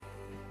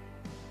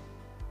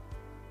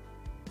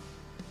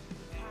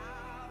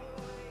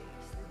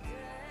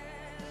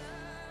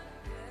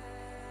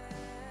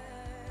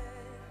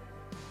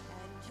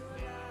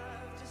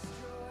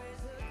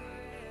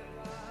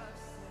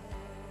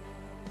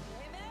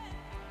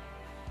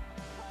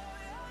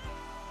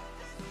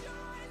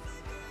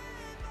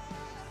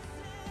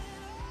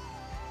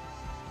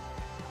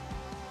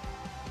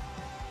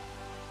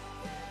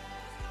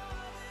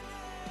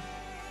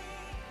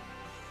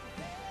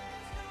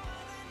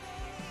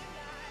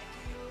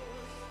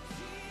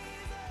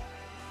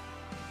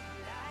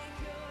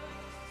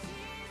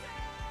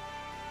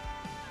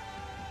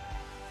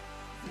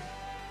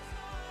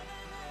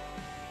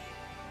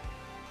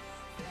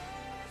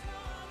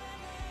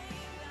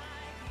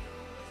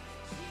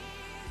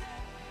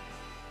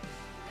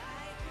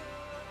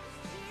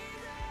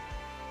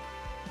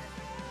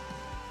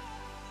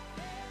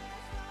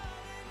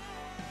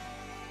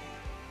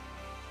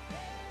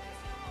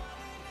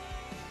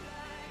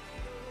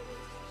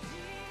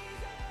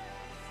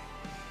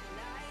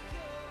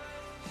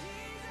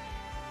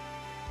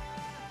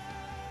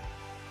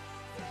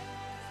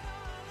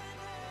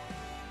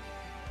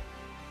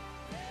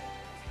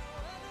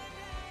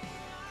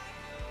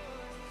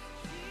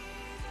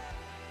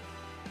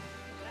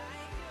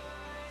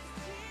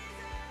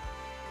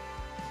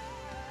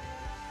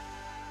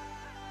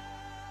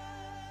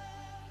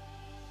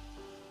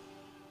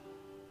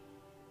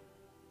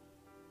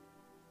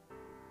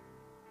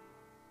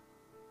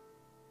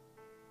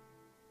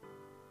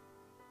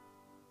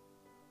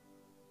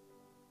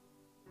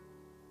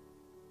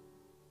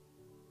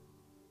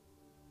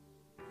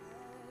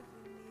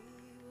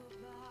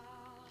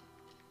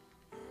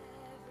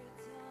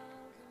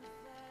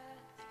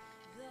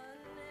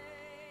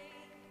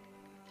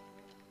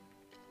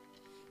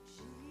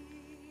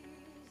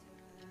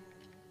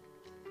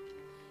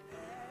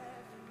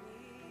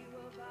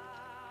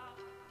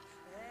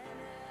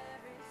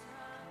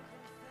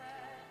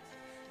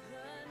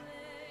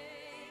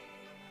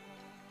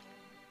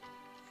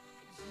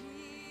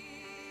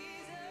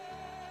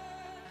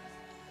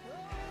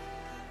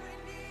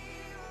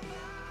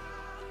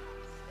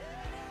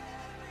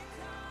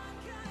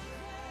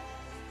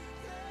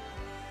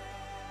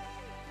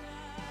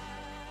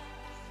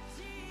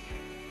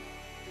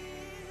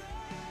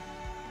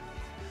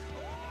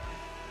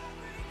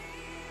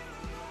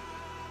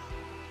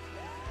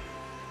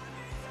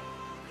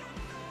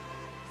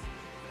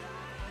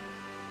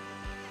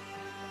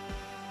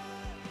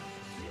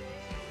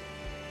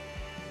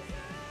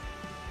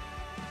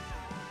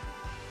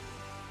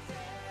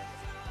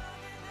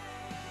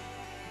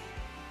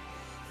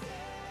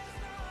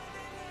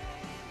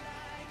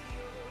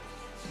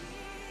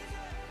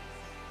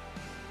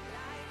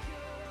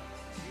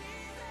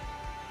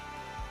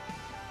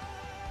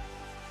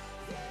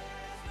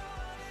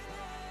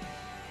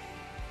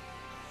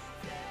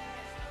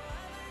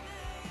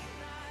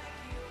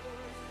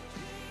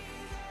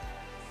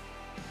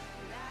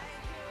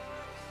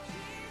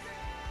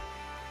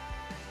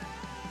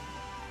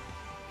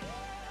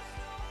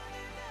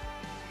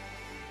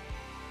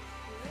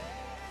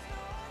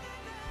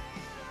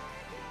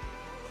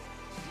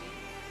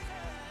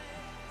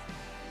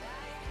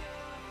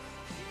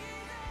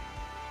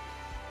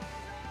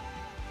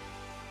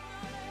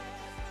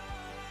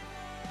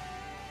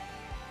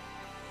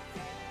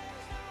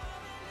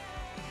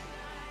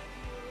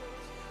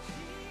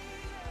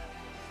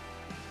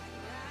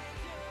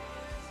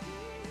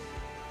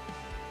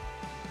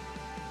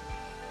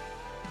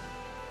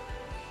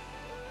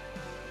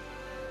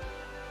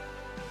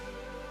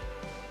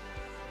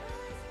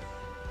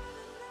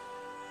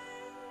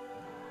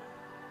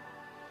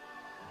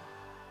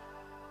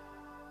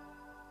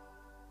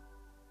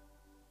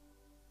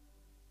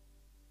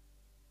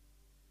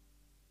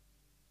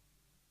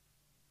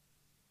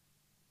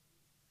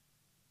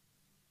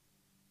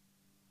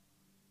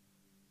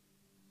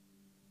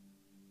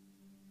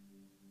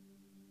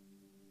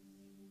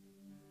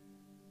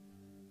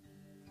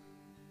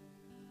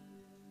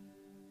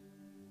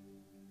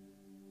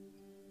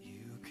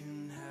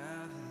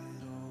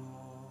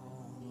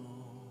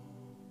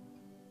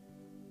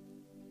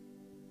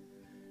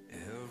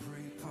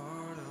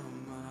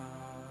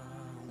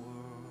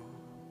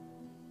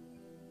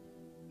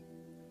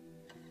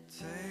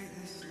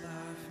this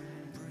life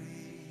and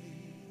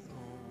breathe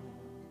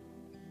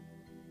on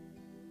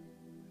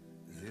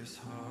this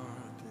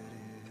heart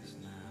that is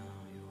now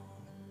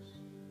yours.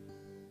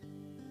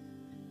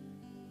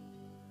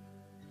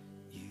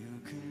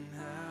 You can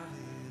have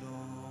it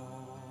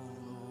all,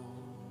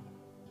 Lord.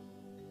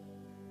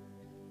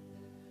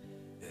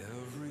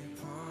 Every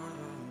part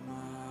of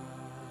my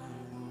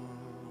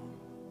world.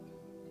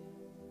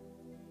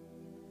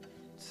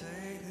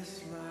 Take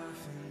this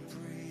life and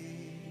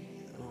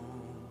breathe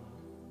on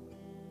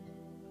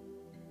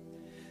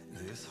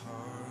this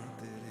heart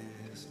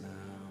that is now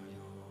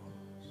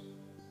yours.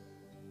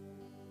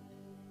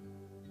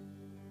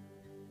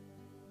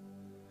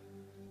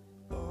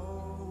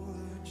 Oh,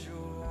 the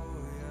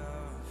joy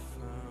I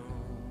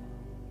found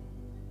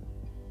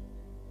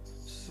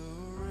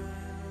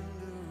surrendering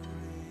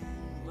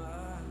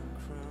my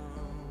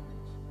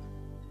crowns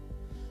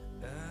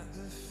at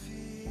the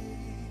feet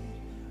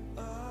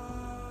of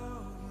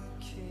a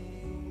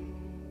king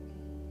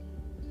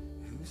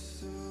who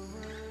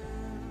surrendered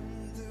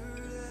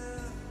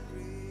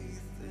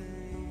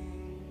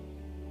everything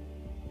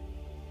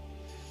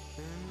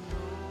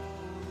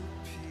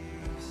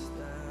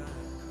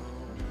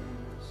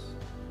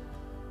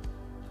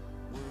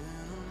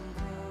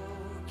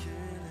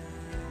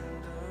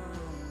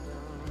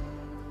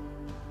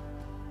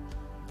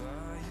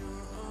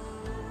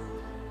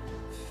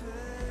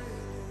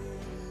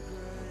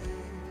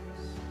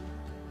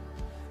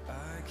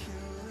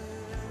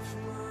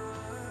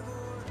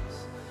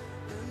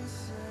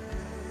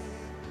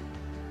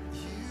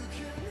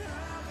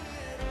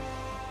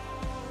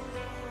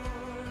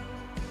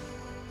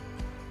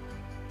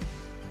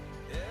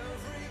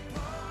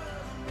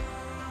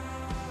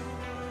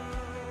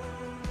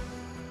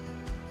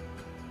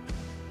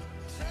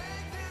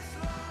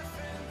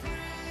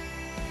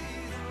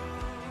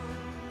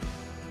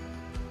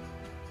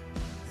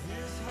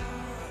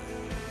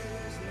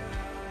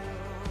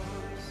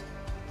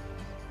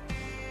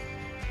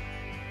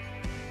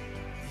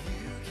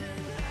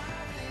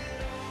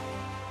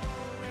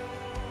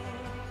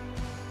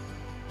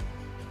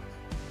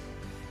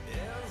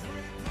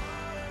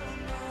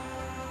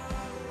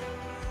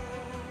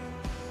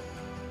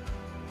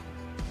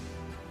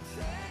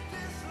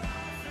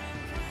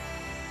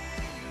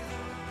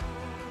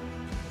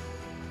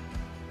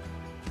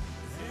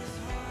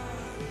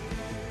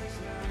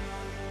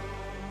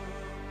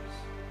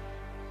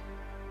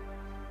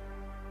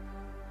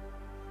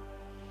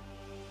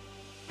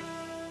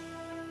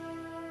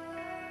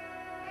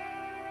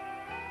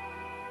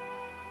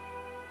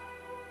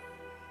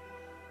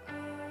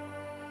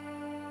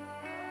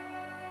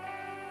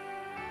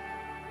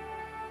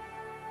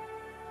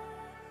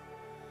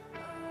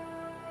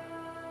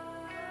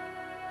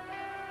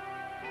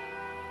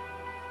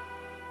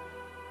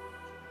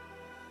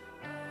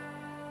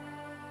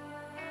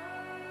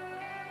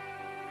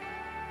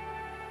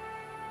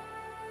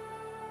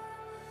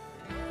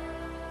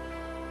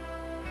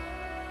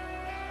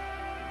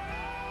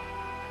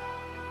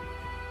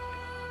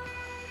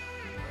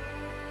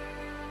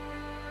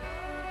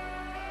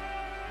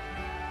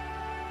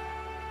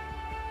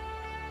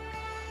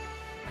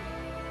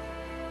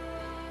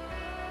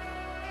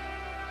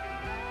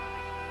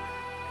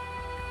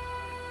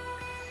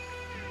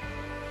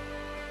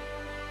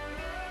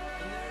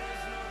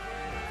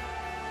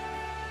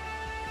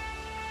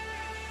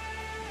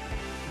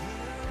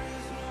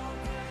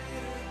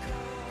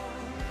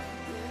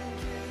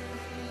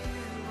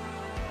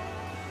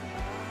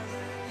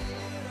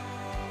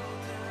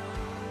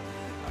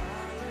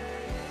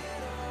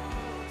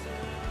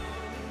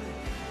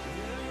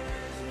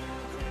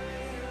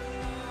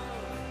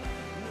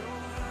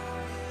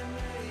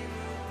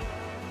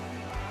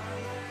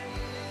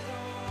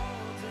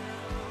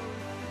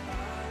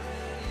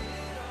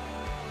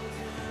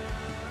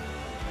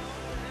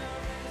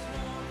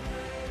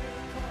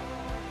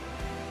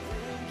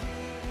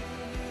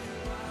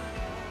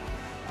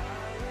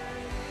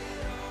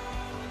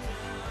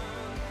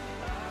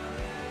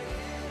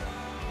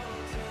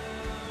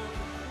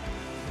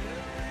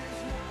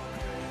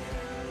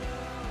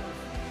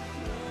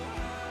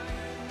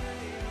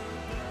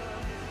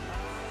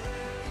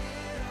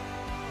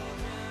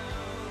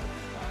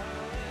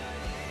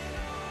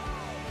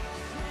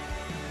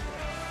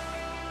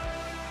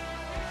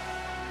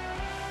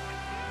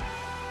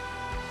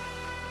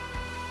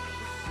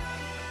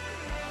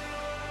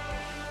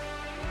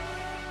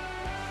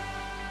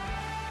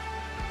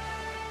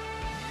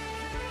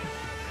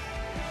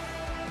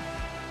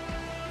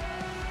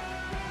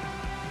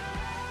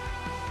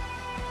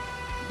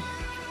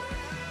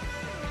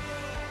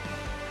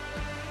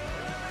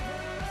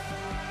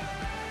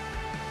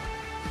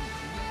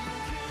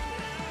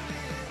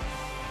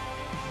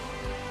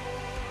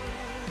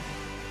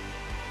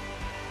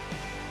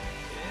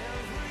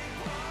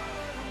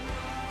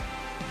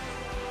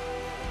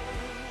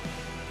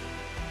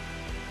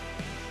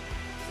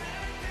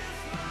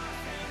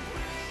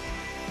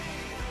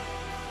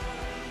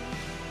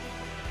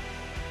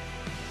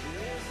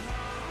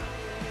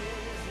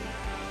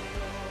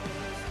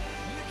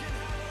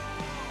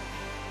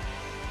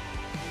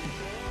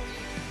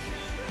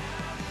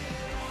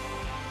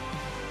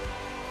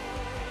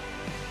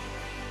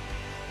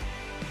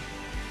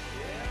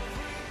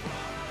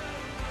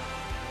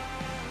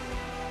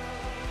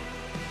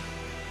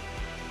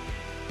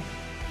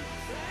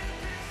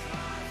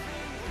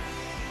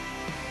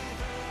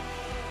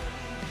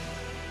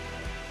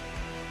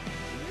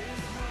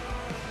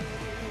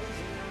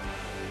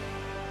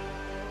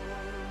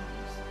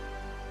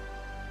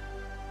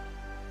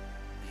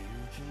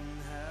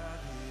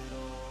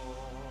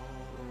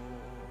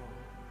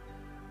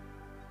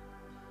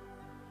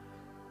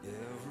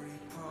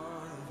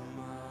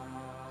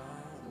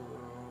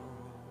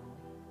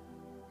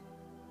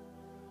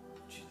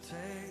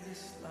take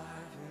this life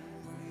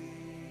and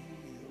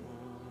breathe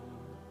on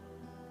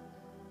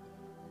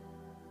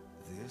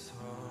this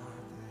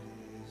heart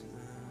that is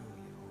now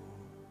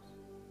yours.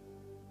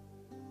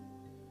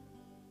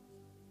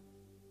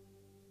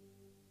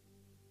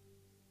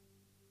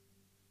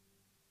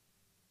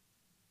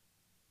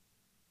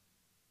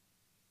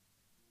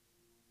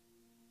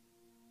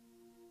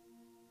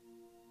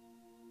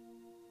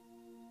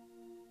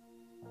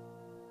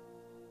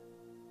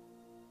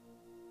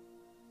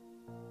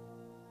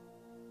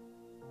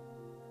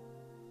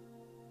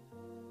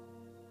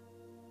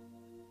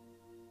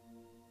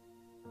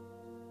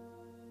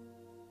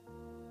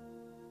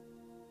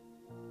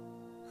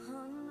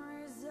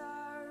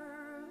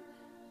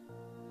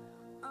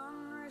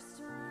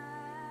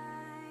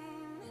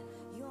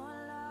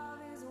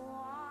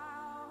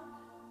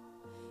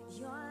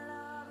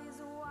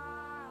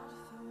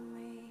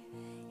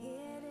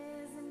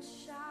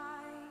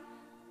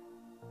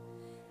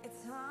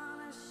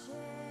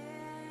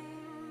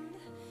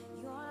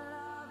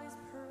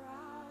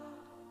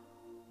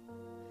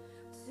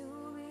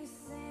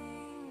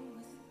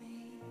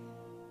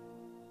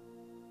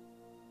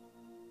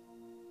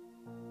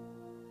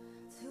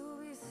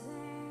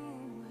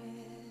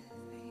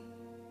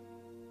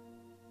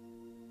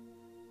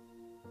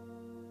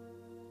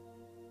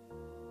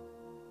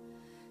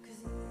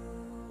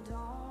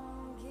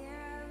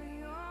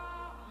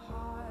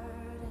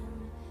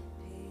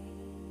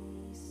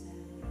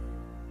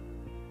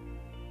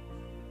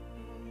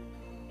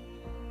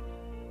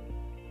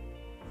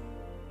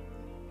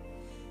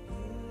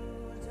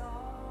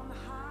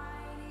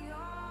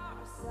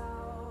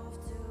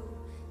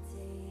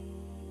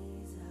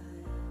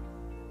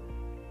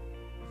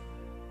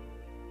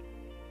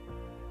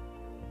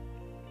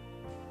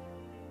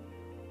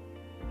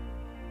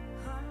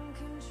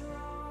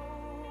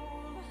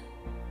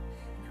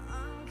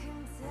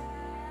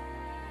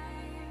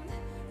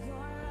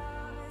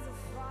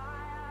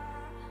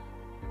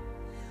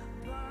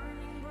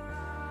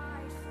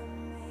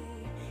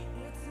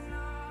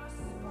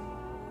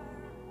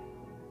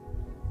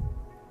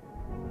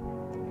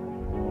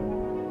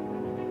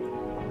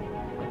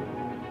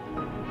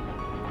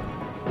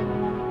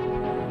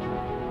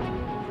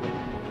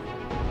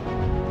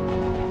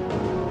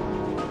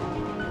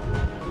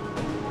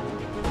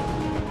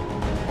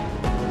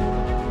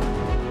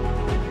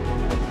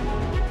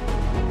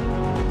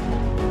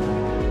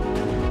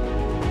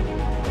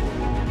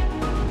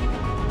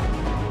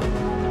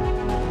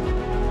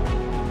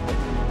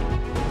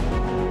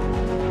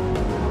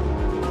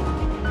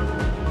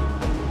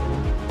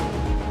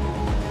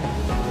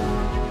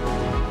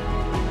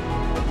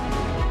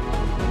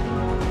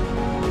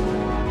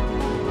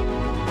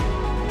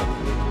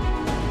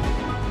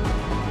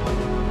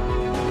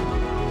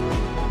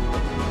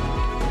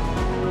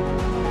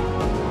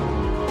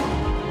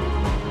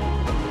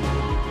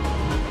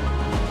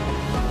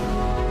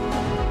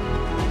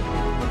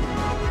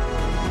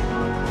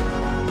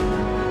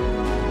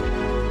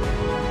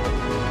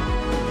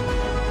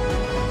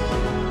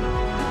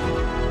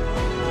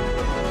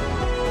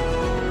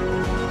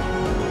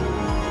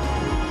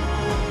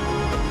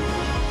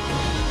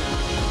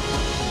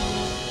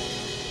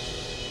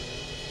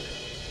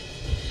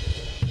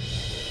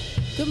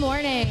 Good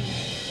morning.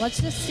 Let's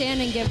just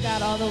stand and give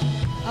God all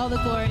the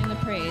glory and the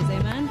praise.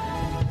 Amen.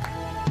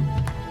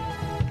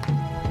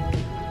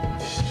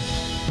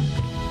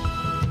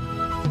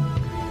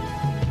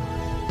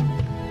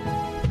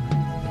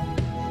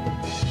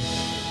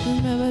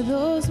 Remember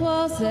those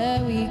walls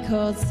that we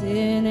called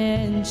sin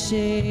and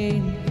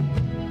shame.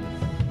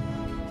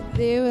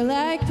 They were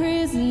like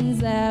prisons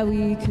that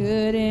we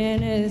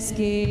couldn't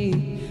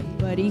escape.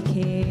 But he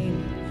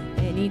came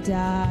and he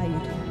died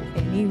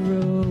and he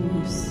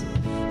rose.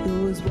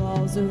 Those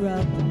walls are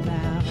up and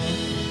down.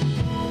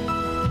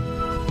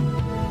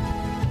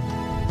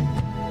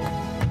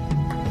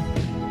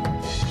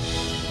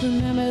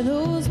 Remember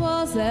those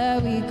walls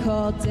that we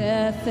called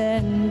death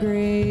and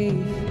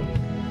grave.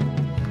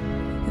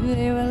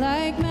 They were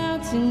like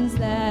mountains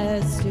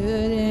that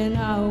stood in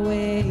our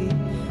way.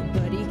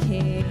 But he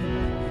came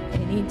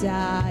and he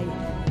died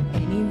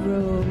and he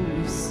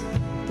rose.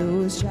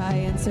 Those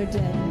giants are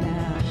dead now.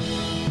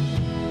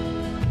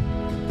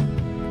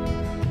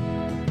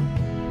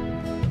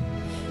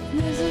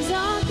 This is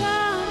our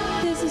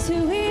God, this is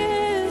who he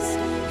is.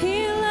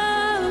 He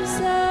loves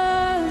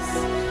us.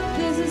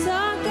 This is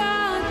our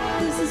God,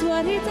 this is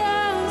what he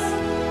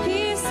does.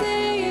 He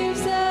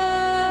saves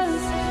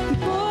us. He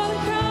bore the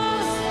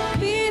cross,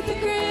 beat the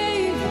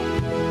grave.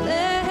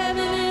 Let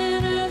heaven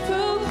and earth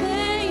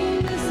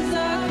proclaim. This is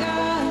our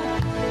God,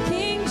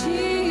 King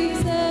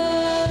Jesus.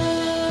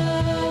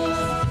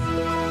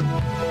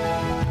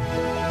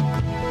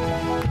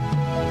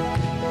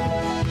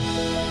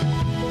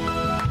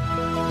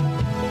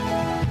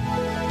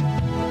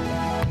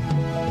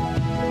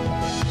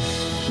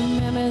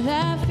 Remember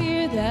that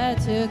fear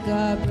that took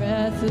our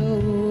breath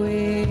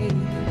away.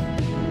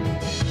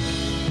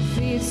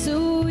 Faith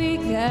so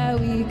weak that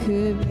we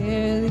could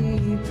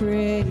barely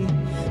pray.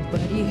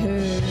 But he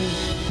heard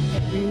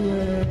every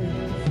word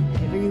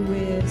very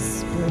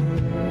whisper.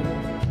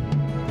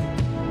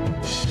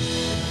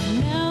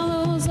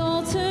 Now those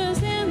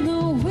altars in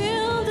the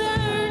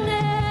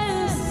wilderness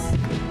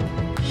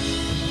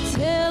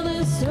tell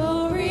the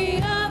story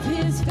of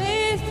his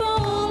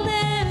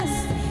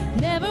faithfulness.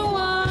 Never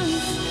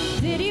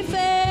once did he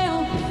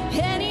fail,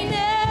 and he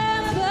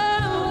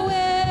never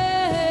will.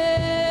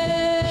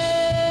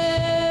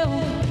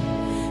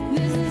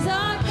 This is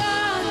our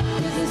God,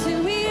 this is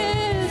who he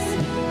is.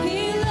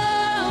 He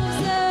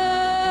loves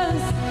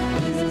us.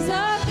 This is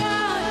our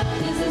God,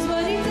 this is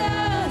what he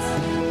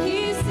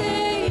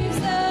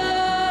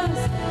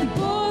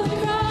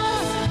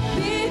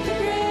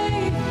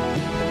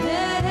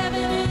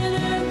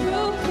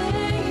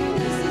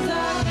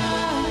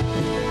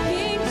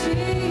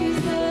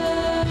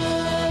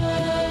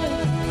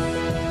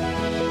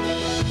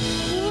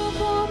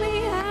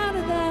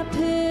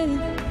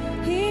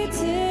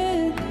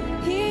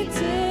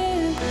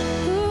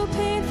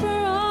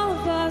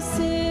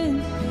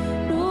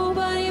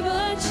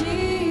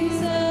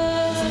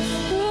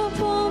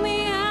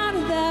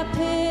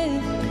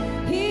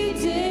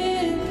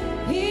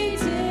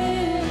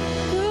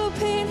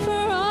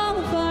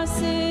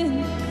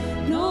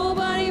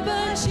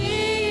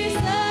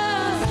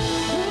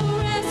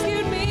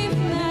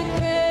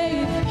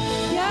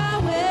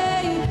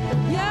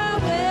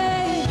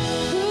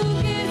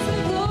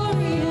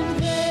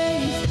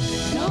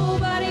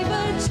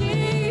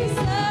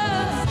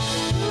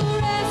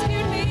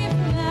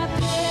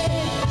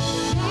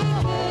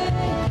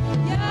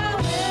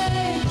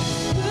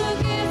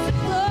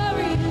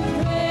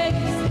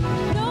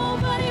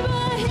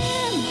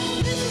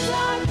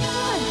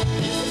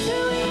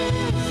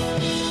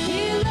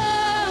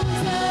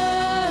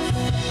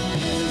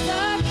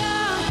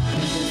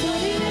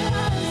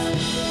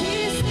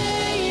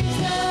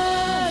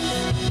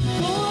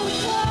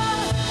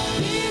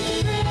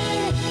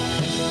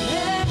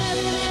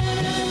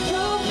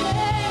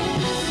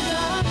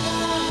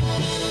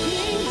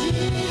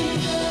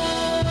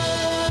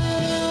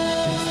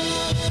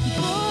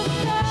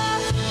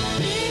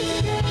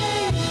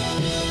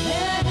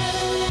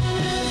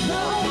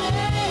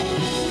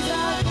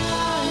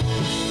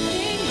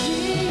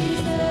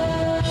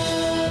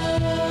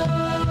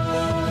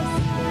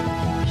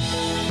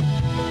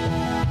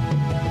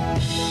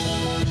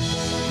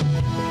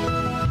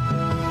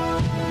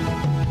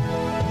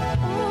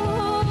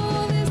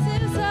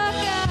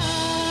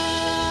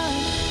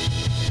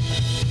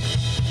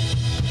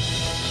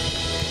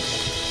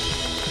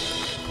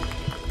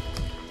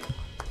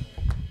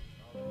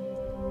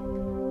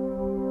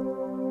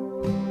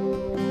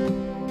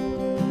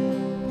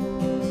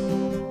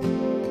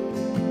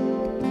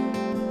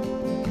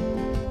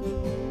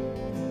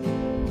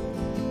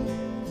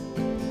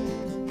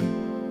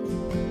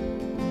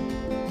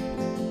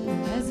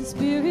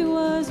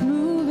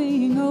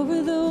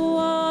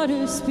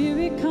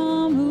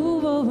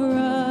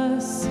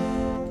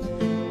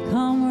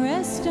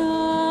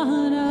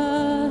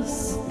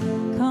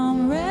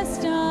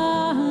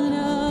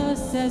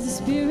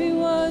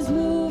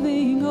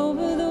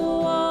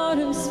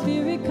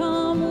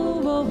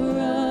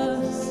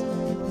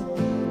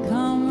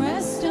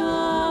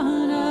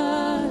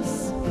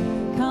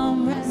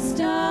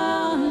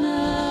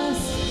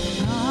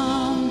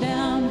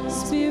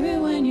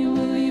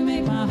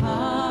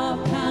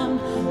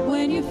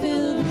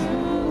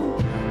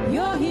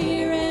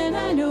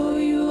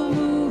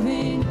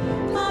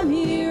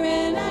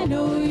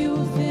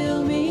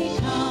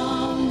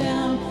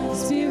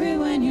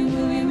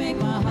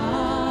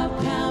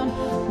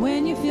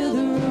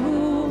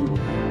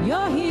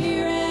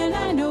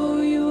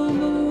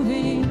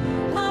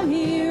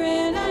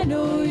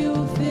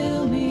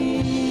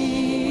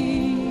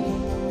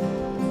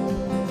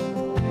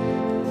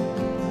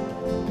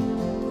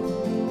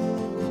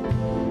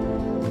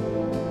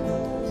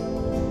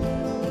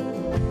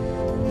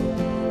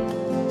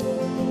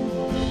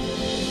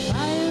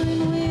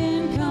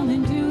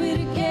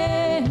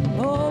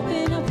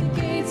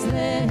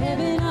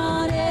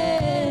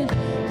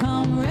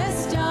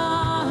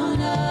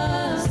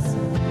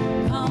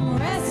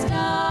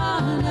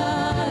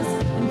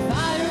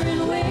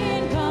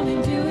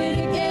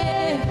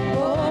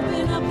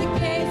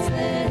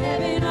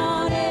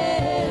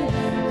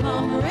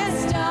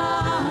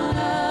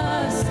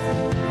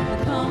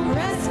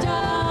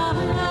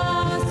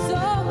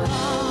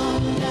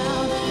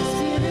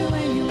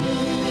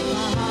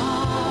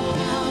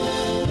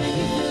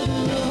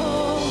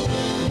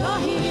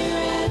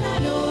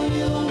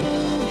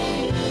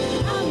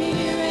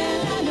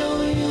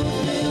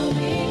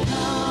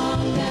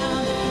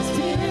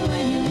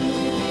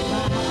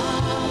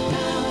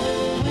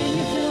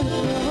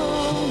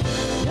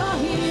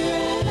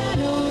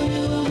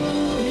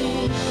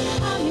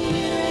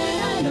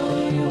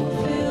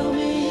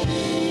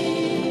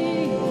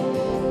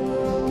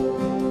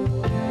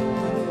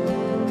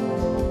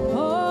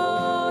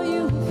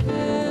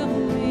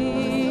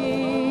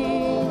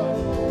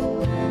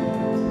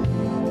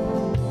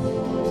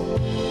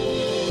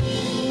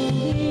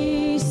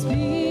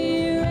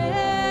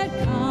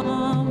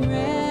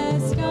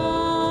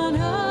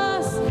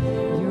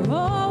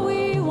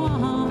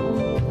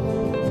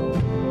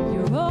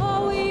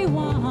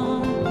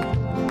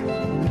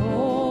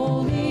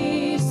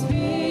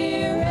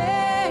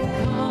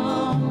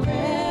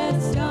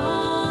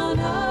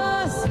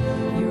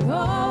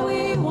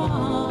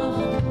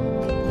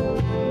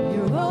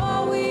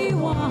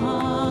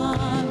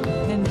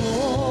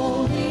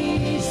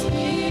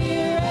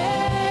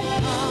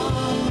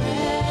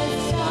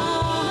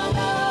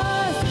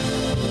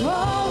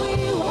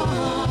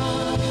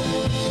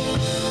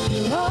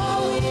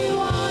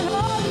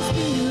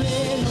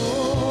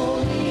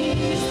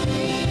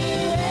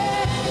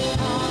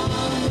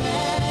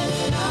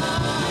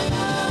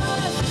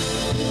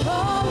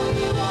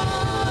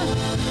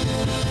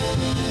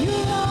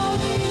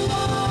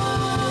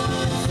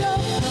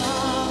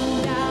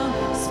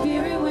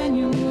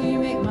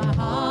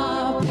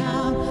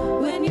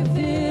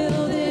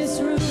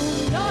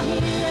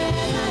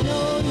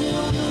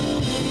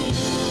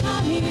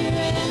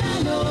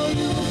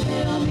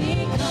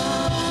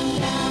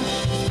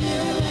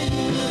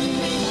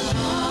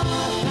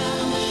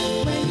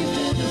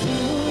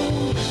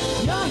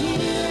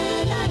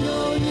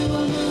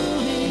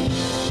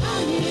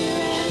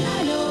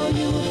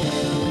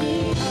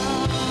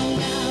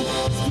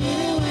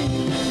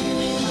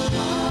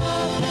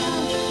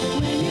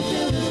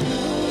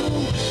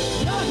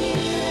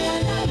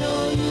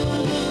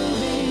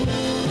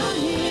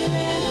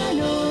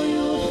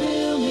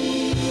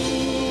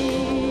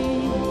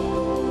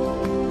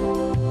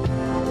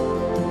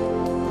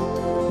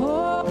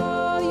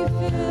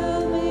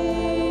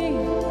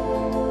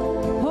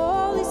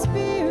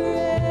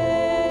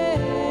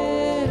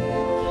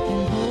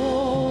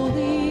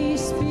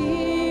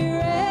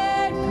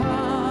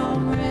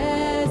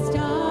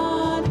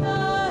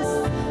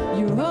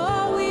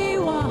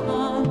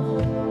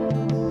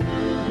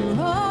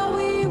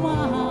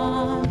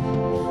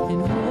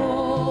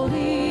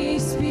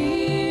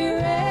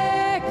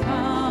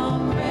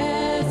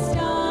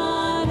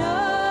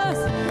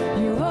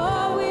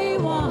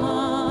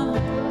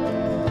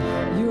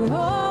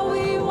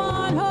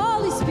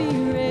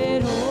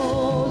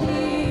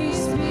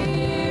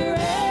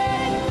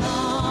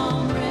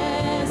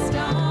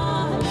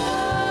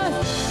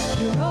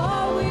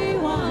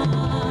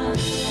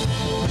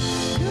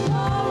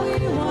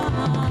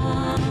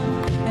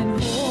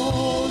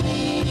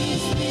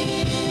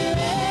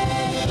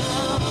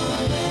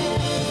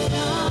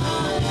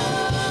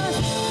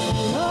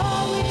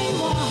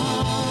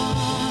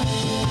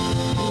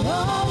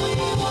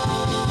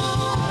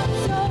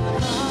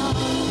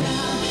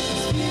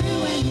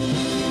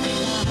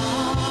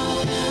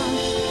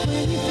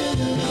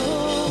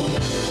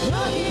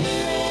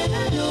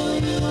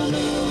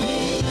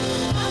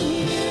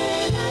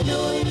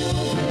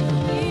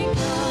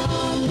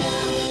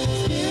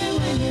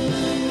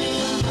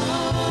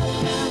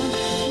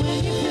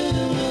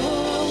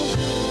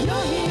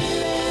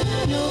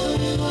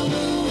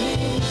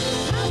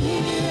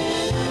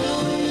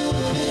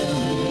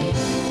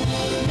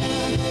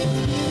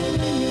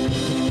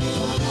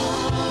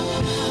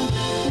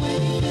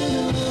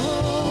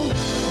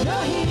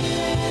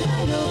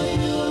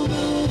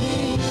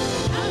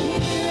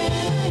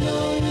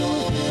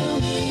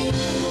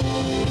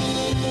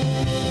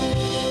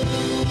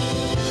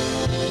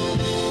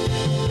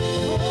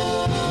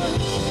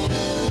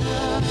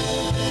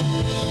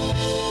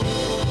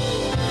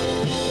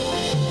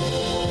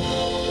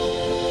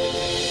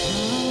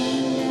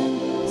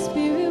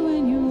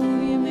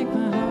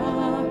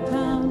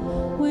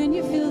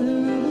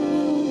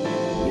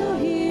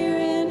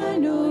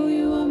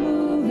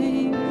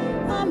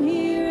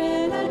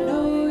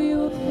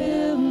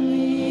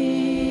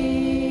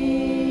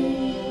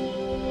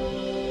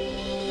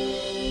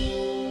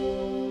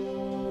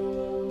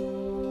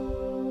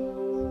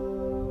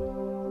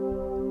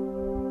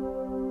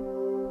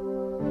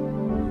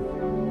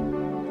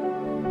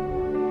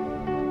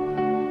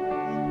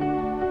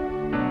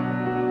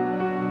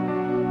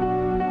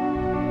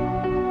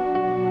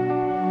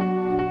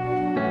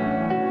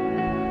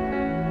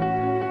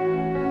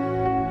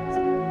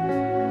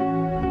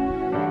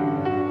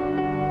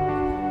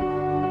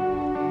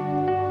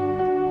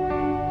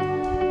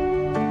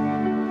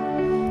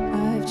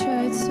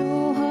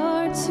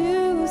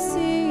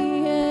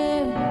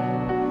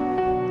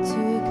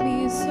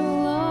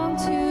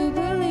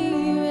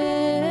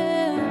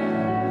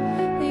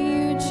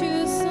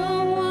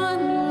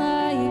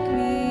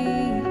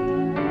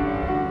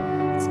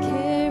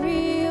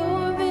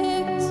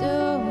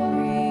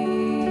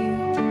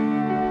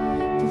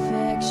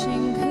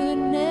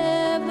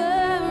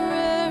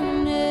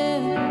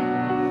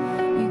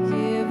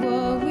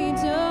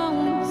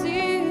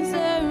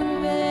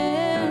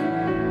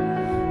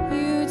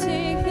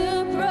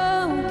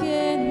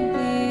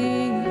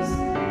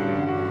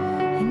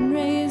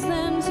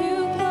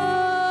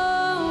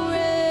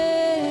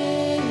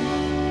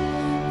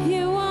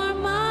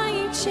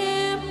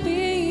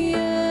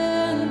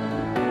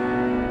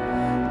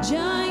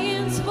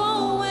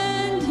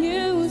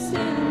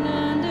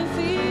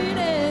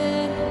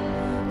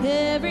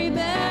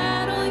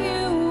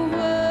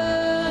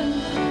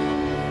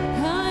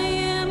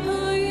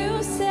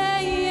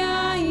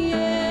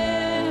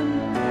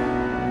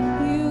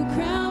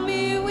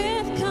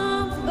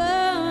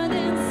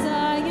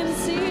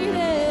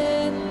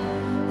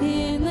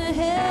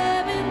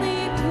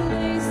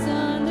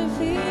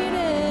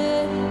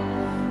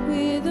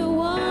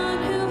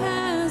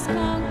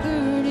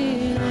conquered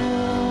it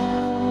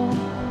all.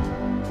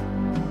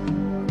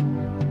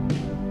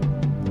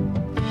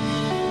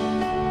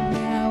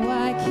 Now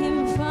I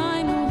can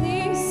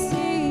finally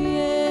see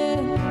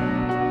it.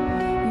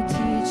 You're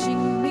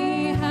teaching me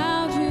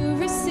how to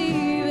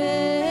receive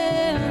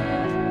it.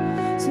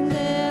 So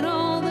let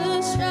all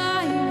the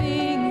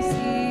striving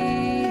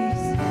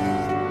cease.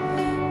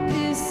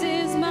 This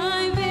is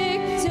my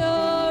victory.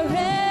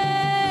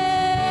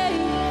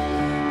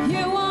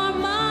 You are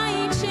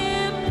my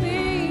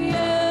champion.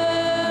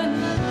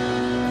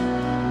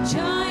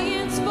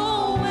 Giants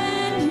fall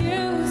when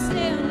you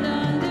stand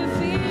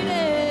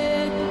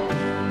undefeated.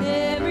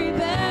 Every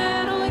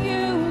battle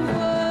you've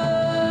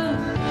won.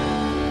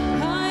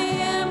 I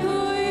am who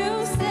you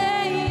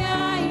say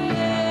I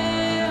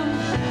am.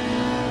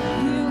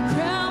 You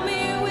crown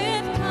me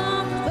with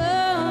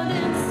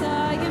confidence.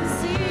 I am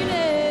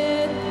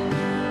seated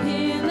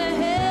in the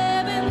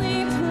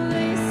heavenly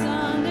place,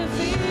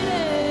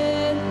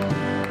 undefeated,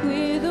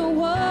 with the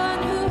one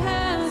who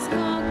has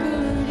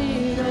conquered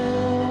it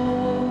all.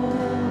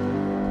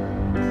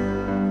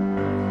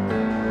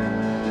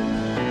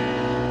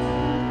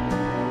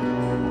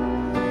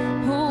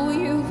 Oh,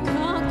 you've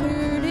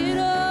conquered it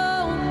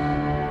all.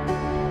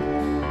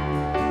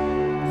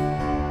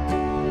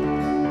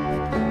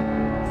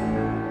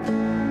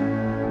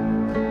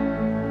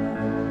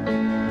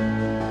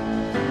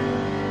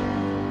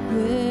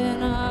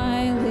 When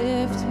I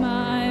lift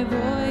my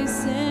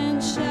voice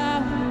and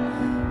shout,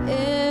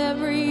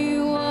 every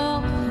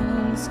wall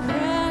comes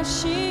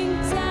crashing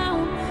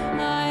down.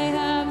 I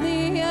have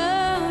the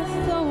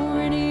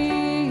authority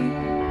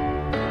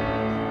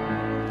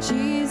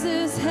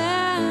Jesus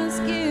has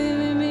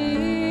given me.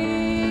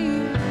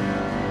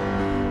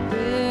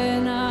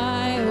 When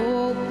I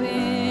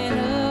open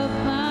up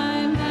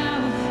my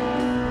mouth,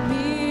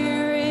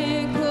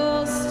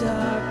 miracles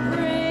start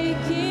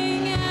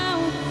breaking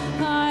out.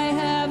 I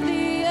have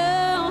the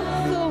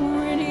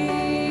authority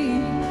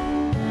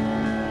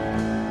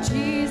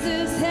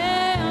Jesus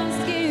has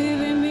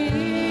given me.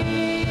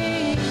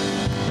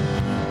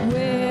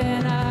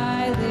 When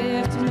I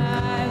lift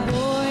my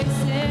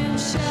voice and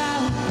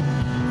shout,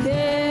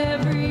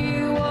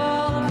 every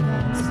wall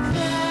comes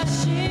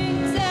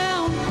crashing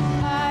down.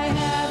 I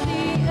have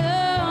the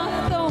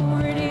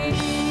authority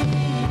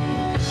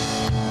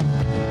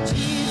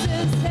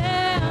Jesus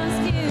has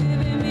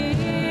given me.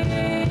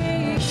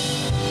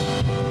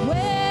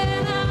 When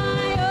I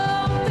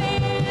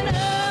open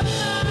up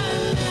my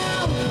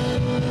mouth,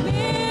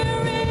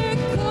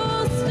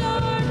 miracles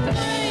start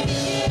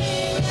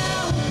breaking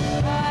out.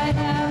 I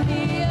have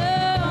the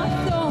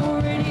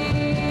authority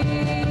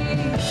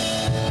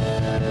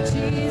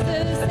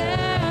Jesus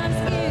has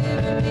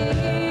given me.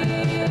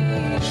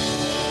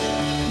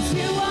 'Cause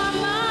you are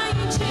my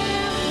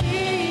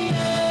champion.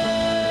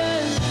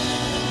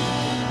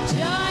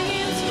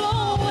 Giants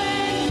fall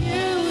when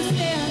you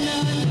stand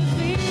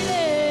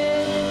undefeated.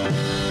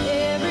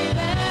 Every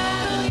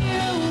battle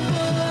you've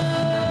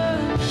won.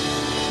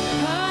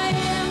 I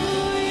am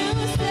who you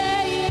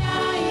say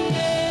I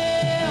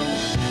am.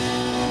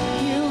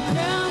 You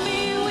crown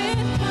me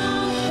with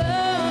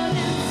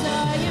confidence.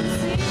 I am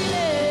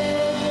seated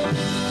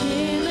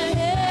in the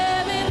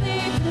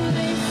heavenly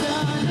place,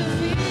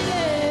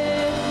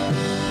 undefeated.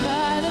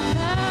 By the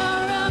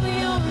power of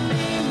your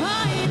name,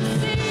 I am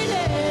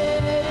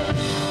seated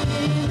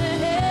in the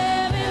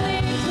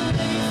heavenly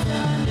place,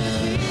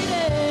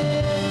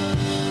 undefeated.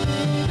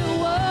 The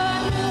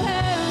one who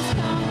has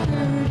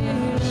conquered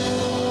it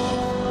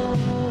all.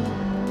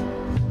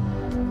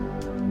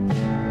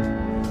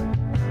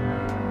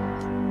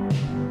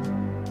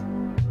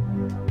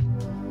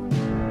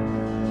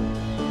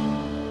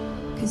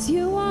 'Cause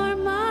you are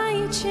my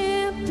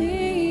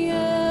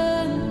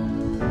champion.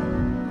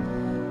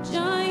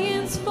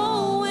 Giants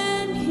fall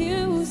when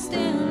you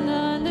stand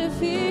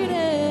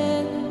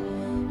undefeated.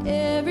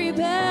 Every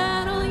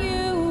battle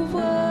you've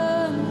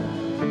won.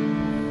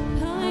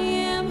 I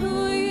am who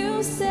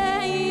you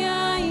say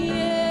I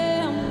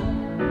am.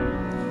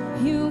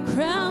 You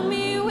crown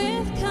me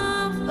with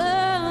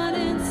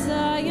confidence.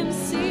 I am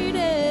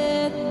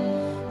seated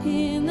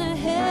in the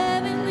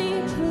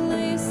heavenly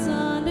place,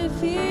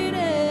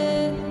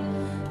 undefeated.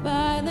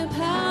 By the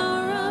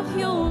power of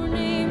your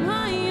name,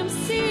 I am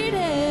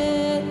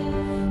seated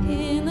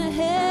in the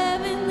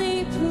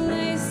heavenly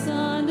place,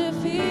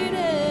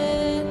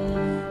 undefeated,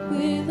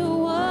 with the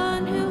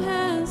one who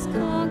has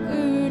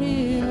conquered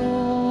it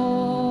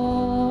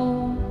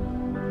all.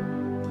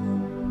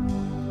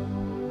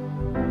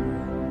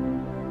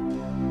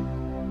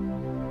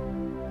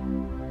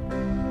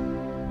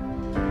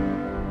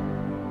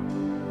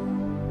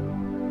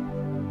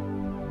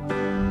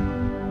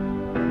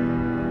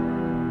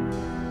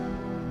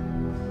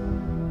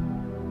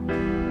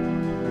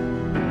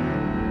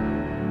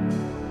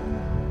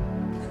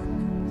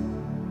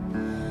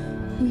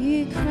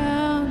 We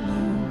crown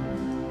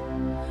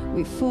you,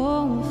 we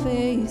fall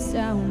face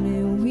down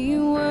and we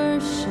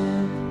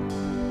worship.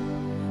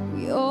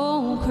 We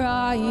all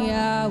cry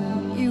out,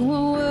 you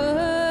are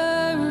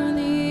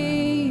worthy,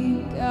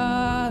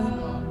 God.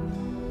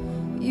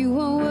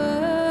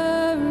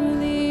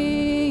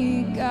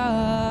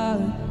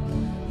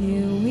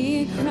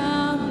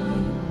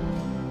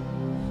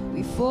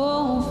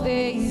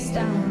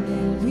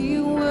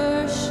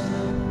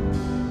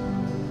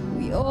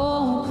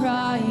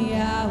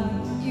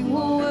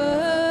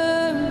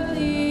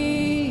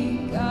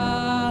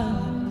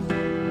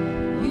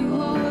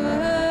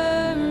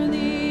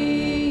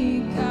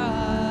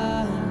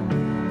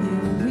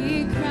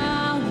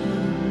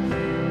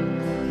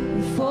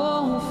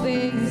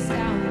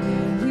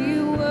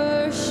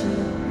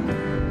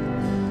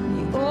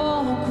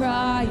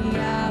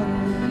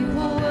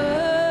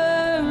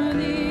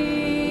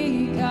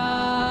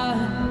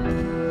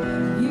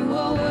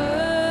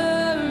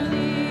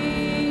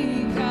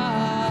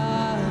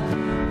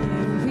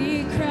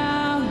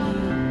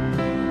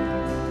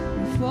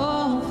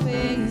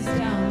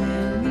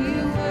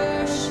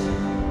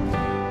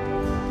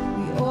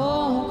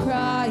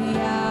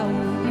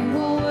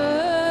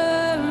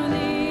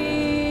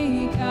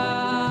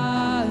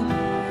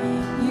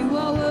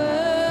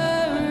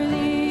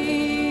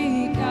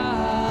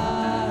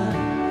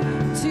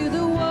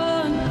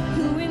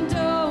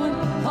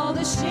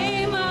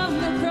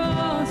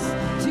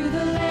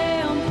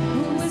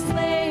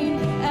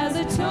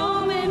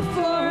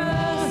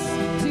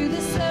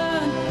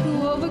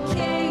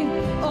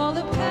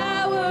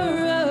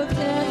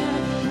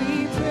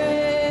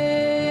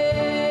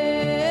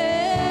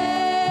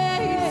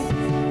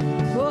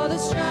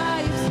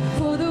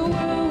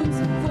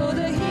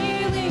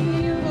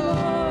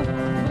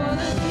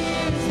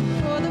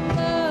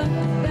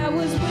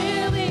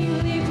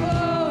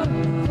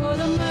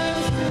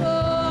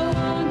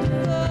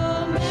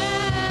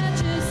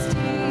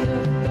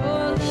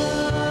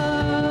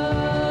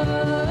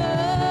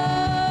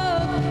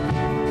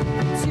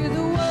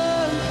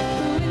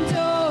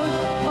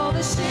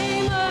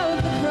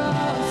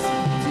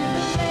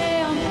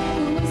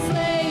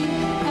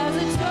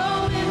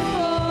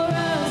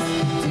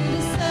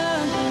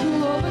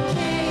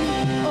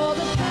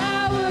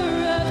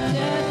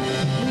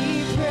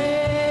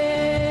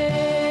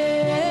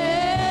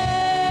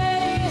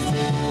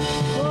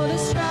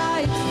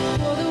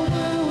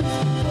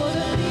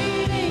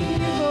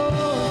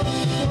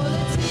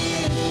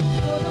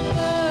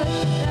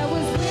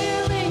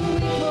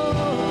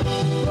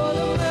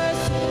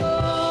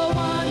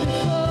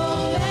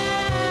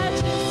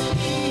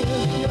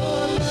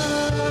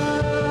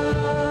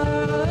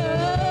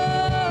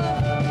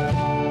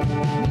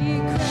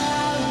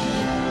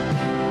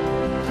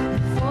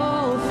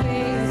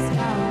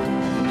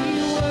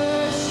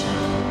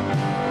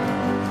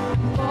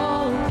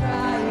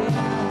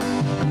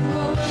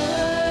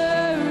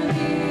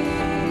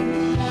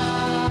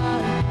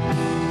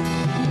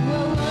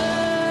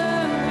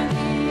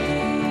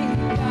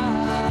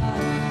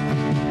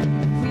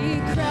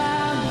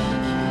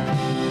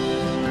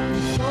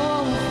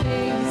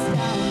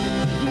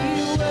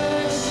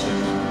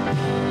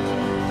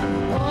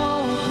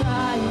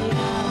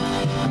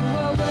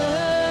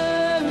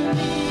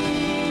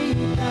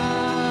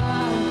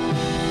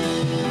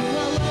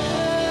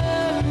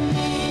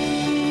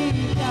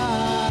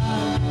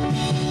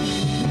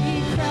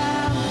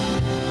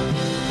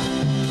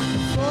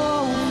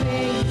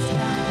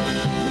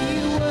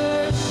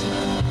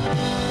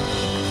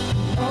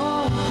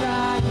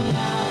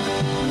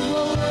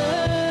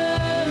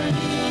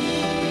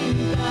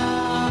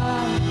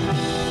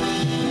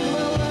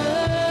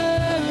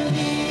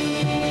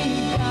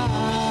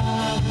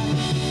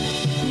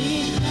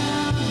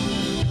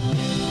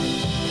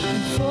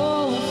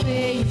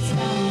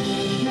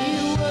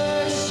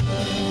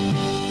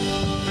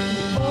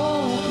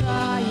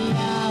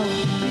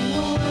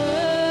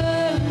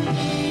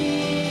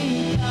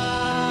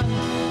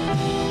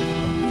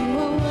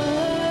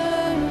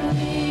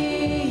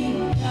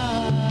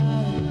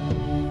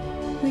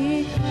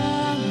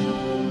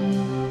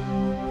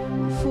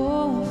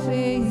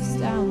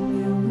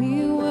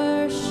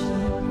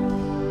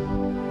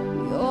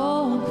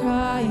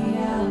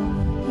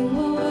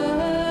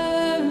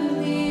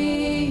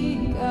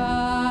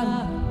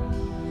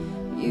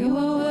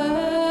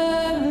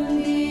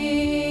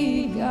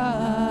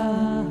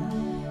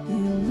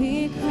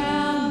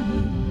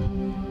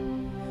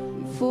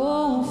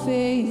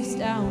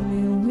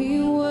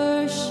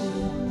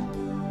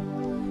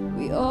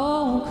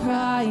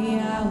 cry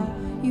out,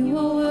 you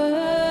are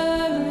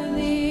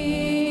worthy,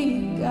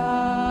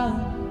 God.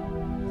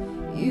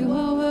 You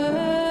are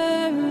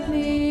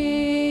worthy,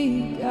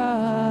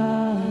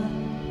 God.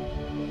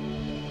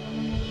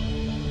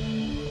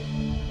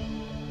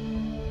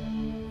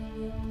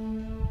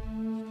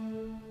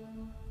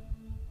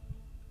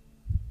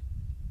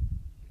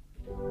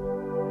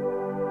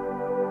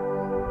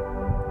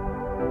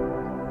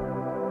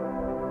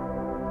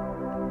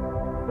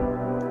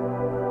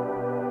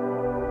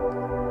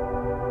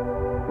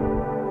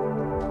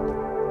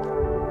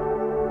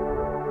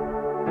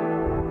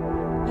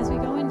 As we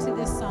go into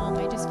this song,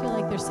 I just feel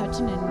like there's such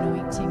an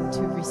anointing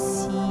to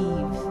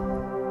receive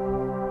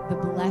the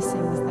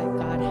blessings that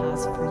God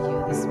has for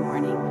you this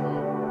morning.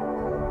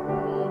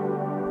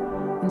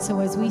 And so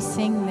as we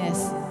sing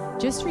this,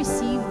 just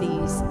receive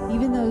these,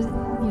 even though,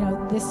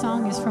 this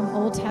song is from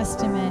Old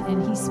Testament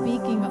and he's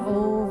speaking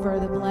over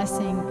the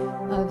blessing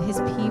of his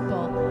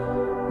people.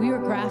 We were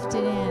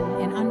grafted in,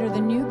 and under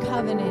the new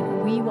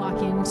covenant, we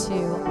walk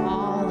into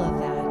all of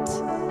that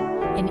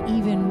and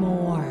even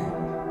more.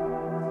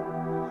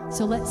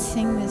 So let's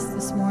sing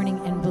this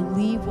morning and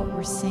believe what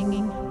we're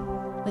singing.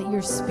 Let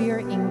your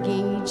spirit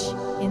engage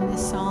in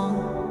this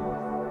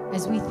song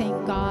as we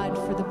thank God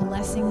for the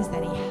blessings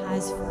that he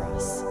has for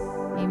us.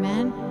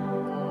 Amen.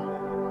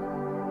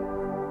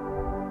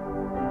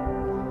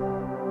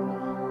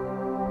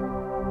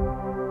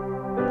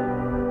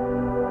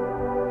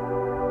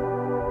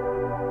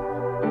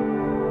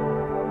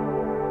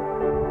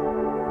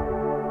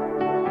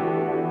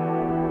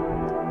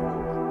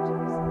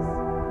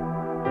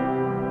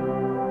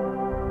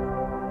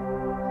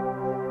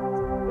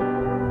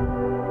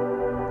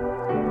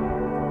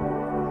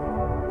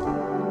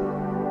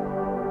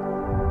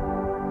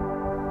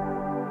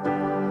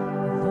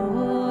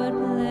 Lord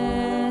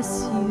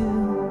bless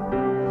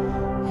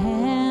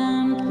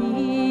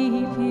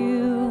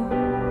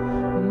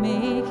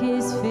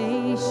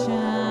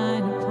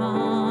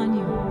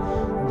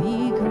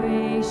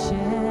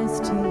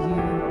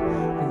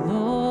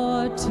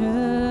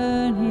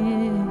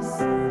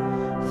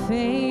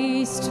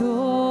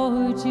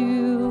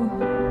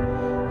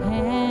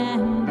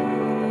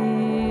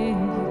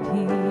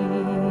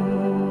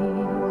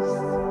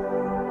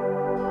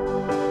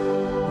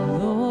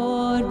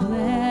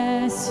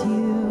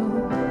you.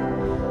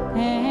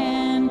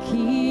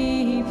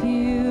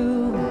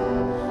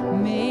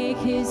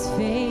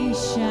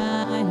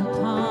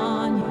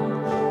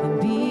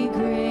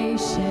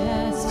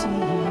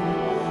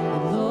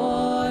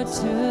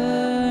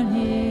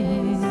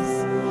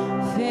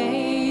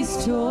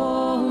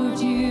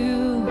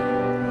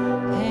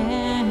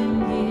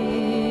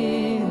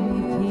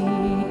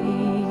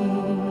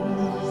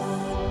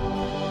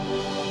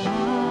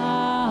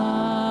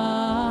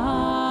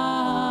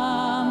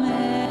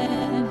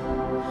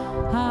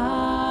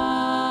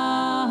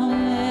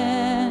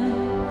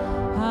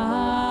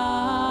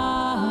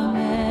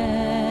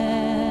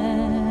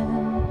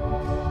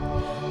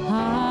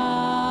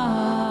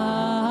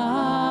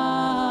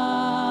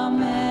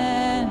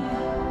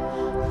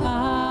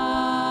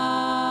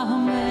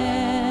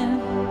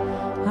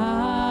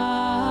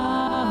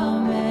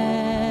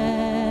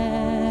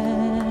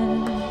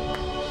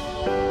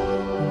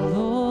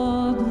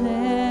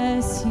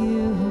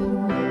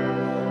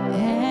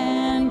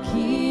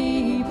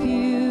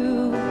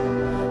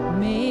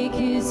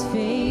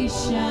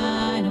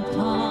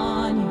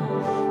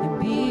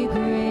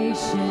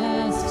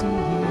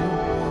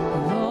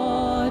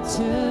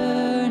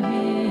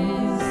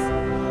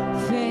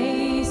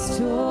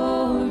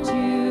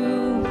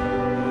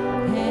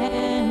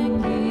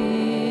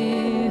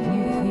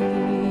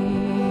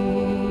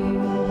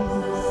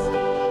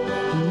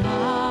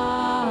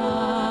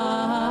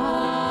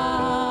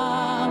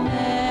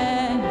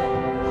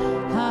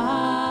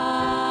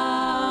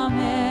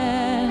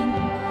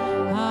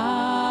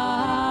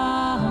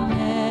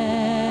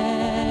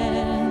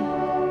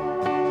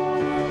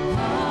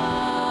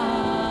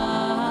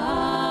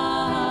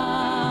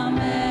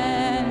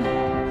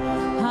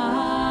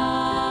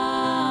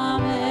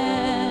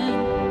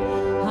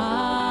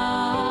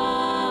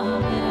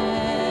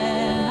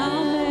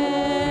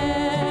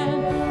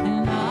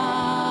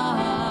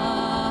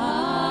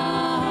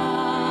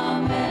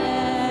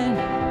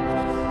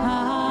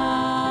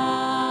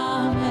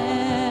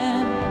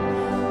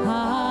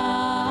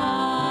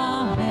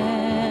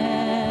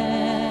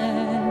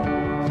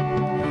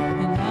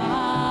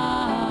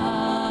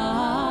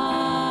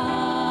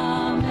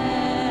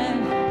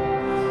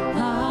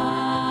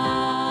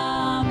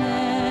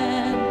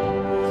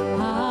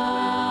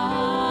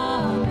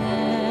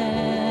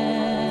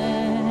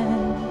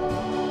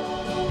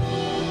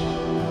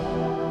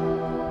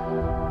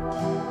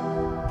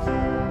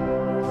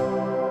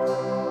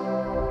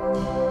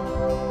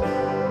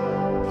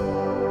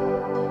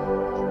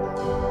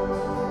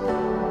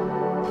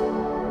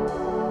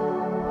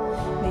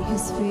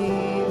 his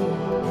favor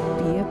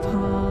be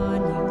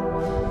upon you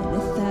in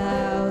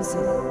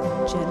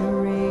 1,000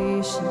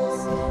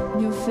 generations,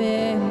 and your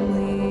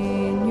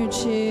family and your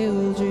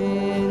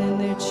children and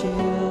their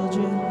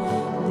children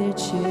and their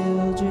children.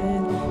 children.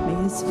 May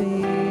his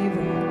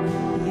favor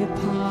be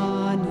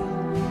upon you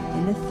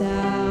in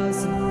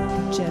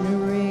 1,000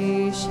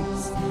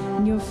 generations,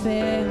 and your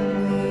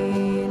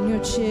family, and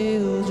your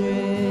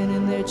children,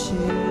 and their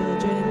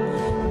children,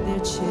 and their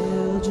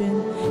children.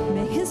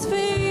 May his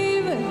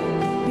favor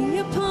be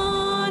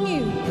upon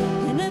you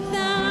in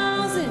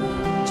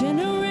 1,000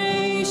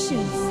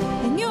 generations,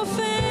 and your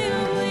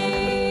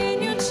family,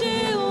 and your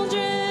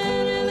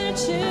children, and their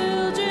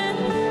children,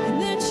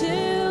 and their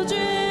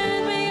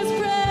children. May his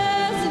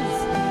presence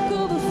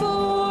go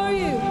before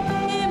you,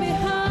 and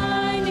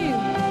behind you,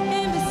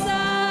 and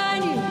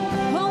beside you,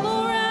 all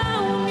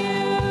around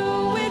you,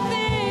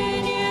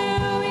 within you.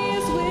 He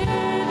is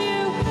with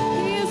you.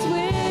 He is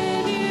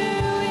with you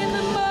in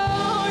the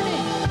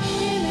morning,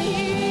 in the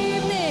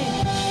evening,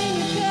 and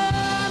you're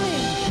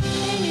coming,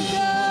 and you're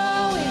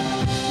going,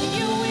 and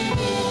you're with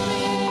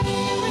me,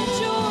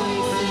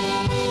 rejoicing.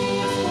 He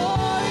is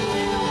for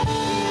you.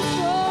 He is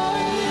for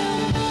you.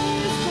 He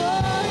is for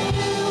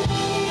you.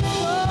 He is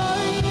for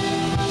you. He is for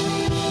you.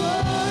 He is for you.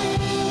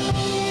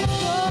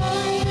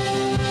 He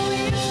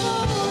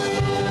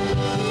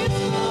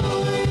is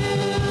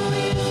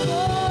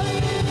for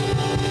you. He is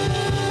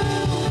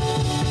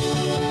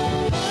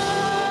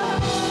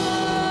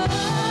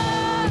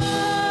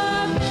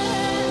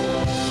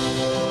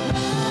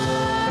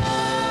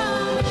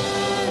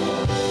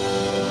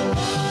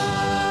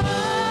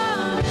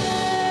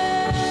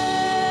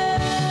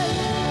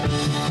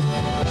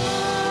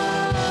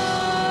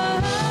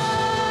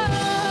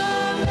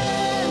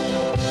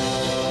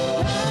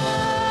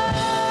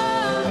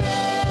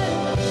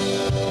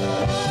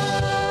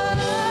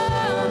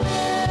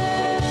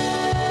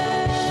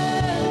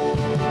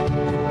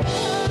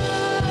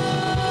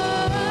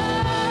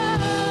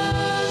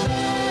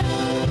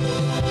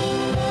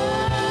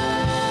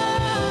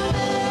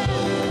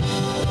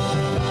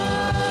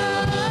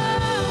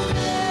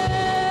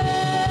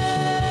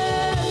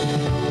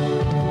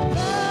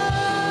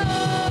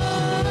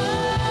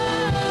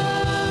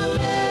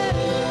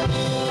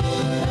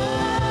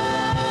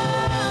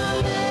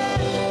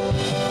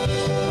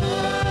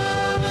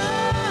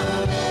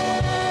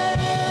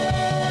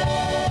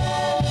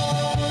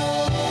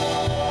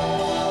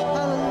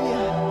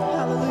Hallelujah.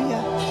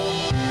 Hallelujah.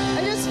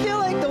 I just feel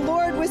like the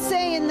Lord was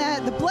saying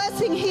that the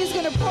blessing he's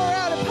going to pour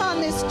out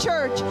upon this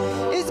church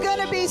is going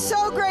to be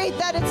so great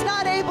that it's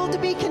not able to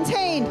be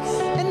contained.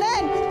 And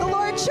then the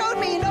Lord showed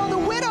me, the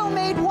widow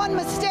made one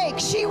mistake.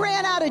 She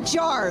ran out of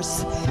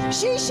jars.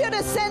 She should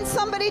have sent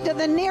somebody to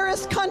the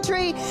nearest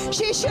country.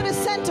 She should have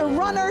sent a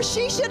runner.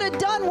 She should have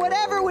done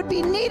whatever would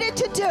be needed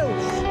to do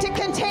to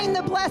contain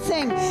the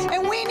blessing.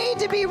 And we need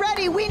to be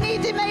ready. We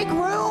need to make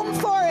room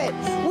for it.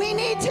 We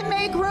need to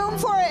make room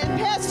for it. And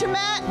Pastor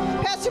Matt,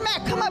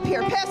 come up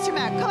here. Pastor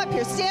Matt, come up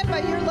here. Stand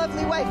by your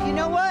lovely wife. You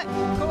know what?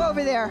 Go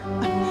over there.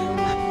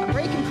 I'm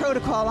breaking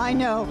protocol, I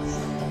know.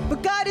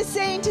 But God is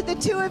saying to the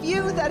two of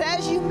you that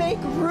as you make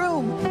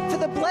room for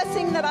the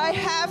blessing that I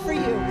have for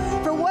you,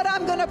 for what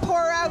I'm going to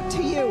pour out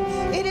to you,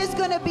 it is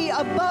going to be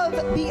above,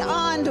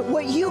 beyond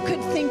what you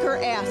could think or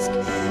ask.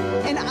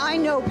 And I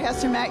know,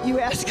 Pastor Matt, you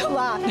ask a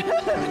lot.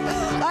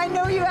 I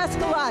know you ask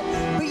a lot.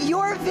 But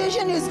your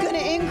vision is going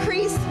to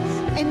increase,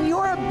 and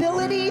your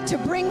ability to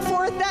bring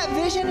forth that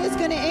vision is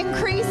going to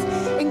increase,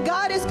 and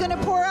God is going to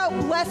pour out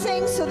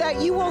blessings so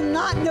that you will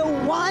not know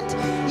want.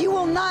 You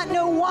will not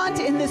know want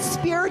in the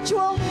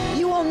spiritual.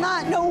 You will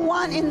not know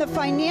want in the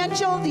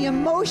financial, the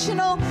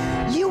emotional.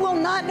 You will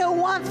not know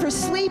want for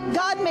sleep.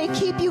 God may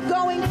keep you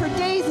going for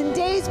days and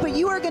days, but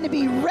you are going to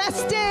be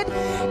rested.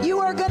 You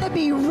are going to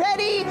be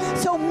ready.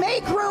 So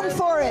make room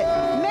for it.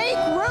 Make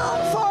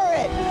room for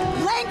it.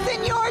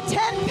 Lengthen your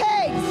tent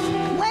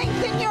pegs.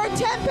 Lengthen your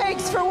tent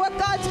pegs for what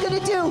God's going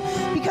to do.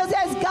 Because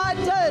as God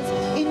does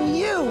in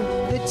you,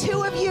 the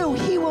two of you,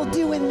 he will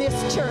do in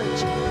this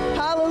church.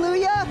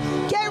 Hallelujah.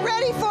 Get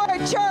ready for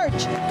it,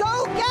 church.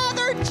 Go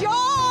gather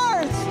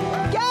jars.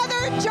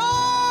 Gather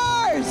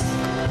jars.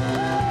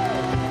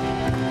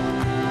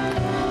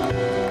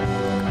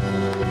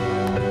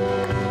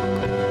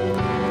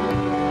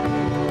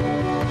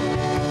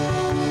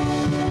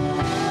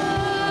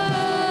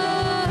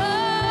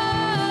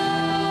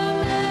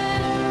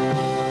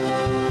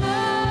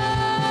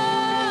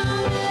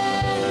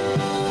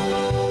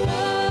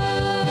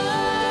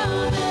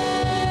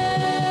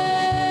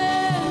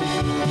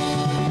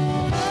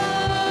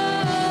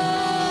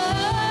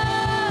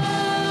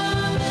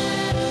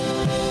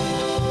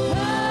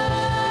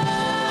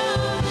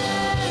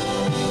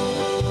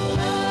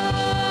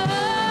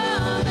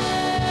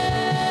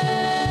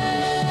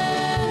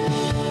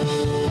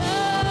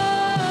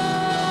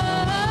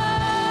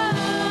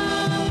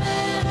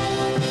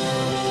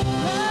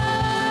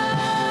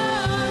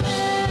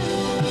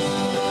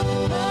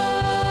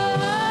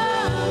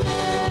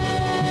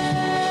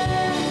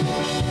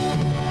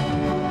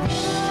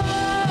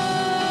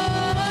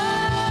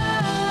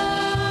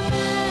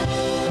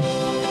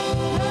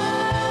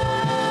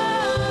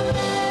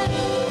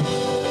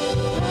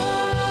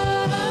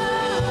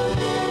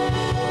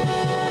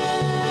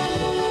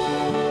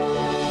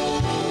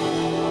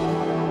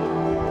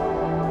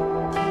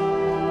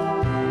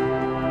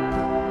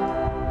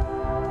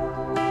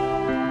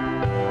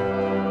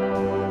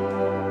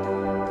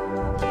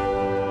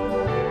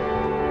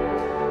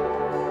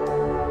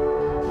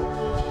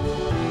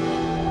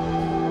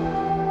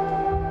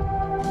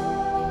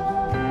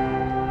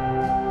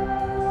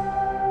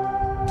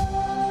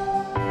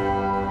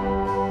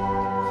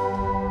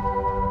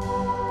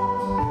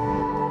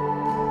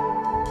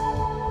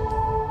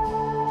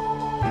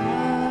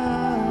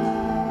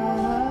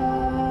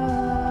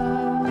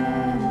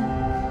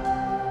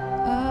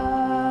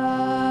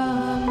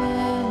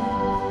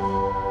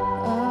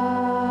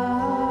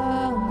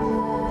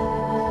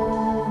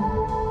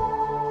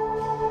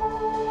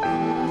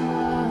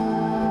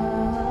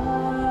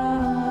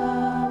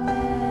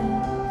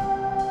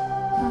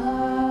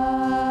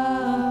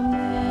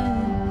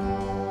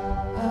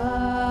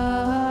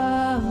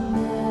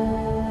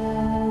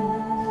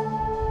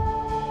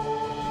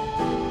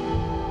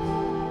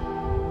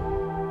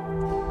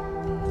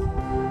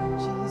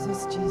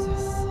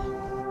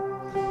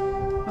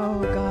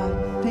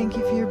 Thank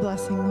you for your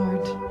blessing,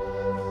 Lord.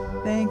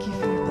 Thank you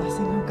for your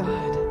blessing, oh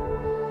God.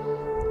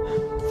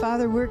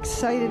 Father, we're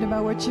excited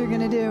about what you're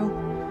going to do.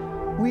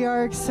 We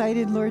are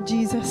excited, Lord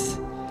Jesus.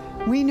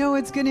 We know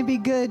it's going to be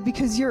good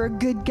because you're a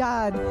good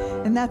God,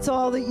 and that's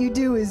all that you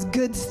do is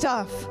good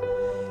stuff.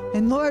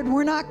 And Lord,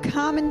 we're not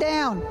calming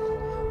down.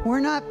 We're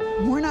not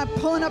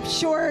pulling up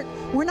short.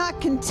 We're not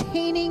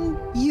containing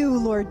you,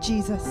 Lord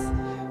Jesus.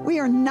 We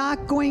are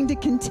not going to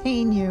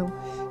contain you.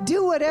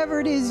 Do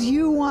whatever it is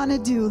you want to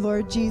do,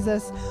 Lord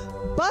Jesus.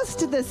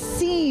 Bust the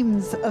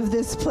seams of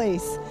this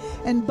place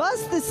and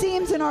bust the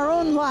seams in our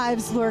own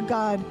lives, Lord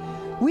God.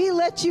 We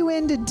let you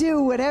in to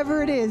do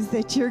whatever it is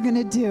that you're going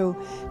to do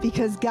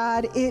because,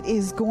 God, it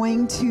is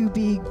going to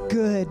be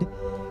good.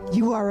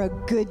 You are a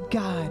good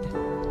God.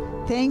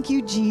 Thank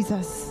you,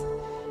 Jesus.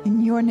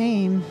 In your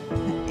name,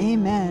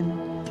 amen.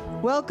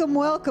 Welcome,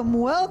 welcome,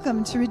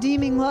 welcome to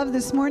Redeeming Love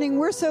this morning.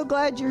 We're so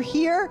glad you're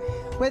here,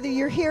 whether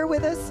you're here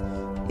with us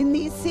in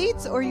these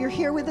seats or you're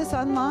here with us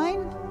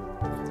online.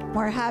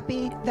 We're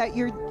happy that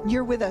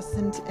you're with us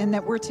and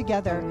that we're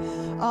together.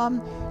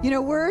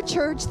 We're a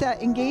church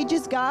that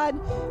engages God,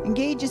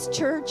 engages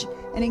church,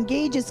 and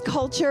engages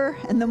culture.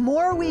 And the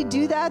more we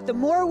do that, the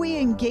more we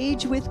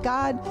engage with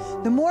God,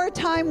 the more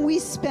time we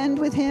spend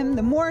with Him,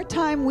 the more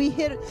times we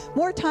hit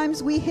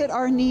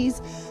our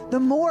knees, the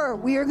more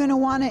we are going to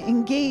want to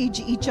engage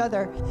each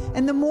other.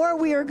 And the more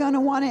we are going to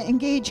want to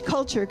engage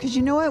culture. Because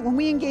you know what? When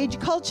we engage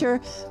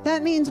culture,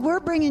 that means we're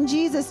bringing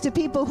Jesus to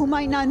people who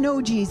might not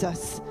know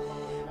Jesus.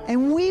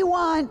 And we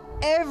want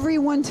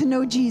everyone to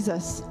know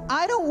Jesus.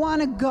 I don't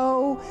want to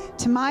go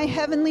to my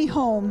heavenly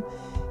home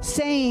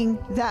saying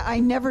that I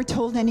never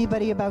told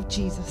anybody about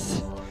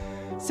Jesus.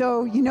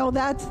 So,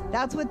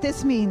 that's what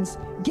this means.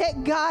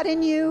 Get God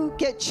in you,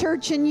 get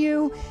church in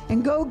you,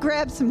 and go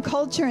grab some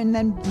culture and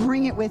then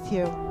bring it with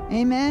you.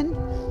 Amen?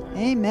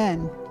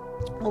 Amen.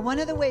 Well, one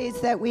of the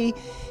ways that we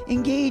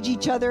engage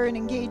each other and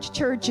engage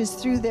church is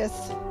through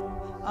this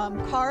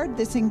card,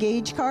 this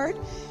Engage card.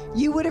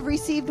 You would have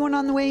received one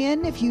on the way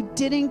in. If you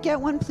didn't get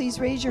one, please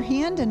raise your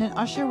hand and an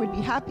usher would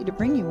be happy to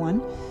bring you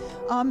one.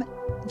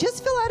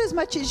 Just fill out as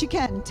much as you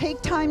can.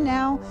 Take time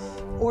now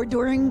or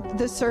during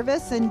the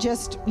service and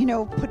just,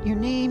 put your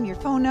name, your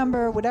phone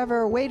number, whatever,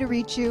 a way to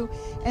reach you.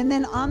 And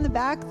then on the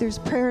back, there's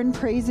prayer and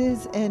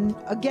praises. And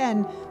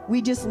again,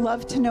 we just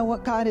love to know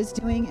what God is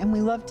doing and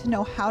we love to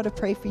know how to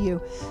pray for you.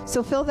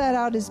 So fill that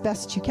out as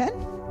best you can.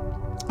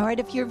 All right,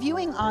 if you're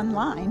viewing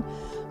online,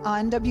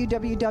 on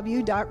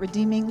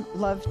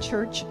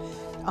www.redeeminglovechurch,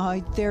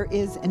 there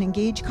is an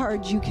Engage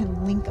card you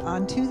can link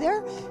onto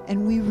there.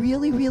 And we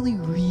really, really,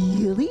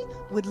 really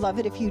would love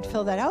it if you'd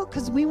fill that out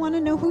because we want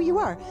to know who you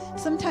are.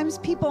 Sometimes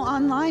people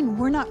online,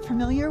 we're not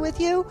familiar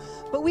with you,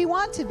 but we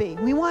want to be.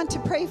 We want to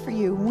pray for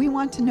you. We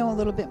want to know a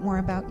little bit more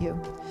about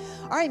you.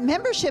 All right,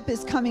 membership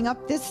is coming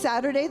up this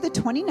Saturday, the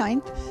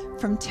 29th,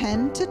 from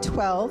 10 to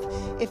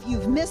 12. If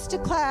you've missed a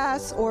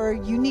class or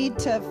you need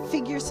to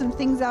figure some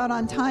things out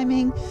on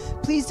timing,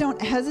 please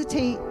don't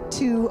hesitate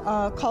to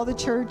call the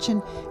church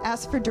and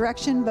ask for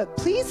direction, but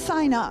please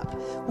sign up.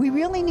 We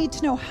really need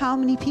to know how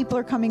many people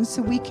are coming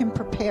so we can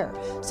prepare.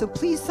 So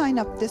please sign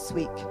up this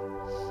week.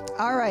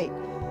 All right,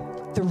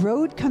 the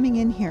road coming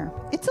in here,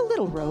 it's a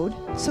little road,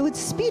 so its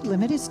speed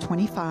limit is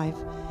 25.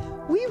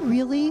 We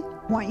really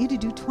want you to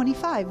do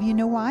 25. You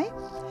know why?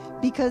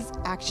 Because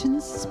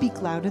actions speak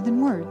louder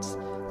than words.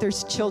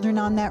 There's children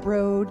on that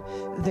road.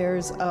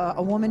 There's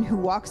a woman who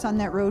walks on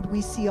that road we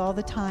see all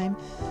the time.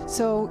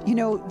 So,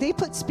 they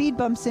put speed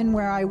bumps in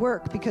where I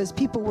work because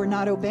people were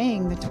not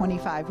obeying the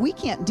 25. We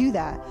can't do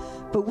that,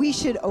 but we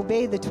should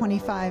obey the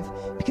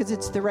 25 because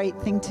it's the right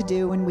thing to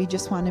do and we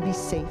just want to be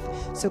safe.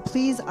 So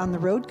please, on the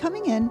road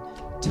coming in,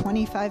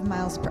 25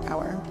 miles per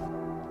hour.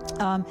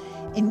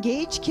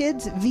 Engage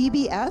Kids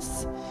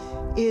VBS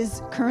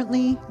is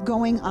currently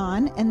going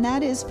on, and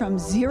that is from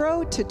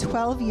 0 to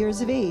 12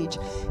 years of age.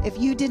 If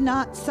you did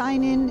not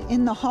sign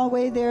in the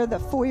hallway there, the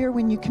foyer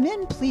when you come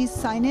in, please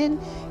sign in,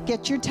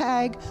 get your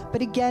tag.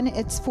 But again,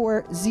 it's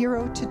for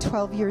 0 to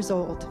 12 years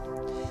old.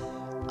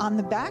 On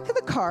the back of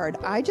the card,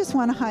 I just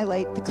want to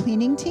highlight the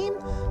cleaning team.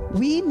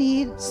 We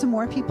need some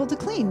more people to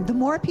clean. The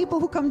more people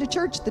who come to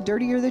church, the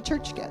dirtier the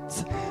church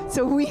gets.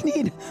 So we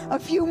need a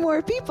few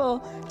more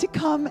people to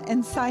come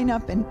and sign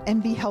up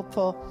and be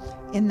helpful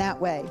in that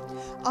way.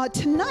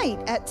 Tonight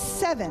at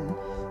 7,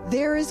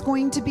 there is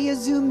going to be a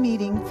Zoom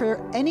meeting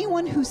for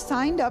anyone who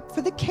signed up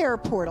for the care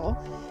portal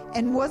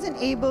and wasn't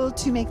able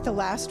to make the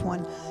last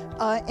one.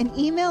 An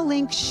email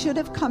link should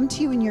have come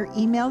to you in your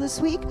email this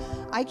week.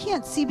 I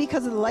can't see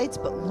because of the lights,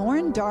 but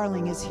Lauren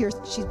Darling is here.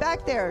 She's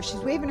back there.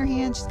 She's waving her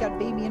hand. She's got a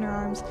baby in her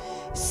arms.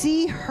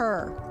 See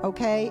her,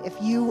 okay, if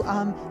you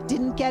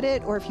didn't get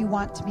it or if you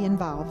want to be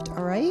involved,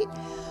 all right?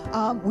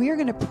 We are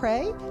going to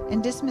pray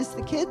and dismiss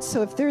the kids.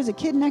 So if there's a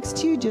kid next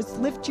to you, just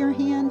lift your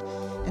hand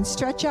and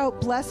stretch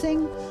out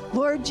blessing.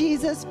 Lord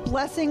Jesus,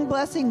 blessing,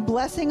 blessing,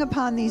 blessing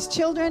upon these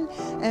children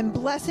and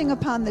blessing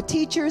upon the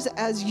teachers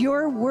as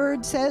your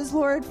word says,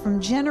 Lord, from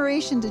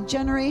generation to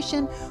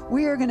generation.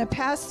 We are going to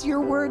pass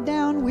your word down.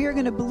 down. We are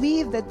going to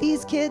believe that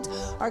these kids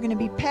are going to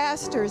be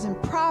pastors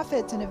and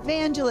prophets and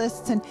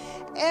evangelists and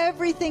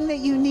everything that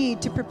you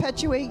need to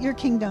perpetuate your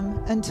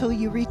kingdom until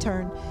you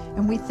return.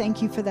 And we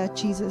thank you for that,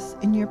 Jesus,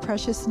 in your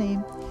precious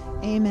name.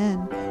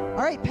 Amen.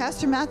 All right,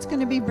 Pastor Matt's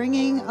going to be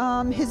bringing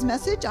his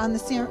message on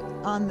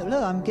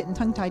I'm getting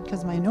tongue-tied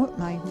because my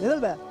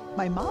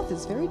mouth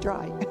is very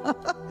dry.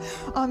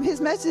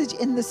 His message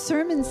in the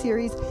sermon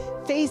series,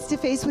 Face to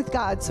Face with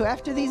God. So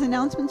after these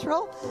announcements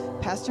roll,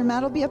 Pastor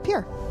Matt will be up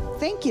here.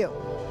 Thank you.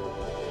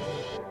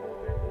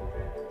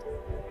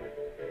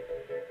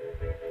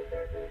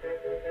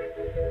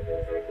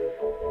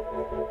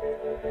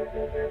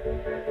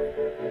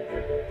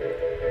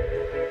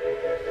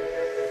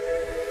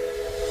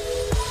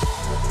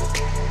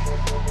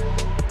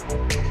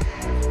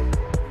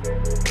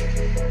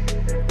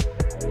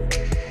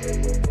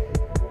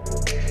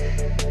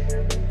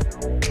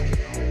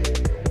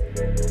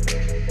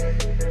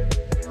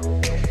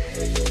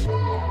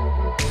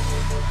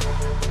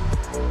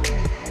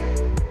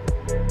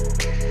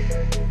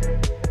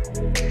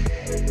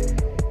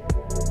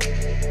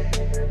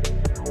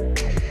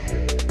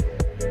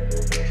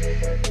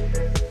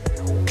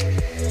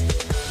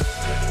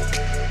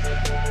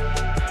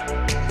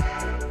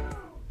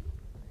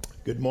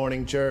 Good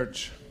morning,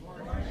 church.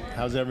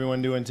 How's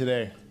everyone doing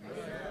today?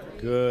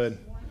 Good.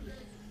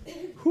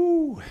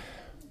 Whew.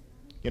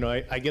 You know,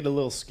 I get a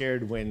little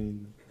scared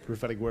when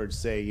prophetic words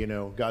say, you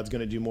know, God's going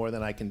to do more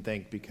than I can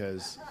think,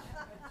 because,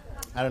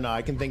 I don't know,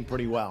 I can think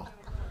pretty well.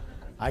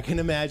 I can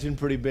imagine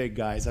pretty big,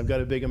 guys. I've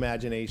got a big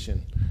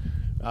imagination.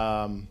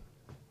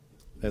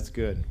 That's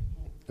good.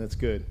 That's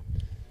good.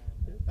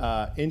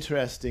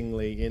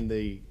 Interestingly, in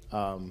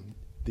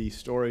the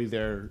story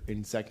there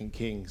in 2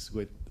 Kings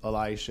with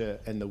Elisha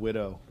and the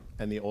widow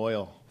and the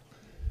oil,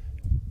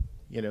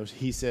 you know,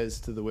 he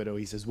says to the widow,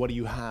 he says, "What do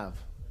you have?"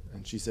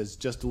 And she says,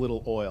 "Just a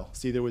little oil."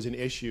 See, there was an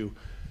issue.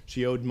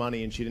 She owed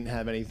money and she didn't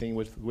have anything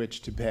with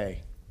which to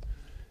pay.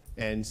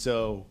 And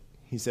so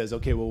he says,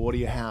 "Okay, well, what do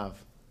you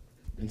have?"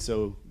 And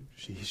so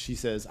she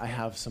says, "I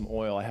have some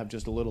oil. I have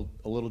just a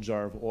little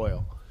jar of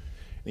oil."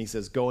 And he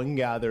says, "Go and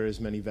gather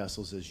as many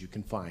vessels as you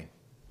can find."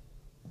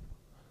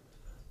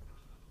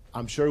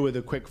 I'm sure with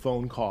a quick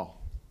phone call,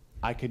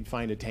 I could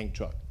find a tank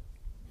truck.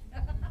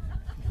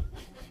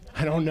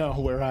 I don't know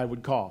where I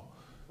would call,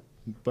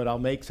 but I'll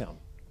make some.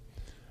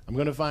 I'm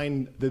going to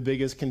find the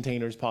biggest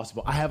containers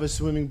possible. I have a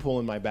swimming pool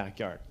in my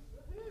backyard.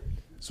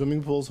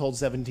 Swimming pools hold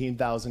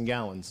 17,000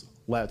 gallons.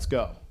 Let's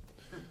go.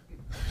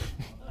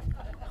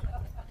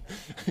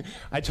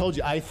 I told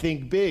you, I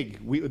think big.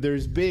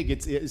 There's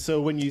big.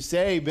 So when you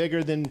say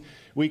bigger than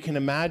we can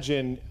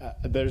imagine,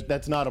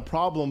 that's not a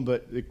problem,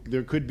 but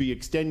there could be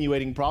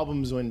extenuating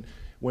problems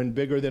when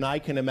bigger than I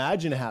can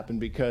imagine happen,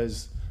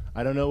 because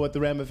I don't know what the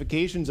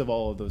ramifications of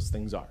all of those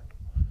things are.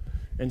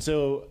 And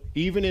so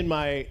even in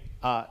my,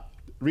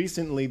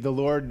 recently the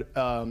Lord,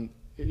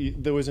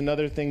 there was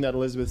another thing that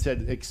Elizabeth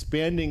said,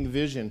 expanding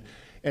vision.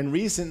 And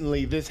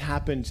recently this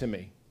happened to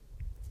me.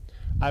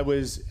 I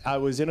was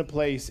in a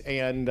place,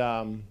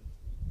 and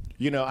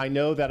you know, I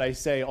know that I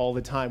say all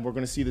the time, we're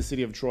going to see the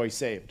city of Troy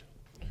saved.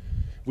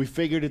 We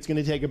figured it's going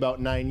to take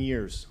about 9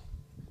 years.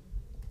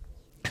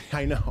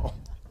 I know.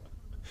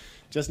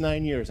 Just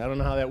 9 years. I don't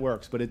know how that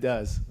works, but it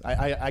does.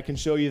 I can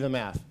show you the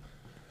math.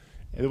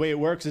 And the way it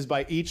works is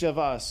by each of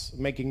us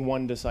making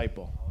one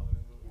disciple.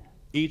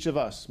 Each of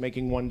us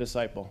making one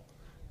disciple.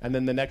 And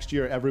then the next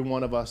year, every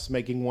one of us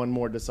making one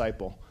more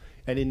disciple.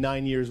 And in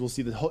 9 years, we'll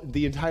see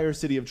the entire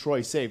city of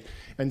Troy saved.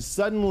 And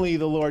suddenly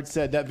the Lord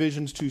said, that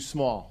vision's too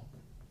small,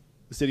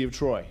 the city of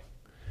Troy.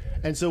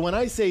 And so when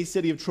I say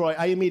city of Troy,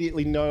 I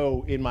immediately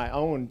know in my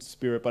own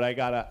spirit, but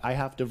I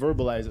have to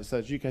verbalize it so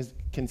that you guys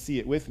can see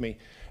it with me.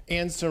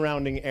 And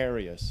surrounding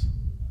areas.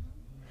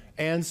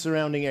 And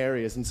surrounding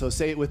areas. And so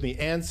say it with me,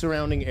 and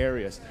surrounding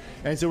areas.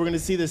 And so we're going to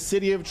see the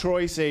city of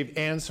Troy saved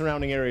and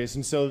surrounding areas.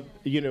 And so,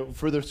 you know,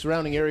 for the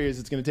surrounding areas,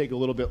 it's going to take a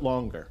little bit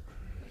longer.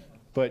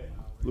 But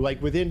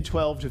like within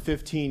 12 to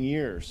 15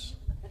 years,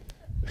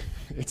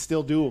 it's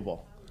still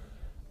doable.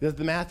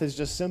 The math is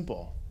just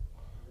simple.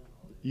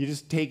 You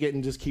just take it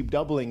and just keep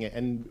doubling it.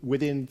 And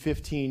within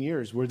 15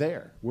 years, we're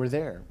there. We're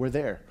there. We're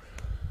there.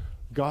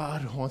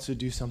 God wants to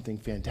do something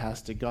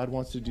fantastic. God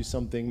wants to do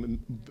something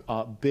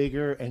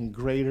bigger and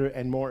greater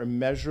and more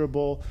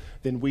immeasurable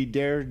than we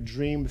dare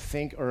dream,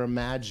 think, or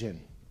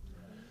imagine.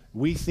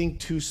 We think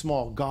too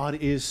small. God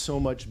is so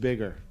much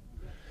bigger.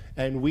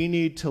 And we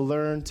need to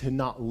learn to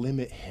not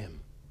limit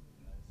him.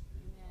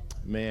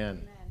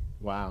 Man,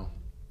 wow.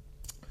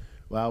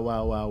 Wow,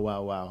 wow, wow,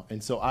 wow, wow.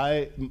 And so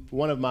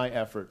one of my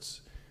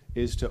efforts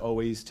is to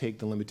always take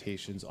the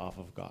limitations off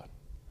of God.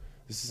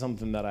 This is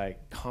something that I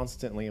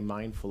constantly am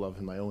mindful of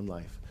in my own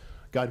life.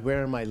 God,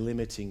 where am I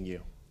limiting you?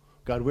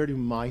 God, where do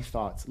my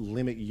thoughts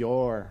limit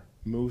your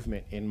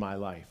movement in my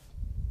life?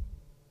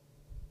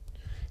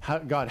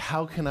 God,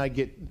 how can I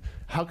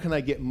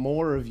get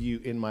more of you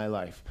in my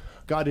life?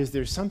 God, is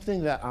there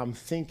something that I'm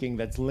thinking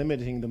that's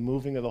limiting the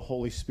moving of the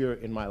Holy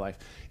Spirit in my life?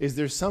 Is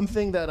there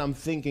something that I'm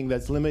thinking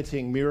that's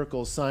limiting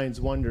miracles, signs,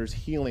 wonders,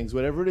 healings,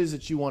 whatever it is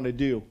that you want to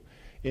do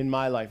in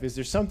my life? Is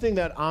there something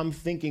that I'm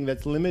thinking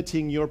that's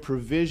limiting your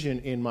provision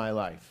in my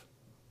life?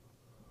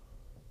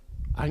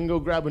 I can go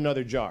grab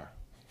another jar.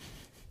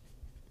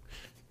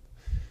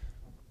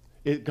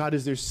 God,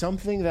 is there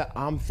something that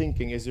I'm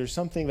thinking? Is there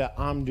something that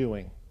I'm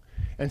doing?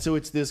 And so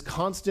it's this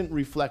constant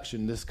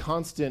reflection, this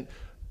constant,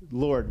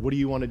 Lord, what do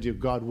you want to do?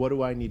 God, what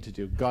do I need to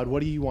do? God,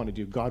 what do you want to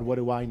do? God, what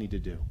do I need to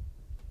do?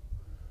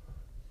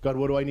 God,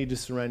 what do I need to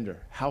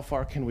surrender? How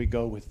far can we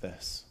go with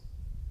this?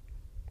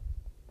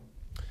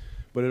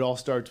 But it all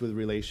starts with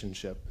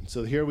relationship. And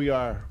so here we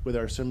are with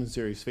our sermon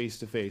series, Face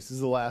to Face. This is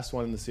the last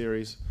one in the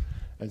series.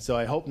 And so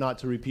I hope not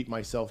to repeat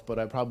myself, but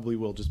I probably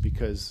will just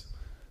because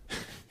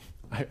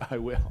I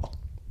will.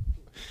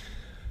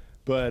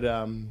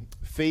 But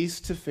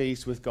face to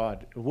face with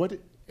God.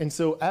 And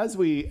so as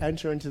we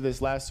enter into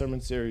this last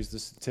sermon series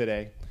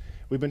today,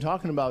 we've been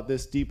talking about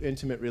this deep,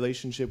 intimate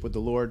relationship with the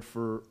Lord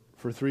for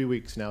 3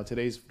 weeks now.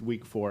 Today's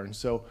week 4. And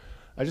so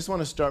I just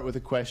want to start with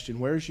a question.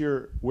 Where is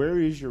your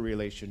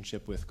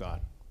relationship with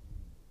God?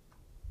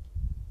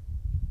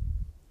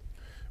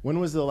 When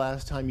was the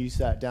last time you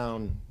sat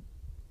down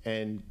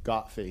and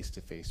got face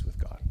to face with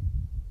God?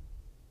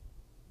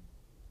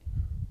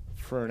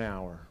 For an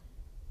hour.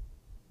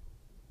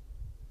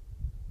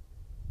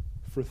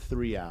 For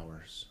 3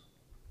 hours.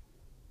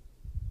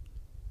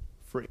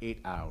 For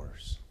 8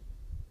 hours.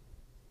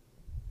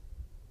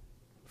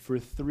 For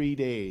 3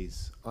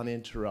 days,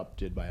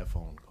 uninterrupted by a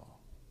phone call.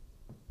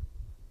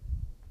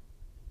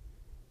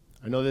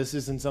 I know this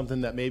isn't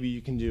something that maybe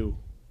you can do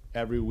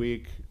every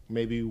week.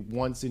 Maybe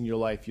once in your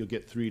life you'll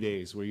get 3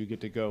 days where you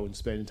get to go and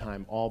spend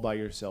time all by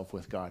yourself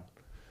with God.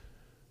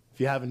 If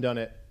you haven't done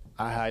it,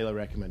 I highly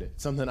recommend it.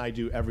 It's something I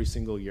do every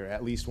single year,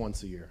 at least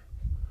once a year.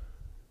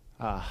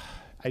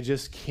 I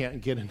just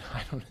can't get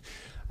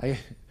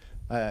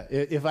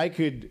if I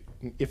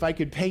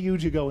could pay you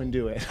to go and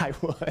do it, I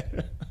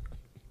would.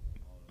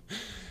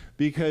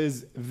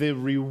 Because the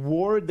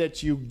reward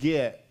that you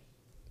get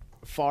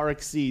far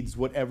exceeds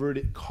whatever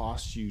it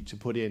costs you to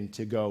put in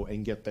to go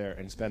and get there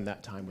and spend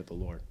that time with the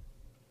Lord.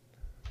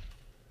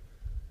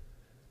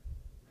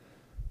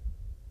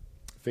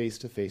 Face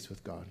to face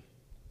with God.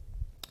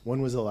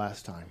 When was the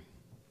last time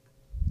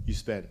you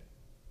spent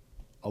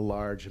a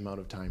large amount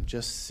of time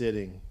just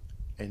sitting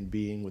and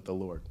being with the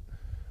Lord?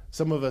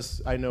 Some of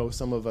us, I know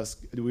some of us,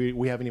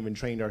 we haven't even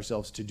trained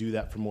ourselves to do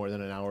that for more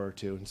than an hour or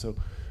two. And so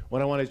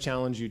what I want to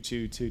challenge you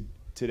to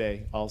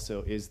today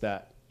also is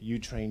that you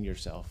train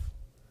yourself.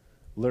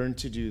 Learn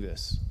to do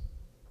this.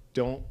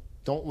 Don't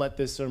let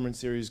this sermon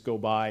series go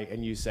by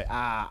and you say,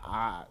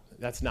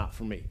 that's not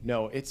for me.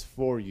 No, it's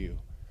for you.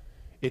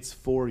 It's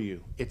for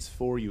you. It's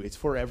for you. It's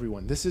for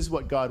everyone. This is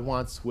what God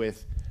wants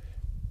with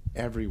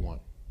everyone.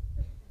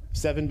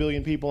 7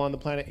 billion people on the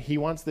planet. He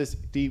wants this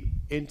deep,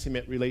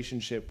 intimate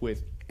relationship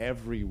with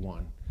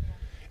everyone.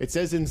 It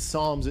says in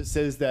Psalms, it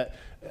says that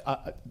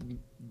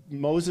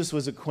Moses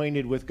was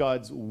acquainted with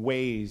God's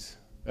ways.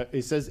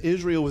 It says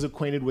Israel was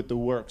acquainted with the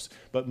works,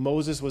 but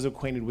Moses was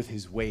acquainted with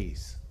his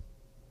ways.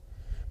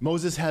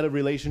 Moses had a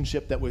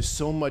relationship that was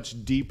so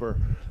much deeper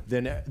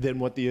than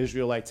what the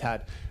Israelites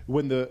had.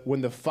 When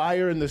the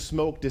fire and the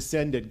smoke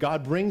descended,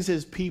 God brings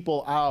his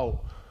people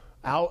out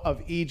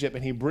of Egypt,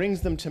 and he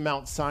brings them to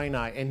Mount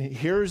Sinai. And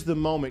here's the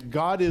moment.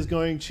 God is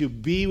going to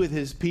be with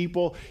his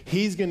people.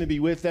 He's going to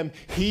be with them.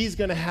 He's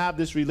going to have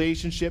this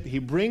relationship. He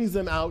brings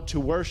them out to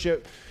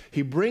worship.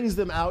 He brings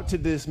them out to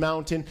this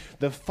mountain.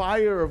 The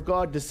fire of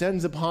God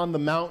descends upon the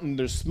mountain.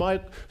 There's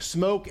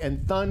smoke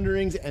and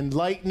thunderings and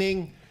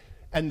lightning.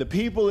 And the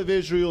people of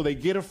Israel, they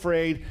get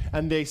afraid,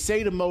 and they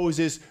say to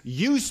Moses,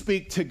 you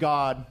speak to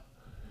God,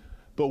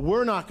 but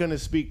we're not going to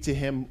speak to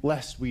him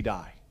lest we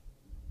die.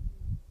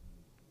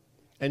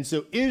 And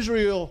so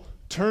Israel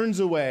turns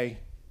away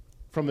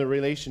from the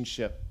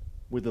relationship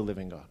with the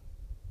living God.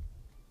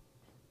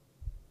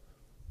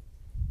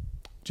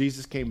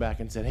 Jesus came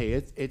back and said, hey,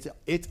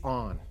 it's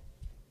on.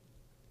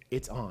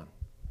 It's on.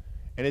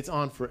 And it's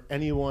on for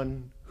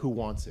anyone who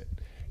wants it.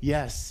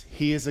 Yes,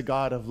 he is a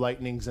God of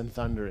lightnings and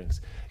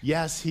thunderings.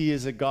 Yes, he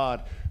is a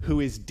God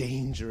who is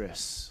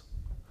dangerous.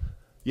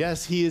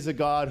 Yes, he is a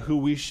God who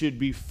we should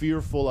be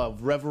fearful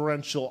of,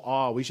 reverential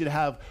awe. We should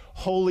have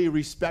holy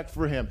respect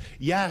for him.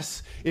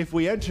 Yes, if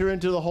we enter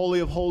into the Holy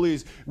of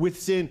Holies with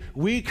sin,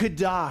 we could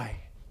die.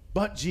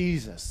 But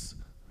Jesus.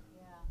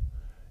 Yeah.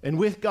 And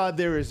with God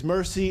there is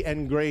mercy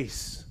and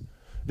grace.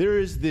 There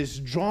is this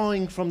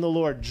drawing from the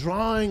Lord,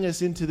 drawing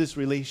us into this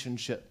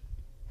relationship.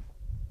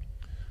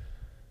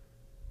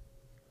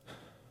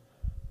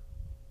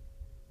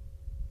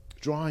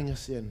 Drawing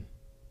us in.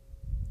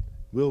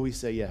 Will we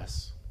say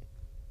yes?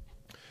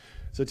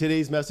 So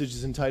today's message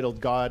is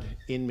entitled, God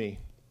in Me.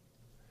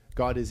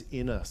 God is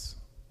in us.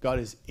 God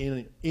is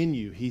in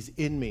you. He's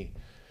in me.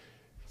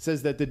 It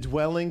says that the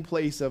dwelling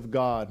place of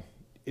God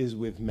is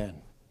with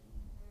men.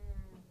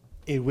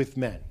 With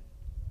men.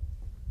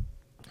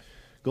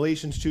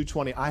 Galatians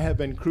 2:20, I have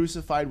been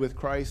crucified with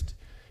Christ.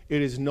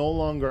 It is no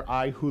longer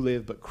I who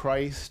live, but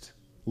Christ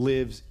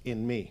lives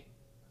in me.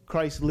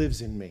 Christ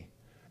lives in me.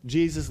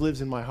 Jesus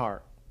lives in my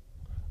heart.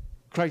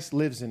 Christ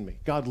lives in me.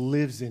 God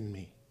lives in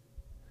me.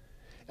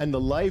 And the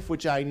life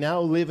which I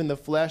now live in the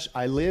flesh,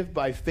 I live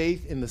by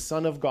faith in the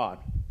Son of God,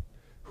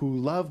 who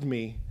loved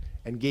me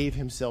and gave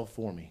himself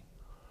for me.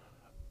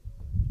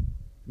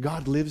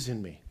 God lives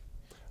in me.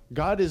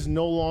 God is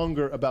no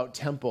longer about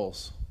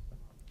temples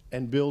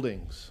and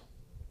buildings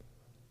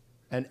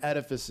and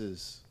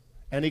edifices,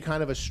 any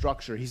kind of a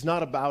structure. He's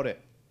not about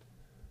it.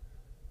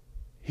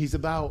 He's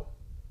about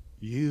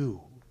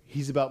you.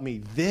 He's about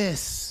me.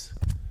 This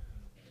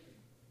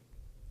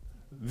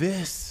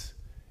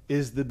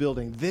is the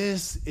building.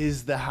 This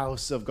is the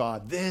house of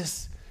God.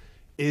 This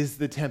is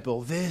the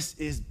temple. This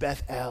is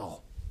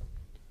Bethel.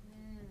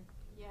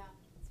 Yeah.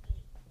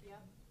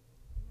 Yep.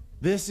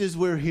 This is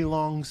where he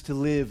longs to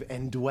live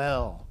and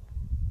dwell.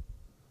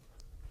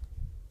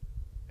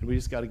 And we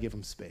just got to give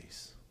him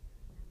space.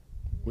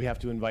 We have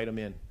to invite him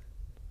in.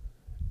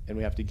 And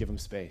we have to give him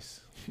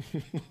space.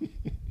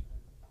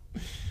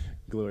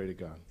 Glory to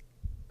God.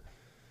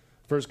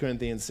 1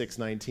 Corinthians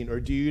 6:19,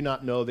 or do you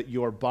not know that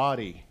your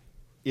body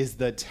is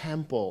the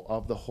temple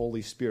of the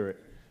Holy Spirit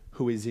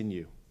who is in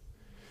you?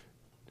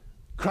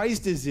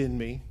 Christ is in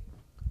me,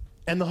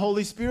 and the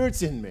Holy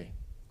Spirit's in me.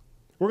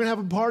 We're going to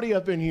have a party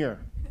up in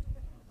here.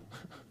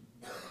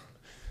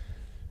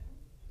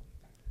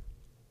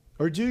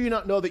 Or do you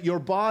not know that your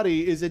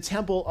body is a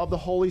temple of the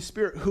Holy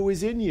Spirit who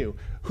is in you,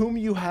 whom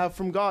you have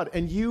from God,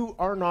 and you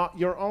are not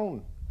your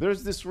own?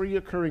 There's this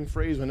reoccurring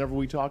phrase whenever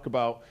we talk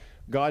about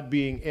God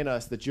being in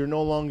us, that you're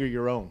no longer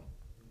your own.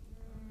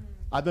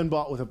 I've been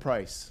bought with a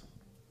price.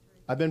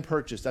 I've been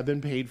purchased. I've been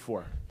paid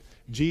for.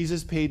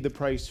 Jesus paid the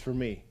price for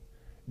me.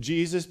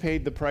 Jesus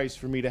paid the price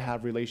for me to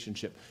have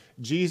relationship.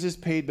 Jesus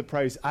paid the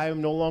price. I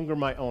am no longer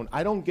my own.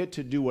 I don't get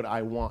to do what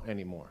I want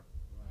anymore.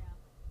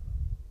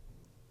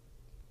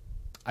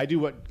 I do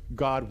what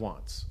God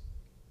wants.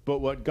 But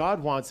what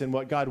God wants and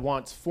what God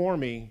wants for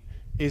me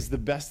is the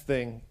best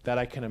thing that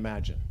I can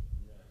imagine.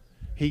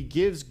 He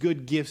gives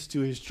good gifts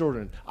to his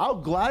children. I'll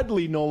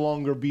gladly no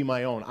longer be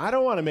my own. I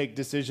don't want to make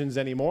decisions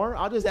anymore.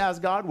 I'll just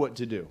ask God what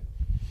to do.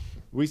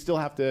 We still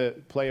have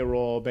to play a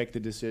role, make the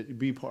decision,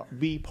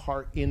 be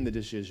part in the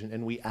decision,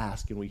 and we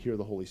ask and we hear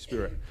the Holy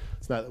Spirit.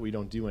 It's not that we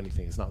don't do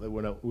anything. It's not that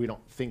we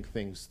don't think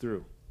things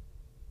through.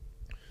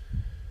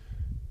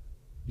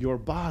 Your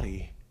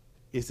body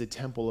is a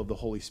temple of the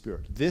Holy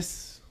Spirit.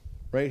 This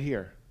right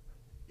here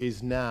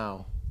is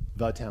now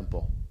the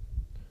temple.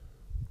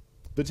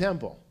 The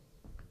temple.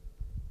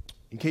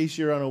 In case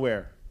you're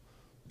unaware,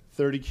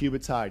 30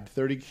 cubits high,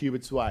 30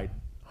 cubits wide,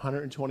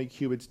 120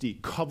 cubits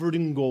deep, covered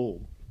in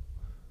gold.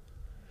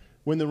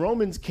 When the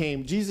Romans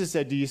came, Jesus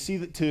said, do you see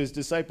that, to his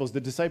disciples? The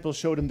disciples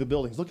showed him the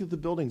buildings. Look at the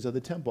buildings of the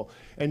temple.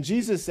 And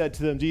Jesus said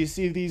to them, do you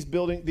see these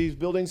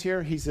buildings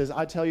here? He says,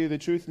 I tell you the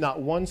truth,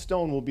 not one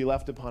stone will be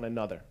left upon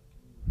another.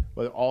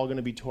 But they're all going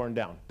to be torn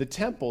down. The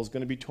temple is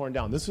going to be torn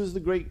down. This is the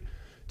great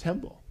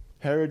temple,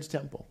 Herod's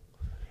temple.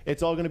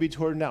 It's all going to be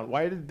torn down.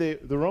 Why did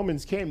the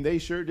Romans came? They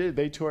sure did.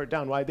 They tore it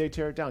down. Why did they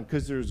tear it down?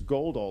 Because there's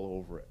gold all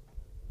over it.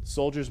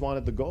 Soldiers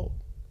wanted the gold.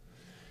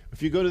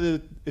 If you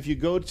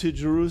go to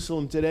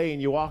Jerusalem today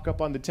and you walk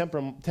up on the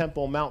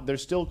Temple Mount,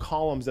 there's still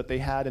columns that they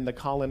had in the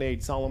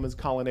colonnade, Solomon's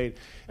colonnade,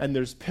 and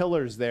there's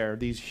pillars there,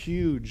 these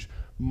huge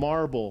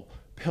marble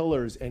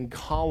pillars and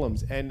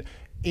columns, and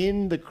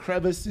in the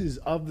crevices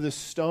of the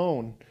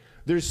stone,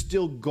 there's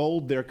still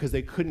gold there because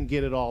they couldn't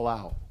get it all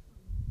out.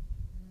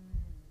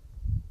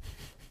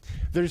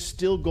 There's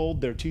still gold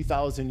there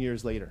 2,000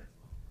 years later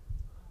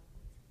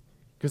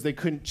because they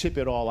couldn't chip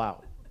it all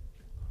out.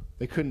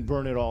 They couldn't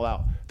burn it all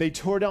out. They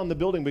tore down the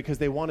building because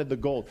they wanted the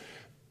gold.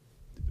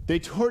 They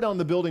tore down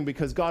the building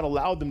because God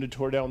allowed them to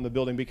tear down the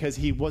building because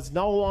he was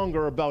no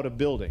longer about a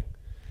building.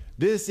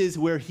 This is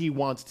where he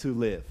wants to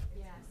live.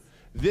 Yes.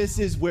 This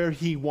is where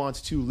he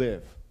wants to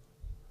live.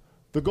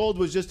 The gold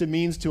was just a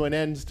means to an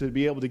end to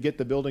be able to get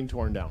the building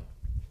torn down.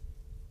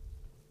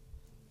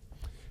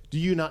 Do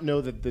you not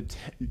know that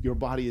your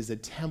body is a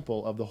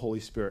temple of the Holy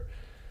Spirit?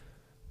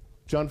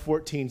 John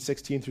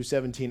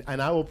 14:16-17,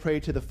 and I will pray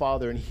to the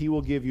Father, and he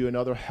will give you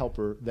another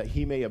helper, that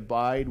he may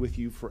abide with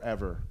you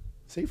forever.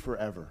 Say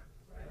forever.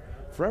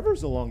 Forever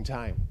is a long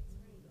time.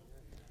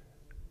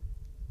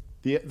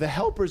 The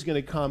helper is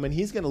going to come, and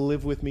he's going to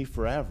live with me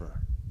forever.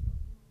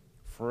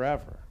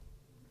 Forever.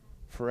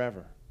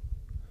 Forever.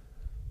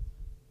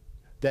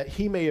 That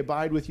he may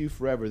abide with you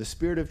forever, the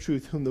Spirit of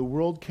truth, whom the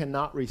world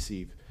cannot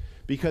receive,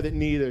 because it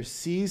neither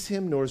sees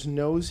him nor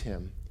knows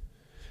him.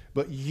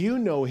 But you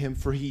know him,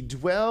 for he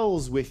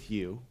dwells with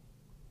you.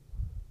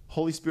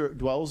 Holy Spirit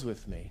dwells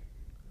with me,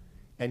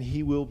 and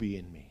he will be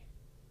in me.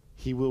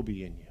 He will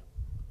be in you.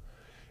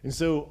 And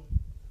so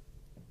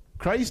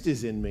Christ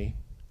is in me.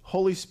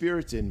 Holy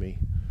Spirit's in me.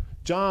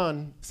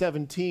 John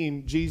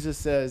 17, Jesus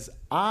says,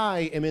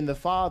 I am in the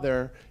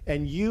Father,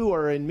 and you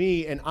are in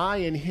me, and I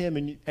in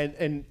him,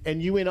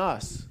 and you in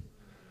us.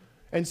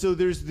 And so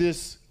there's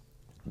this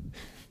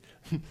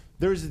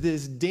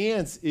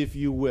dance, if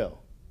you will.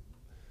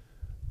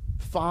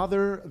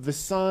 Father, the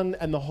Son,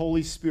 and the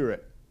Holy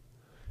Spirit.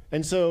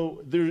 And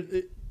so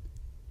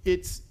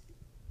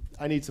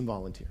I need some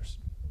volunteers.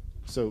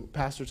 So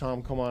Pastor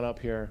Tom, come on up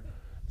here.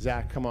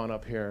 Zach, come on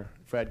up here.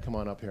 Fred, come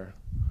on up here.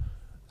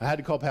 I had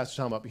to call Pastor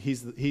Tom up.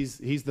 He's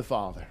the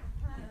Father.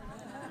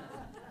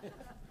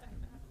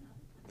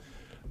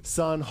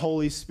 Son,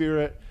 Holy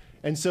Spirit.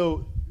 And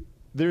so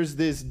there's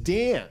this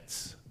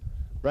dance,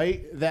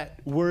 right,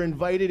 that we're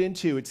invited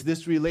into. It's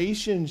this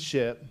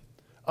relationship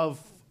of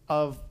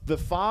the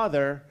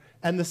Father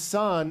and the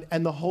Son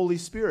and the Holy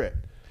Spirit.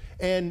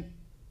 And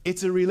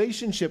it's a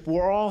relationship.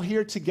 We're all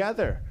here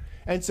together.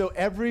 And so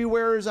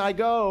everywhere as I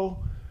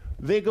go,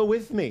 they go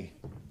with me.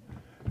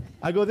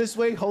 I go this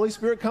way, Holy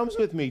Spirit comes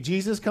with me.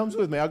 Jesus comes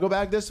with me. I'll go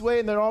back this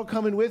way, and they're all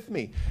coming with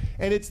me.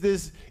 And it's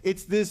this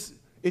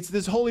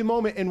holy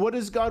moment. And what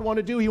does God want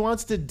to do? He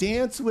wants to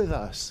dance with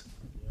us.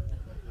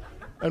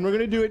 And we're going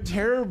to do it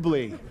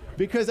terribly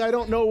because I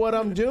don't know what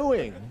I'm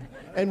doing.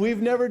 And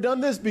we've never done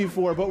this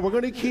before, but we're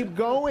going to keep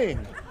going.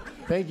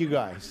 Thank you,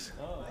 guys.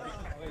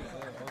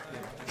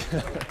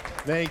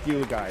 Thank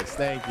you, guys.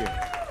 Thank you.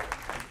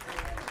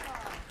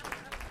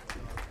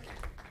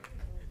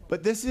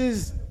 But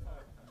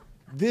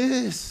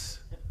this,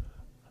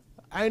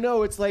 I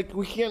know it's like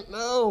we can't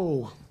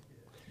know.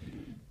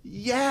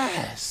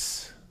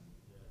 Yes.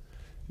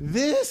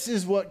 This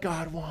is what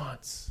God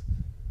wants.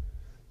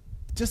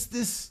 Just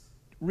this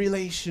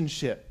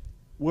relationship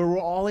where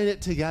we're all in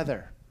it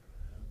together,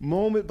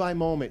 moment by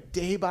moment,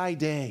 day by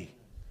day.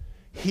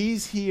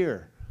 He's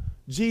here.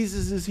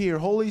 Jesus is here.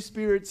 Holy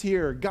Spirit's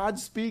here.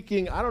 God's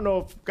speaking. I don't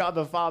know if God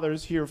the Father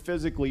is here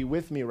physically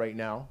with me right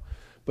now,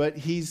 but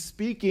he's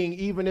speaking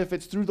even if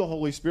it's through the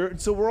Holy Spirit.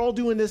 And so we're all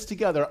doing this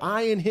together.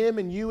 I and him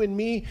and you and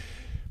me,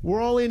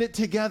 we're all in it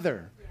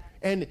together.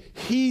 And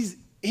he's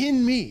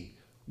in me.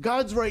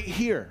 God's right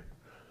here.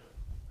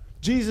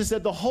 Jesus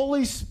said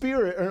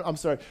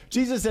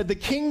Jesus said the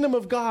kingdom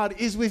of God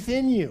is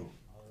within you.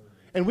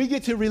 And we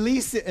get to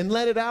release it and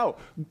let it out.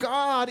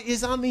 God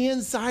is on the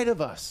inside of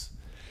us.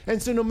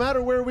 And so no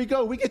matter where we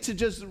go, we get to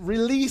just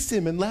release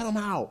him and let him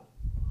out.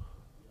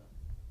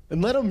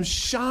 And let him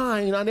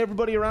shine on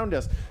everybody around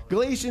us. 2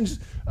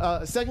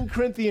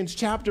 Corinthians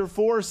chapter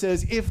 4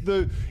 says, if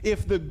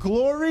the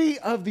glory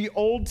of the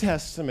Old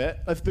Testament,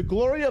 if the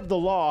glory of the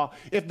law,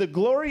 if the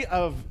glory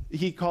of,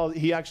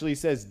 he actually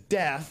says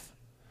death,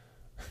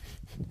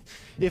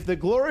 if the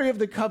glory of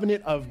the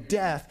covenant of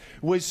death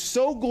was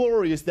so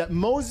glorious that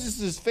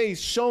Moses' face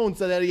shone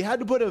so that he had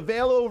to put a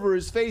veil over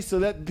his face so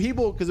that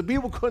because the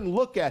people couldn't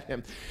look at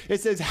him.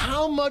 It says,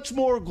 how much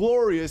more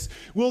glorious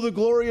will the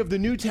glory of the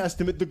New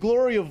Testament, the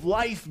glory of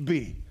life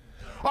be?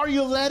 Are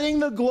you letting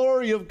the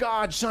glory of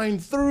God shine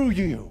through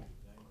you?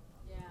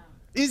 Yeah.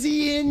 Is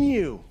he in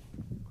you?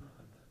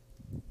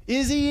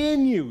 Is he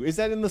in you? Is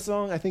that in the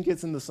song? I think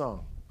it's in the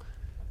song.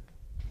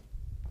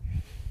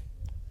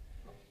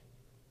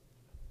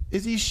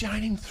 Is he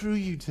shining through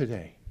you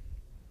today?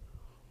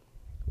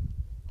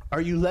 Are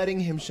you letting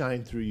him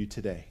shine through you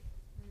today?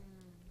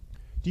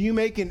 Do you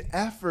make an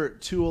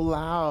effort to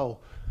allow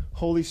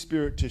Holy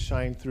Spirit to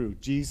shine through,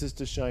 Jesus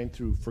to shine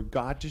through, for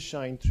God to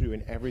shine through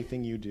in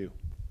everything you do?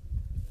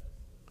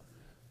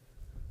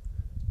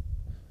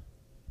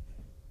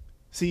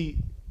 See,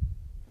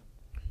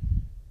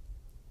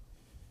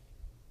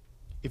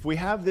 if we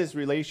have this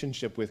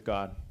relationship with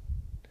God,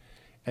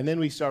 and then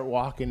we start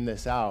walking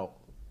this out,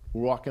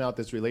 we're walking out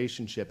this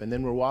relationship, and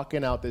then we're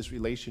walking out this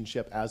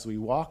relationship as we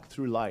walk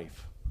through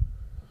life.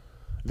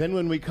 Then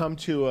when we come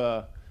to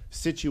a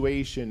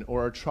situation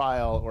or a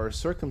trial or a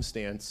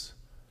circumstance,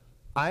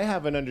 I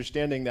have an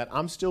understanding that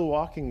I'm still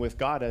walking with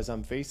God as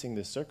I'm facing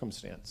this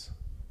circumstance.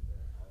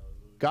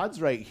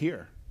 God's right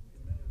here.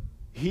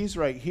 He's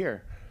right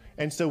here.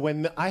 And so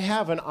when I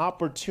have an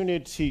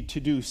opportunity to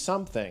do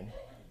something,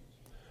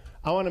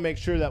 I want to make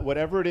sure that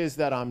whatever it is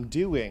that I'm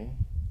doing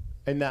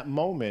in that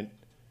moment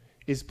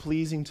is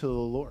pleasing to the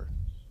Lord.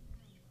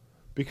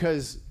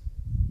 Because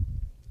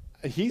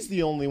he's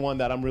the only one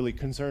that I'm really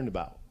concerned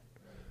about.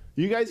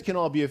 You guys can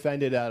all be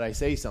offended that I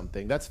say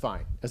something. That's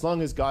fine. As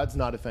long as God's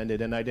not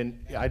offended and I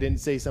didn't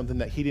say something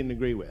that he didn't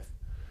agree with.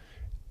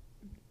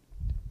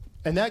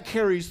 And that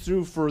carries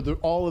through for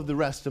all of the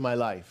rest of my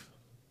life.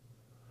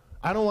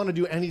 I don't want to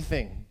do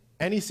anything,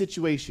 any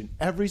situation,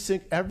 every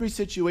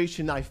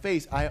situation I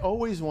face, I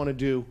always want to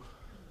do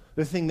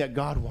the thing that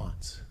God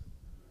wants.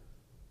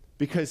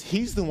 Because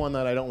he's the one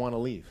that I don't want to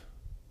leave.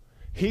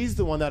 He's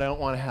the one that I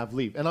don't want to have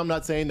leave. And I'm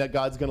not saying that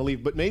God's going to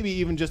leave, but maybe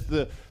even just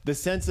the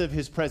sense of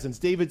his presence.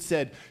 David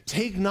said,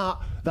 take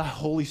not the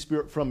Holy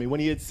Spirit from me. When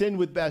he had sinned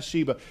with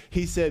Bathsheba,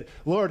 he said,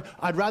 Lord,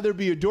 I'd rather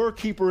be a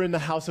doorkeeper in the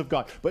house of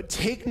God, but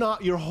take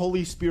not your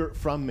Holy Spirit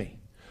from me.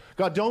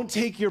 God, don't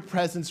take your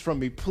presence from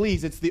me.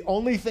 Please, it's the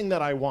only thing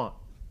that I want.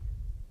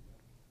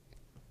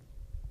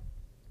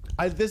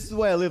 This is the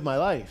way I live my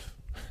life.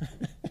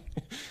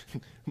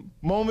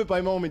 Moment by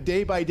moment,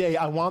 day by day,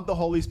 I want the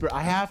Holy Spirit.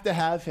 I have to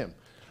have him.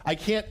 I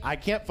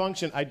can't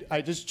function.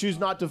 I just choose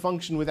not to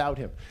function without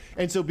him.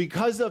 And so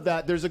because of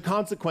that, there's a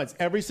consequence.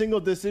 Every single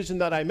decision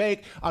that I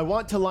make, I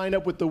want to line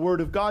up with the Word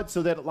of God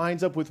so that it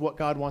lines up with what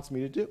God wants me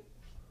to do.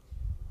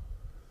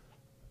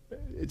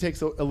 It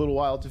takes a little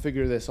while to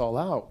figure this all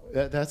out.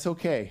 That's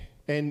okay.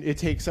 And it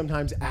takes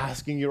sometimes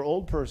asking your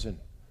old person.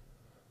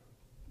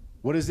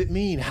 What does it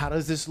mean? How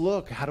does this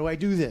look? How do I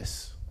do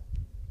this?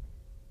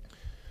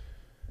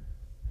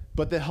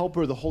 But the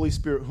Helper, the Holy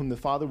Spirit, whom the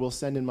Father will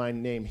send in my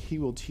name, he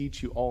will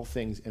teach you all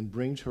things and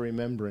bring to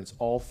remembrance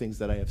all things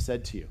that I have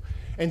said to you.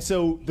 And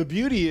so the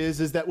beauty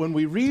is that when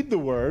we read the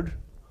word,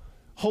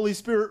 Holy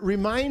Spirit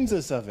reminds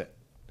us of it.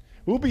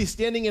 We'll be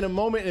standing in a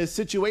moment in a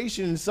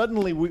situation and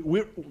suddenly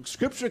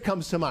scripture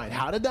comes to mind.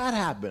 How did that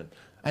happen?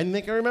 I didn't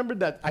think I remembered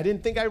that. I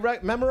didn't think I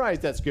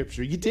memorized that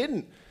scripture. You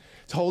didn't.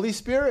 It's Holy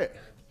Spirit.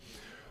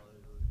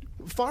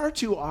 Far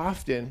too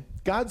often,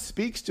 God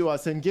speaks to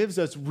us and gives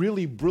us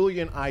really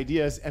brilliant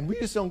ideas, and we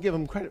just don't give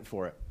him credit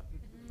for it.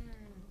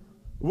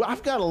 Well,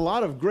 I've got a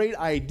lot of great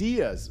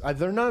ideas. I'm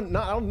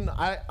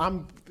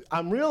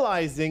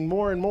realizing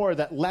more and more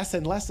that less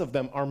and less of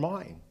them are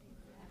mine.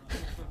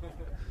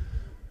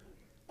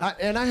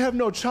 And I have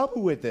no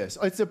trouble with this.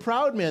 It's a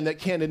proud man that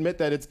can't admit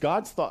that it's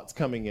God's thoughts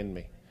coming in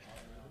me.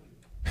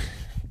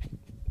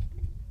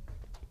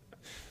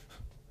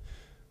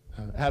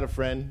 I had a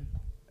friend,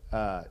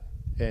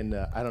 and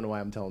I don't know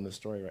why I'm telling this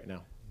story right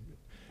now.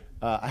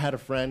 I had a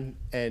friend,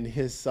 and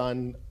his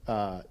son,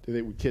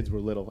 kids were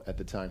little at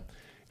the time,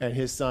 and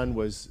his son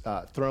was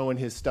throwing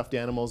his stuffed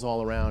animals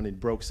all around and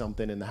broke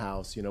something in the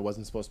house.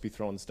 Wasn't supposed to be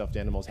throwing stuffed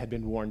animals, had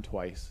been warned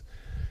twice.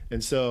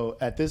 And so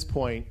at this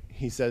point,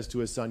 he says to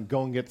his son,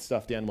 go and get the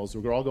stuffed animals.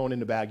 We're all going in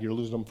the bag. You're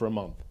losing them for a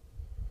month.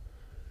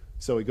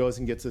 So he goes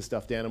and gets the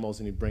stuffed animals,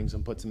 and he brings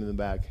them, puts them in the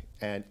bag.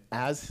 And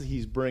as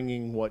he's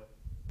bringing what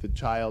the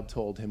child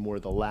told him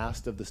were the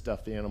last of the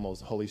stuffed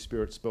animals, the Holy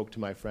Spirit spoke to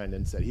my friend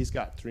and said, he's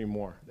got 3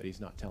 more that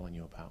he's not telling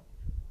you about.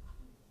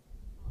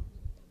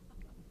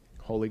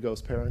 Holy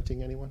Ghost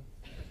parenting, anyone?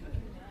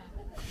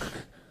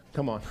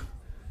 Come on.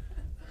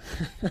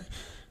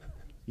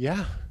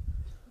 Yeah.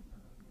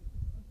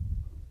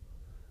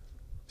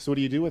 So what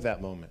do you do with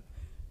that moment?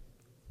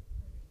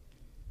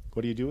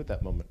 What do you do with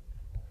that moment?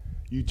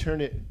 You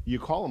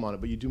call him on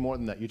it, but you do more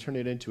than that. You turn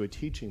it into a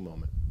teaching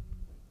moment.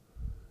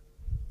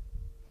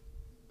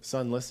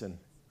 Son, listen,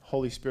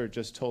 Holy Spirit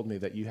just told me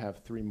that you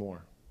have 3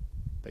 more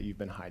that you've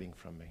been hiding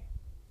from me.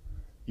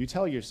 You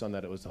tell your son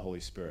that it was the Holy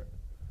Spirit.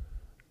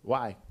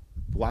 Why?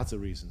 Lots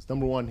of reasons.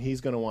 Number 1, he's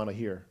going to want to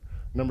hear.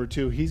 Number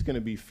 2, he's going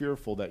to be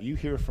fearful that you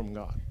hear from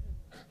God.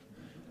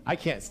 I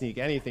can't sneak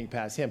anything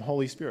past him.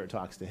 Holy Spirit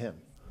talks to him.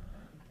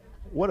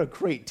 What a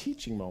great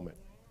teaching moment.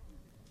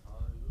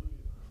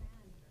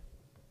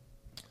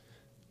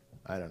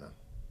 I don't know.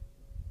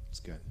 It's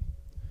good.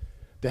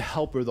 The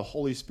Helper, the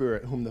Holy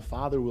Spirit, whom the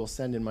Father will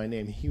send in my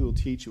name, he will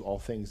teach you all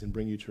things and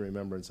bring you to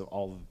remembrance of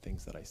all of the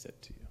things that I said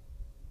to you.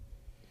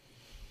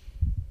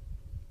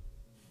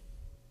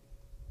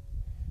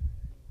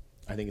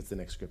 I think it's the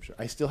next scripture.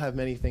 I still have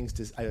many things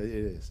to it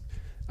is.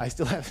 I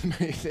still have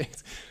many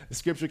things. The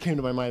scripture came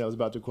to my mind. I was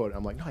about to quote it.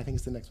 I'm like, no, I think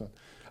it's the next one.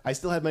 I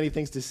still have many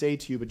things to say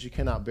to you, but you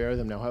cannot bear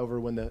them now.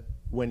 However,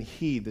 when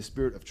he, the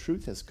Spirit of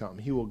truth, has come,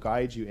 he will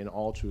guide you in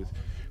all truth.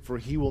 For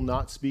he will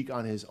not speak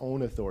on his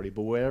own authority,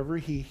 but wherever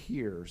he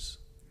hears,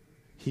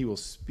 he will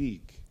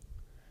speak,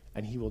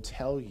 and he will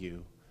tell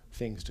you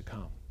things to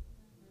come.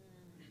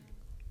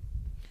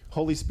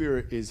 Holy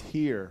Spirit is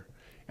here,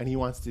 and he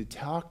wants to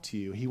talk to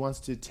you. He wants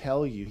to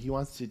tell you. He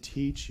wants to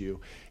teach you,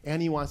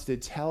 and he wants to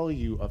tell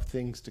you of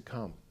things to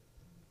come.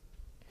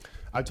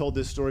 I told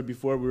this story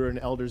before. We were in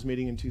an elders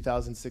meeting in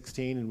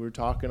 2016, and we were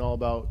talking all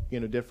about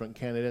different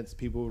candidates,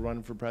 people who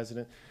run for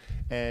president.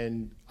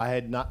 And I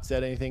had not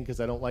said anything because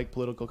I don't like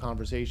political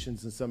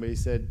conversations. And somebody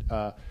said,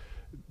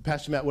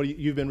 Pastor Matt,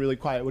 you've been really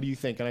quiet. What do you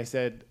think? And I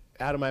said,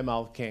 out of my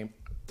mouth came,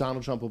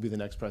 Donald Trump will be the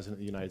next president of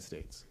the United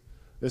States.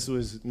 This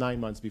was 9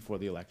 months before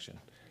the election.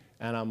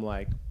 And I'm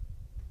like,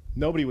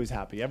 nobody was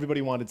happy.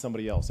 Everybody wanted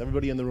somebody else.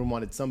 Everybody in the room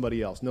wanted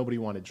somebody else. Nobody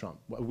wanted Trump.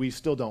 We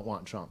still don't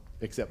want Trump,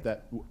 except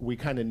that we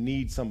kind of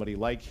need somebody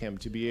like him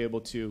to be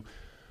able to,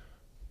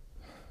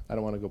 I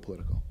don't want to go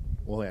political.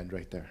 We'll end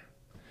right there.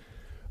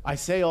 I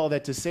say all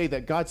that to say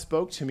that God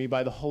spoke to me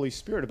by the Holy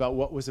Spirit about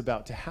what was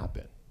about to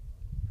happen.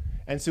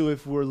 And so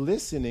if we're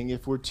listening,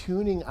 if we're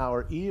tuning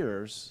our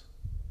ears,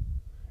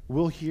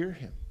 we'll hear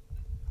him.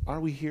 Are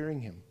we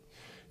hearing him?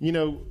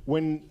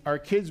 When our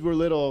kids were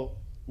little,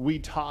 we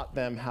taught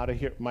them how to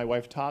hear. My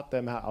wife taught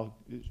them how.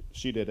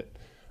 She did it.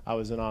 I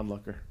was an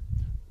onlooker,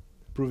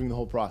 proving the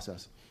whole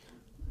process.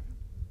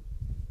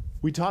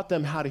 We taught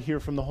them how to hear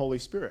from the Holy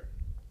Spirit.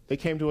 They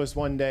came to us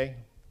one day,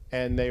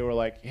 and they were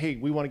like, hey,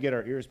 we want to get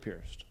our ears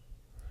pierced.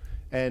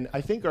 And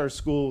I think the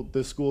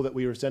school that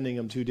we were sending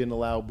them to didn't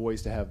allow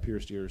boys to have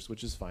pierced ears,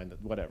 which is fine.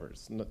 Whatever.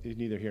 It's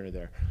neither here nor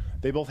there.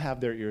 They both have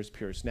their ears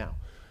pierced now.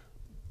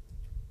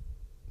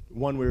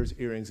 One wears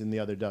earrings and the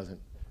other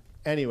doesn't.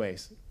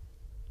 Anyways,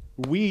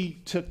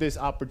 we took this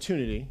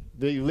opportunity.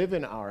 They live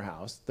in our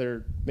house.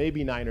 They're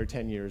maybe 9 or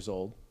 10 years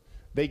old.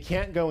 They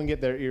can't go and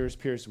get their ears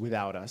pierced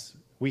without us.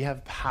 We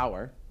have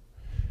power.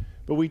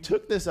 But we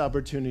took this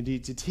opportunity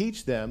to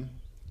teach them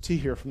to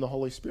hear from the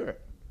Holy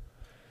Spirit.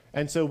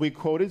 And so we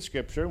quoted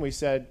scripture and we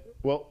said,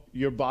 well,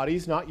 your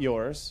body's not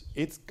yours.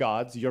 It's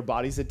God's. Your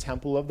body's a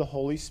temple of the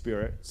Holy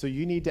Spirit. So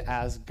you need to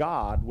ask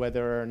God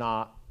whether or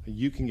not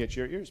you can get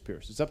your ears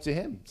pierced. It's up to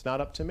him. It's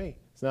not up to me.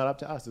 It's not up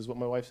to us, is what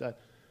my wife said.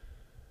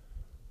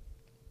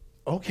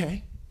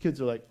 Okay.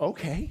 Kids are like,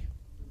 okay.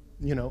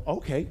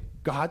 Okay.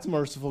 God's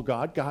merciful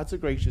God. God's a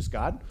gracious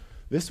God.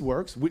 This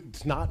works.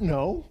 It's not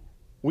no.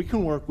 We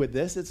can work with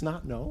this. It's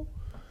not no.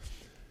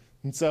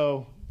 And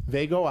so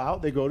they go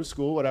out, they go to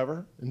school,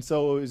 whatever. And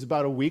so it was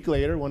about a week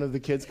later, one of the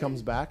kids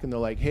comes back and they're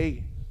like,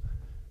 hey,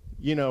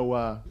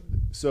 how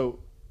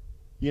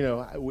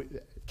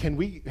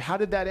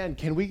did that end?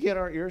 Can we get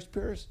our ears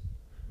pierced?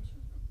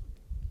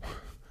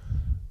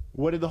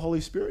 What did the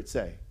Holy Spirit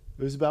say?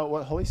 It was about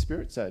what Holy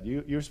Spirit said.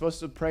 You're supposed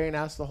to pray and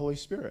ask the Holy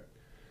Spirit.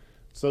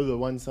 So the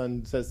one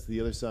son says to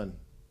the other son,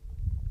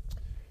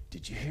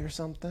 did you hear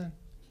something?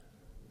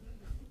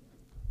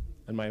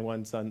 And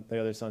the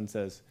other son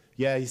says,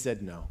 yeah, he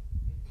said no.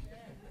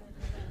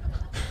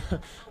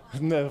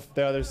 And the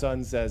other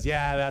son says,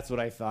 yeah, that's what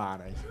I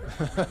thought.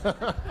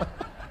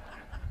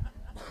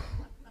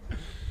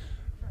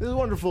 This is a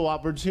wonderful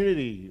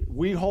opportunity.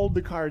 We hold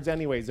the cards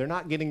anyways. They're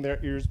not getting their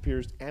ears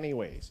pierced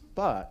anyways.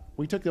 But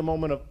we took the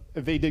moment of,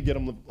 if they did get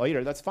them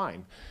later, that's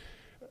fine.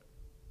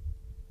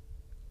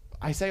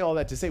 I say all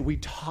that to say we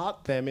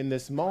taught them in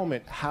this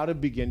moment how to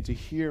begin to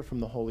hear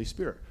from the Holy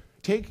Spirit.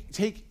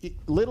 Take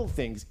little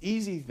things,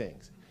 easy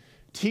things.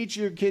 Teach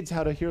your kids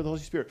how to hear the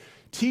Holy Spirit.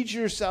 Teach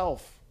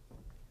yourself.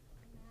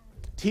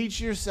 Teach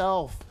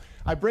yourself.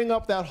 I bring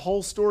up that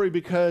whole story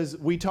because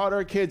we taught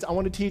our kids, I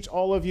want to teach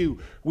all of you.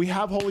 We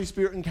have Holy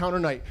Spirit Encounter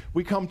Night.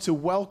 We come to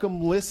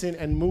welcome, listen,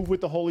 and move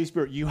with the Holy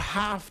Spirit. You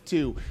have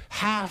to.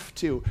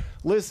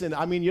 Listen,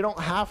 I mean, you don't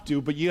have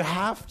to, but you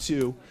have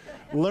to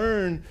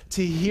learn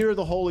to hear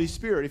the Holy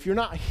Spirit. If you're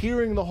not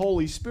hearing the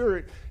Holy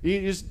Spirit, you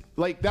just,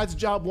 that's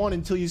job one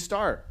until you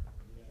start.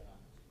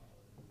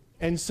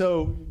 And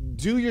so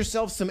do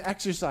yourself some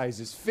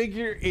exercises.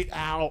 Figure it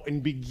out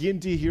and begin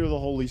to hear the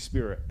Holy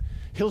Spirit.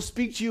 He'll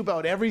speak to you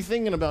about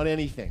everything and about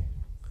anything.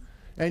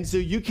 And so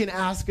you can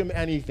ask him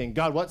anything.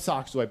 God, what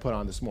socks do I put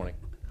on this morning?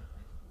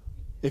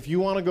 If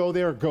you want to go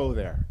there, go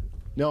there.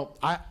 No,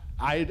 I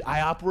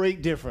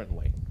operate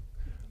differently.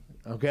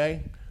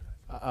 Okay?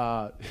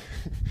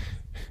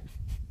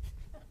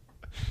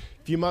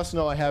 If you must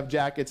know, I have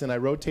jackets, and I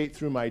rotate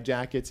through my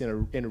jackets in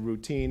a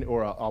routine,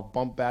 or I'll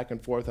bump back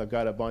and forth. I've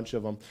got a bunch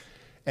of them.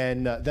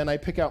 And then I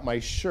pick out my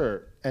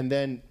shirt, and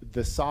then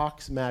the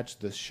socks match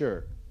the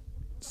shirt.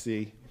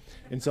 See?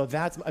 And so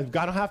I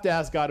don't have to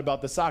ask God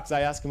about the socks.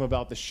 I ask him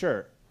about the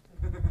shirt.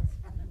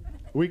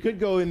 We could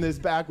go in this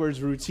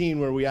backwards routine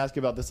where we ask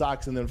about the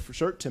socks and then for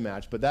shirt to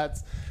match, but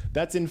that's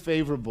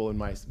unfavorable in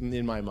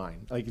my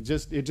mind. It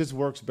just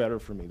works better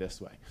for me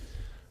this way.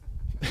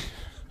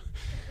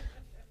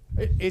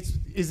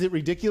 Is it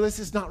ridiculous?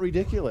 It's not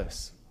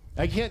ridiculous.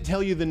 I can't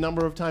tell you the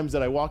number of times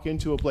that I walk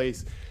into a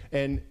place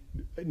and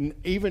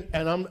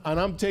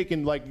I'm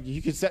taking,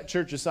 you could set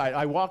church aside.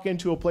 I walk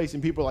into a place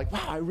and people are like,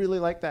 wow, I really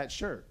like that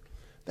shirt.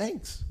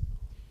 Thanks.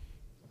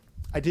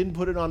 I didn't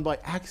put it on by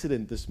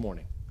accident this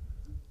morning.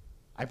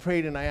 I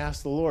prayed and I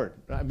asked the Lord.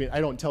 I mean,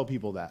 I don't tell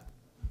people that.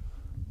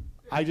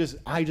 I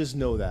just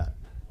know that.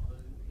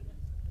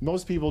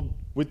 Most people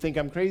would think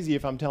I'm crazy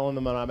if I'm telling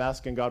them and I'm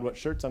asking God what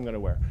shirts I'm going to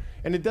wear.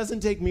 And it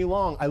doesn't take me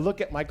long. I look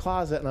at my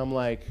closet and I'm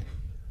like,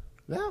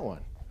 that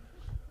one.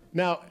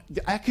 Now,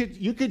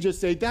 you could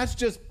just say, that's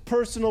just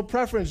personal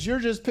preference. You're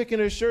just picking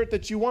a shirt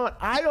that you want.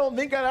 I don't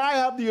think that I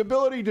have the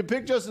ability to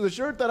pick just the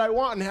shirt that I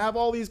want and have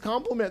all these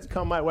compliments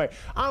come my way.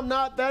 I'm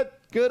not that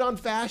good on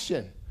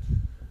fashion.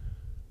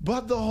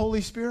 But the Holy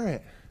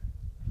Spirit,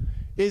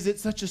 is it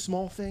such a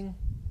small thing?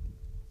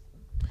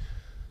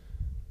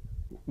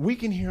 We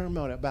can hear him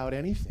about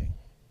anything.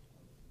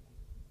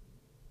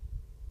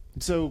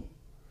 So,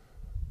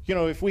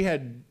 if we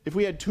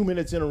had 2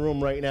 minutes in a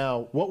room right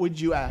now, what would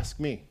you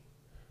ask me?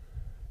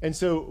 And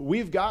so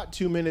we've got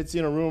 2 minutes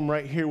in a room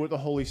right here with the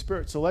Holy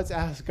Spirit. So let's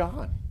ask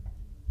God.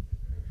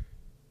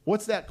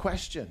 What's that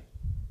question?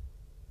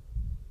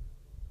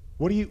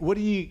 What are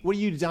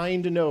you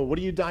dying to know? What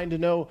are you dying to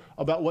know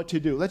about what to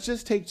do? Let's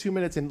just take 2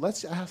 minutes and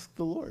let's ask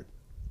the Lord.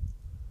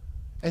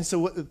 And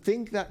so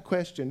think that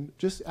question,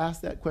 just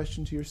ask that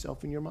question to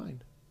yourself in your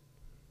mind.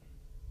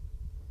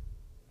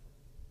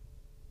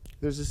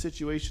 There's a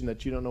situation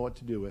that you don't know what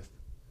to do with.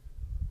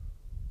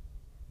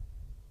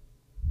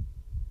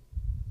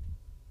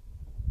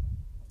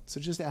 So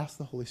just ask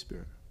the Holy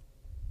Spirit.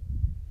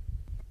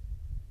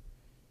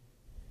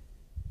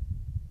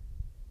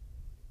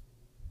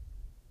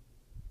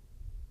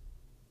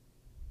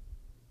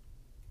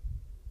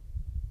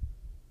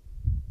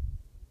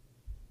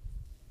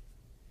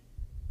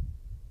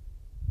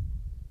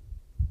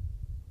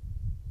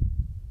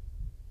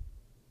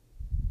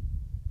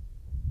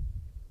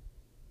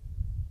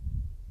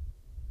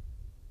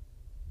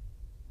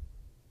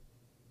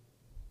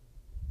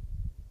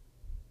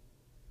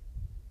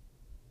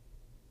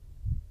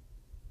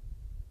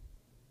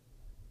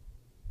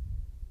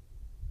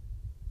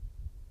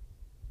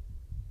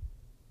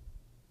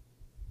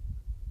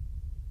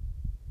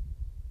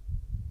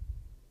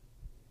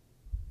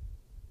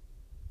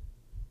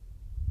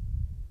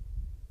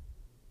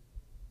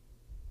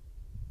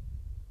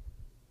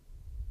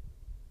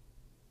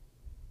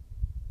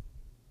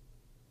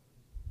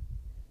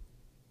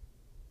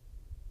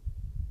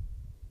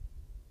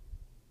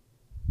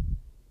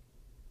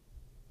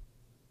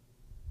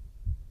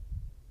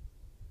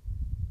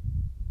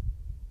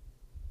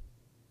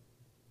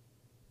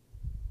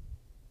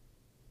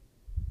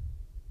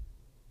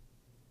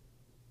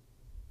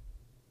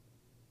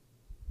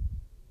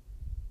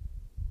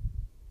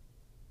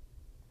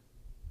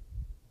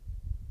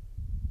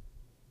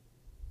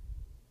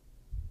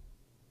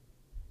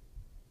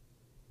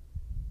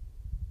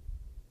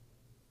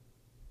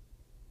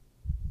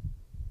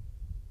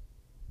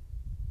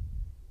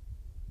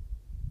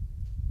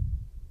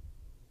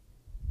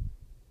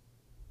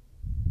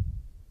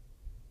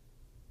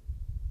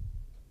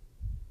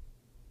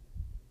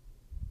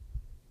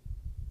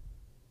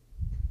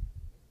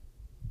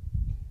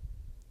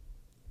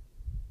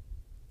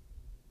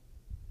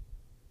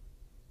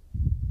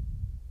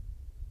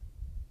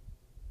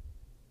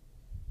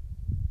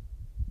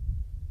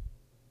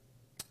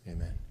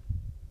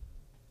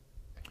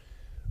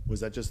 Was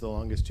that just the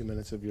longest 2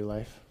 minutes of your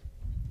life?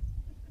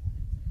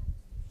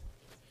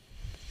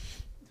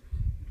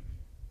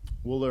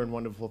 We'll learn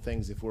wonderful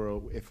things if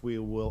we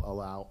will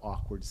allow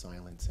awkward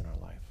silence in our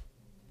life.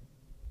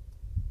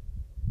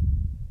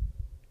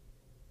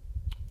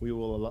 We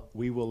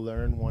will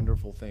learn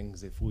wonderful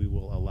things if we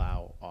will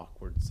allow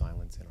awkward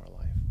silence in our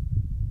life.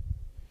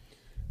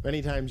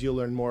 Many times you'll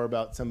learn more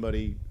about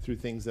somebody through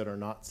things that are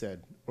not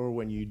said, or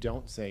when you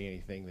don't say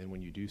anything than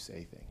when you do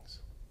say things.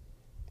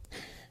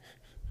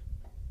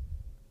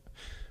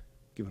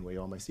 Giving away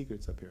all my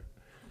secrets up here.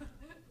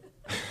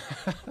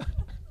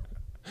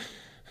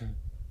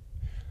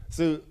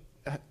 So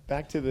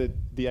back to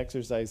the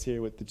exercise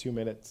here with the 2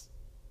 minutes,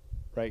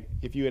 right?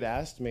 If you had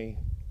asked me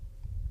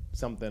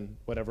something,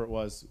 whatever it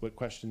was, what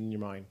question in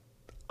your mind,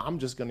 I'm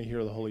just going to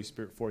hear the Holy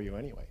Spirit for you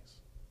anyways.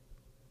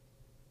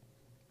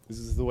 This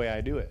is the way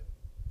I do it.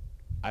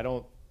 I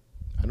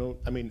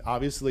mean,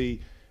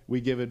 obviously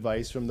we give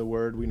advice from the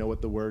Word. We know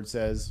what the Word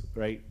says,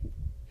 right?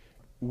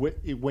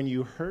 When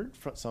you heard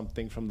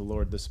something from the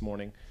Lord this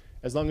morning,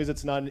 as long as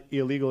it's not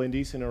illegal,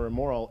 indecent, or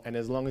immoral, and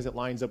as long as it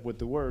lines up with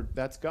the Word,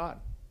 that's God.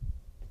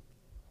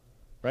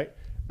 Right?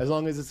 As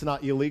long as it's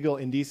not illegal,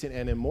 indecent,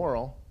 and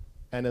immoral,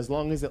 and as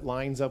long as it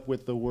lines up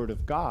with the Word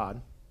of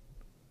God,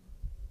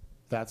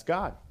 that's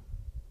God.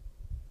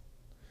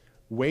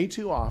 Way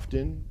too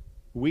often,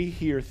 we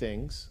hear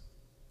things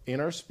in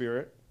our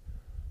spirit,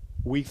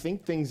 we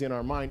think things in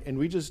our mind, and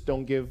we just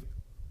don't give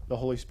the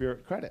Holy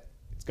Spirit credit.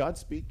 It's God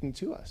speaking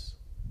to us.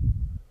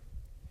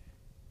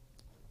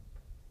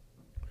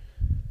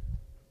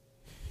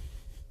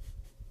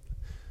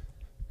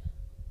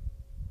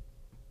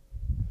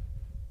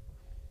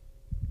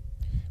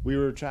 We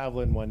were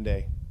traveling one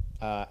day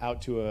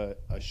out to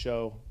a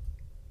show,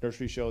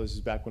 nursery show. This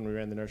is back when we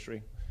ran the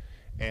nursery.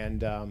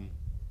 And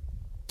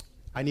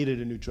I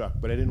needed a new truck,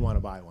 but I didn't want to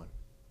buy one.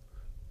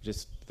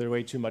 Just, they're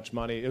way too much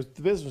money.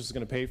 The business was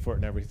going to pay for it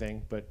and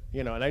everything, but,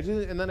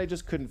 and then I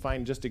just couldn't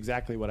find just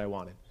exactly what I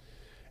wanted.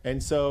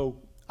 And so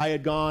I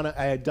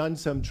had done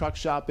some truck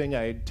shopping.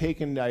 I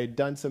had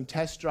done some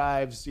test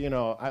drives.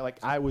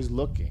 I was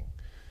looking,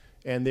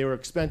 and they were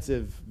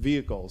expensive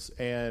vehicles.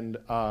 And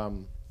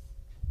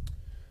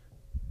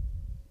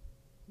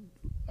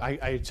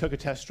I took a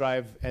test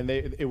drive, and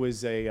it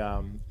was a it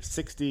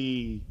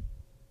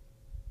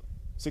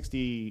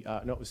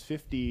was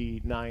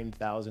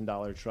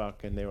 $59,000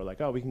 truck, and they were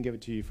like, "Oh, we can give it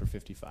to you for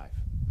 $55,000."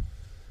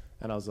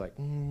 And I was like,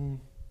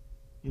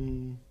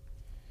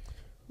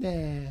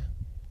 nah,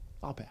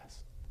 I'll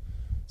pass.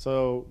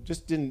 So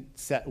just didn't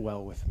set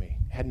well with me.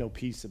 Had no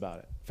peace about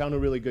it. Found a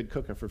really good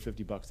cooker for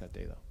 $50 that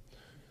day, though.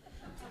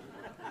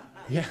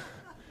 Yeah.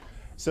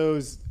 So it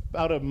was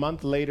about a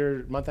month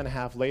and a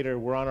half later,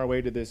 we're on our way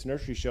to this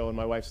nursery show, and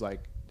my wife's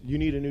like, "You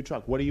need a new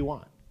truck. What do you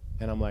want?"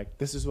 And I'm like,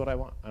 "This is what I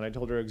want." And I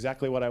told her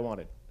exactly what I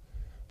wanted.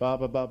 Blah,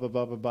 blah, blah, blah,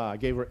 blah, blah, blah. I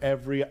gave her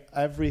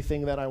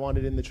everything that I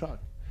wanted in the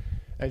truck.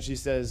 And she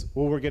says,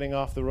 "Well, we're getting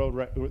off the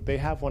road. They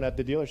have one at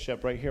the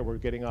dealership right here. We're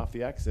getting off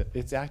the exit.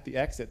 It's at the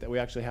exit that we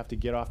actually have to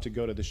get off to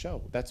go to the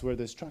show. That's where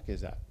this truck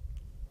is at."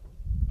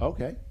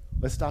 Okay,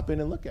 let's stop in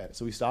and look at it.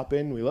 So we stop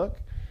in, we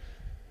look.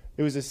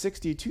 It was a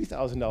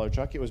 $62,000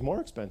 truck. It was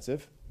more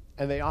expensive.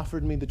 And they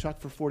offered me the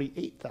truck for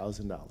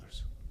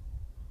 $48,000.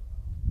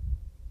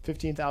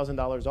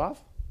 $15,000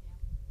 off?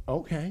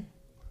 Okay.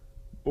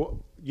 Well,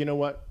 you know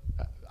what?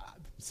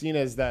 Seeing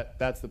as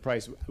that's the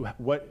price,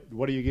 what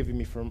are you giving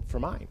me for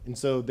mine? And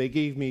so they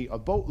gave me a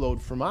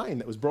boatload for mine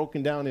that was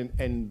broken down,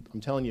 and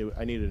I'm telling you,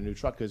 I needed a new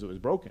truck because it was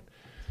broken.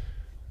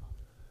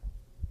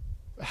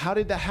 How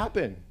did that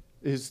happen?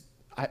 It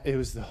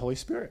was the Holy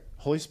Spirit.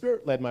 Holy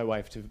Spirit led my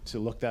wife to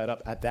look that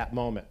up at that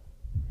moment.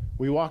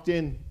 We walked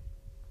in.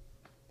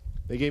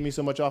 They gave me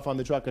so much off on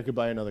the truck I could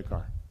buy another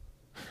car.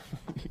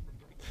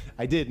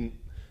 I didn't.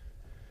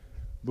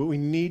 But we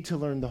need to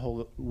learn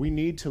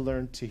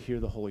to hear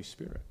the Holy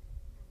Spirit.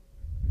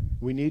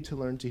 We need to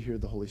learn to hear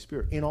the Holy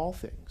Spirit in all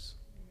things.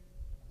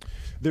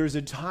 There's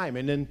a time,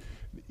 and then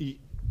you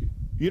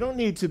don't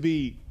need to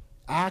be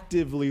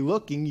actively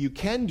looking. You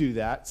can do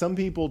that. Some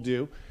people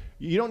do.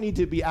 You don't need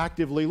to be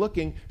actively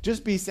looking.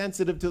 Just be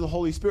sensitive to the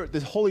Holy Spirit. The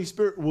Holy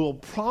Spirit will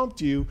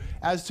prompt you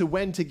as to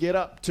when to get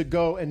up to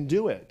go and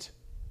do it.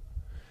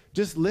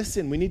 Just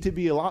listen. We need to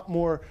be a lot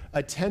more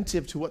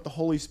attentive to what the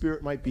Holy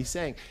Spirit might be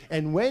saying.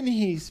 And when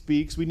he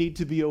speaks, we need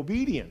to be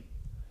obedient.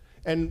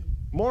 And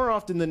more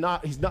often than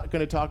not, he's not going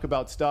to talk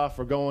about stuff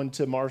or going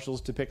to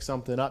Marshall's to pick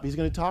something up. He's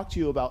going to talk to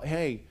you about,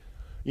 hey,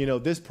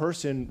 this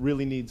person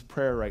really needs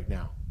prayer right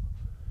now.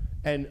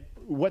 And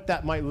what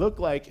that might look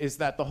like is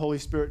that the Holy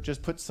Spirit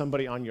just puts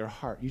somebody on your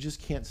heart. You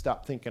just can't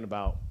stop thinking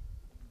about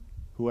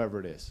whoever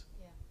it is.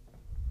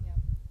 Yeah.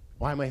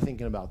 Why am I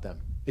thinking about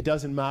them? It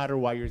doesn't matter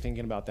why you're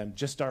thinking about them.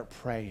 Just start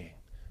praying.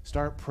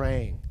 Start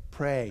praying.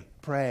 Pray,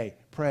 pray,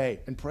 pray,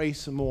 and pray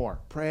some more.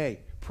 Pray,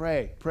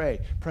 pray,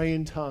 pray. Pray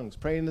in tongues.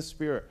 Pray in the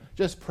Spirit.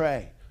 Just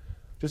pray.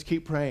 Just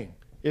keep praying.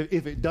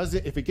 If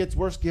it gets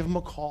worse, give them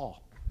a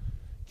call.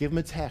 Give them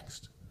a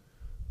text.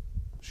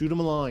 Shoot them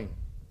a line.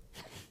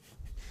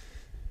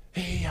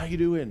 Hey, how you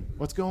doing?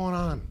 What's going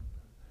on?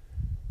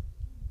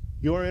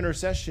 Your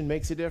intercession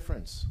makes a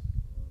difference.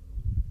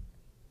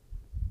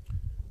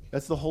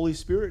 That's the Holy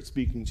Spirit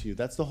speaking to you.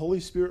 That's the Holy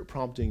Spirit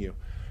prompting you.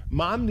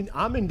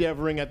 I'm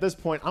endeavoring at this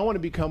point, I want to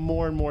become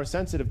more and more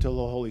sensitive to the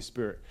Holy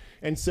Spirit.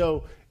 And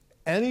so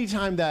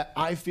anytime that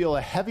I feel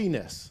a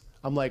heaviness,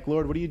 I'm like,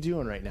 Lord, what are you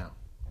doing right now?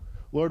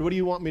 Lord, what do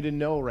you want me to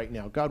know right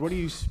now? God, what are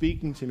you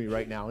speaking to me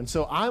right now? And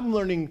so I'm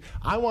learning,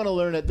 I want to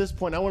learn at this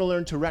point, I want to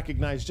learn to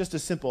recognize just a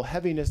simple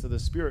heaviness of the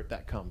Spirit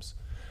that comes,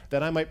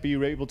 that I might be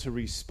able to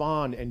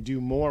respond and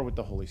do more with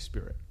the Holy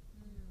Spirit.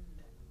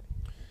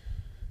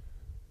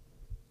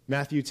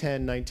 Matthew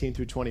 10, 19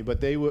 through 20.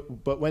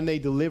 But when they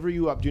deliver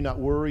you up, do not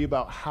worry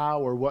about how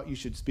or what you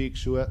should speak,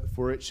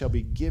 for it shall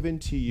be given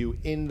to you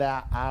in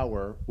that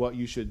hour what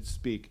you should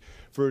speak.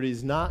 For it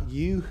is not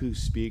you who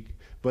speak,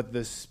 but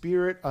the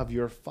Spirit of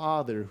your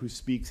Father who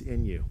speaks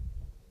in you.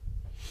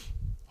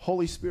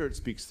 Holy Spirit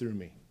speaks through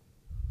me.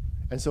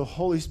 And so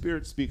Holy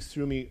Spirit speaks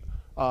through me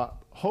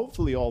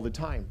hopefully all the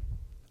time.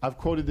 I've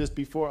quoted this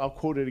before. I'll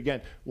quote it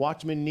again.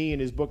 Watchman Nee,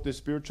 in his book, The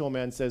Spiritual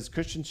Man, says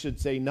Christians should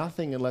say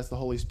nothing unless the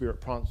Holy Spirit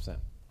prompts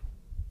them.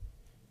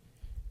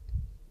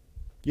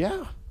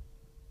 Yeah,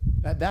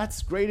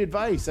 that's great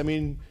advice. I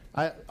mean,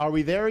 are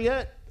we there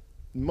yet?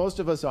 Most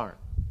of us aren't.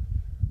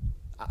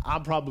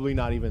 I'm probably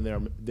not even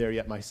there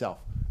yet myself.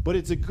 But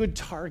it's a good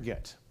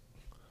target.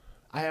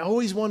 I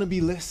always want to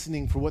be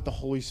listening for what the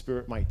Holy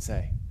Spirit might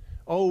say.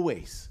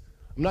 Always.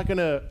 I'm not going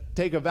to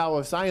take a vow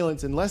of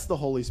silence unless the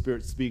Holy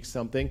Spirit speaks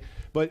something.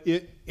 But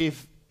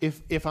if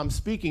I'm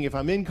speaking, if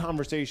I'm in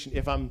conversation,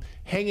 if I'm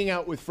hanging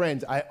out with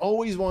friends, I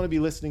always want to be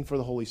listening for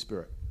the Holy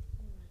Spirit.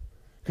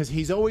 Because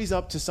he's always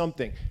up to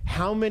something.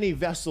 How many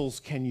vessels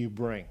can you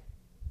bring?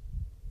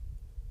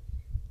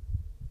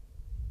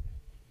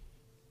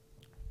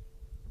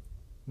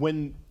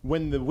 When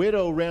the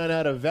widow ran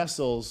out of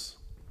vessels,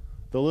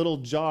 the little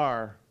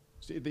jar,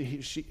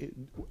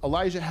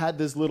 Elijah had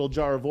this little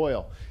jar of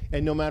oil.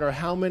 And no matter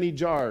how many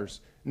jars,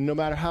 no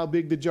matter how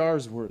big the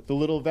jars were, the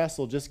little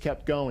vessel just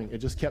kept going. It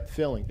just kept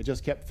filling. It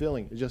just kept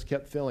filling. It just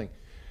kept filling.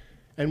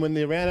 And when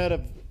they ran out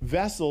of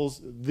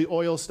vessels, the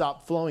oil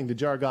stopped flowing. The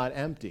jar got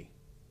empty.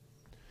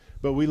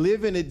 But we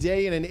live in a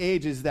day and an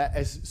age is that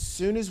as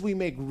soon as we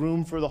make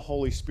room for the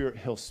Holy Spirit,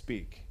 he'll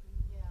speak.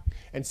 Yeah.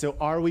 And so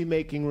are we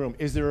making room?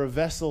 Is there a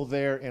vessel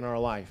there in our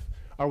life?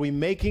 Are we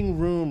making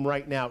room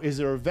right now? Is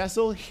there a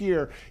vessel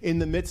here in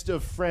the midst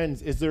of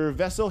friends? Is there a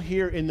vessel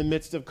here in the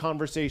midst of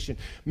conversation?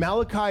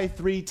 Malachi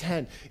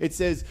 3:10, it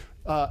says,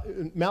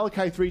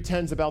 Malachi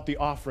 3:10 is about the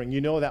offering.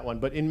 You know that one.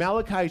 But in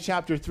Malachi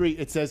chapter 3,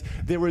 it says,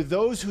 there were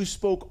those who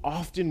spoke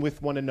often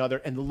with one another,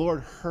 and the Lord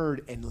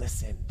heard and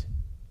listened.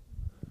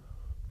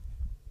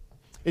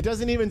 It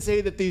doesn't even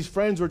say that these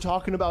friends were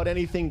talking about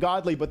anything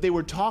godly, but they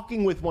were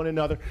talking with one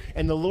another,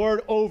 and the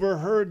Lord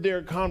overheard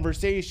their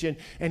conversation,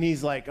 and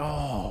he's like,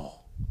 oh.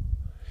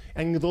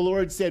 And the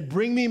Lord said,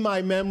 bring me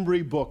my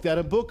memory book, that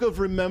a book of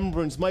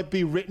remembrance might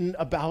be written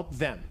about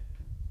them.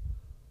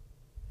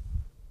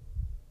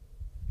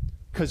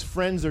 Because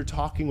friends are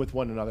talking with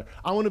one another.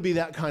 I want to be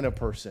that kind of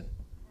person.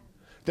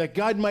 That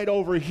God might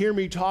overhear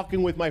me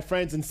talking with my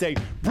friends and say,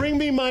 bring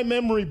me my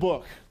memory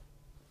book.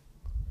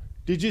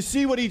 Did you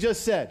see what he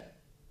just said?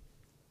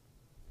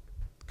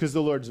 Because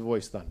the Lord's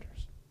voice thunders.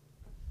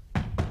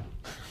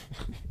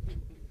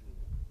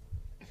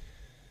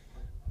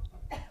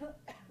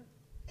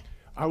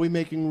 Are we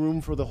making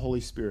room for the Holy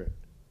Spirit?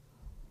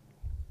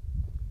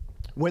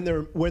 When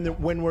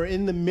we're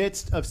in the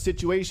midst of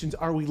situations,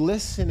 are we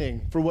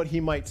listening for what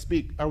he might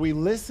speak? Are we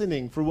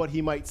listening for what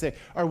he might say?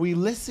 Are we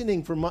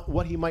listening for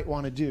what he might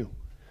want to do?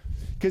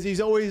 Because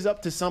he's always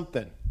up to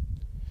something.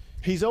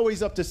 He's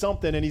always up to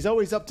something, and he's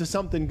always up to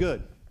something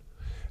good.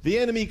 The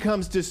enemy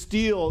comes to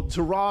steal,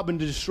 to rob, and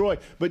to destroy.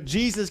 But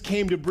Jesus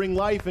came to bring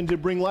life and to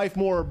bring life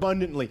more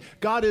abundantly.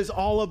 God is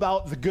all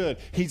about the good.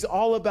 He's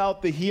all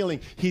about the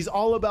healing. He's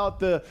all about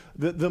the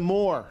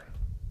more.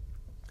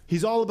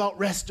 He's all about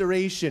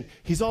restoration.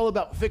 He's all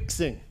about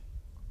fixing.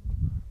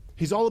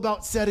 He's all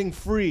about setting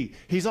free.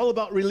 He's all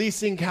about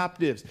releasing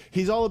captives.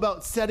 He's all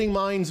about setting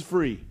minds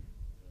free.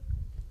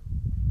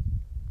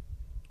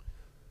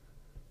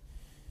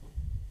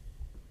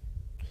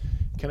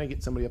 Can I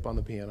get somebody up on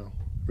the piano?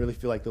 Really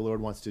feel like the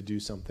Lord wants to do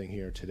something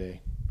here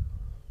today.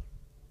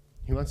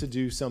 He wants to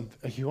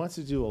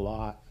do a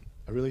lot.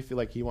 I really feel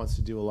like he wants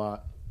to do a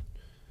lot.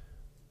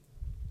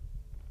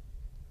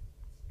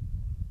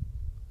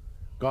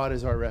 God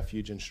is our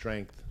refuge and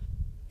strength.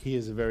 He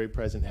is a very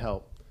present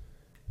help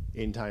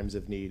in times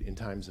of need, in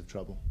times of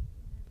trouble.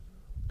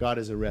 God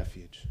is a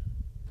refuge.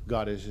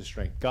 God is a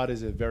strength. God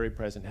is a very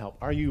present help.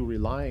 Are you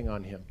relying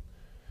on him?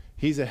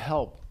 He's a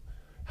help.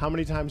 How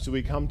many times do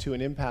we come to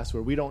an impasse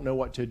where we don't know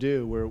what to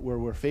do, where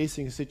we're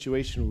facing a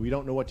situation where we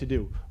don't know what to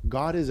do?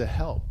 God is a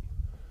help.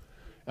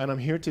 And I'm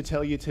here to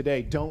tell you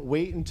today, don't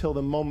wait until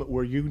the moment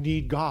where you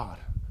need God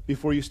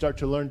before you start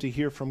to learn to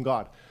hear from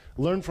God.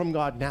 Learn from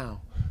God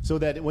now, so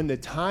that when the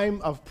time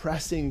of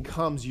pressing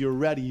comes, you're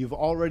ready. You've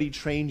already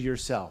trained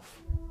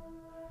yourself.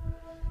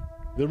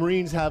 The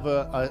Marines have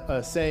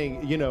a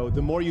saying,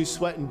 the more you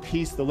sweat in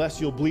peace, the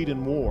less you'll bleed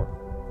in war.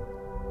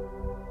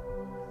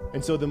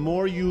 And so the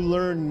more you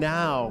learn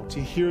now to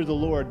hear the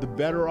Lord, the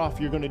better off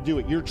you're going to do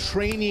it. Your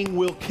training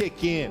will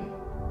kick in.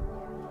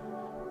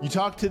 You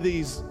talk to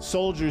these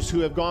soldiers who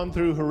have gone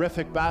through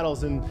horrific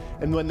battles, and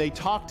when they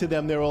talk to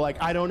them, they were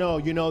like, I don't know,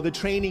 the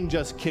training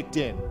just kicked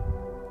in.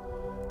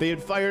 They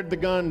had fired the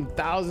gun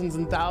thousands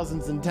and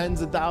thousands and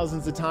tens of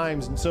thousands of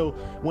times. And so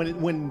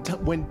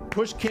when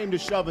push came to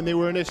shove and they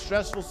were in a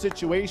stressful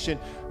situation,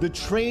 the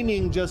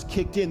training just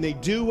kicked in. They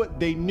did what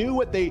they knew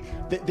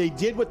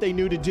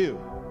to do.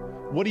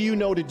 What do you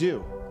know to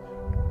do?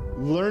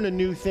 Learn a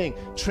new thing.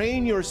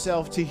 Train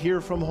yourself to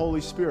hear from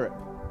Holy Spirit.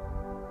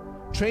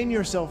 Train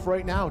yourself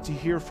right now to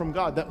hear from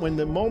God, that when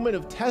the moment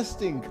of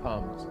testing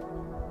comes,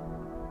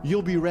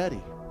 you'll be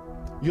ready.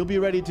 You'll be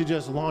ready to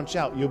just launch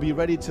out. You'll be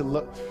ready to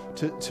look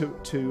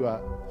to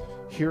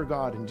hear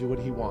God and do what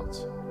He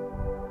wants.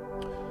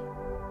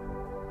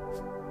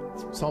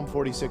 Psalm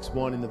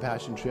 46:1 in the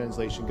Passion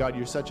Translation. God,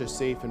 you're such a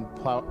safe and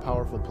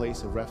powerful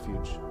place of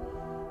refuge.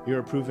 You're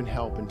a proven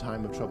help in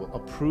time of trouble. A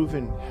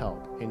proven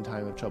help in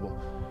time of trouble.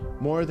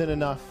 More than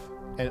enough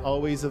and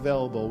always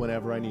available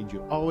whenever I need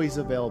you. Always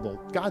available.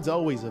 God's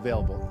always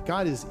available.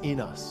 God is in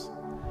us.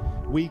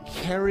 We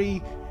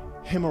carry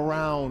Him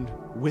around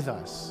with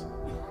us.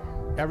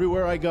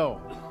 Everywhere I go.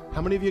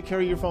 How many of you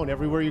carry your phone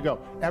everywhere you go?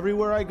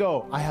 Everywhere I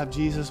go, I have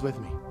Jesus with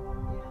me.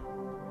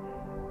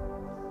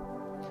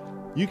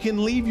 You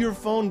can leave your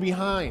phone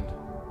behind,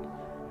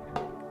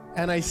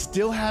 and I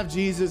still have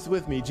Jesus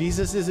with me.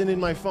 Jesus isn't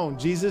in my phone.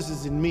 Jesus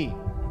is in me.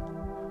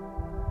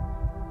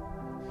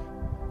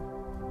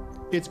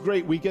 It's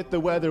great. We get the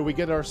weather. We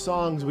get our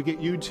songs. We get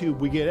YouTube.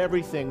 We get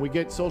everything. We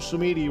get social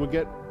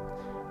media.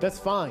 That's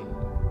fine.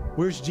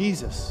 Where's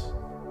Jesus?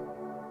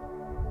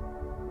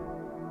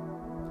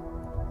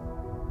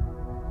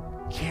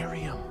 Carry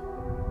Him.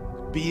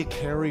 Be a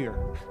carrier.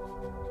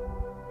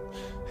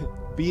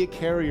 Be a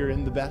carrier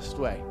in the best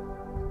way.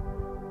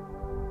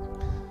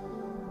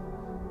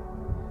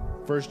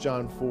 1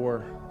 John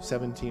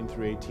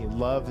 4:17-18.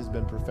 Love has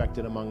been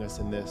perfected among us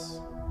in this,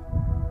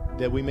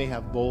 that we may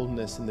have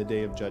boldness in the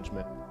day of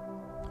judgment.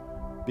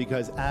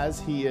 Because as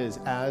He is,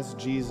 as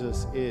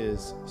Jesus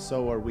is,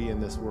 so are we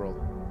in this world.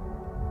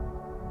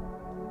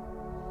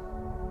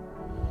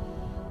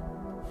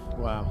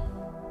 Wow.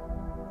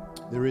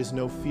 There is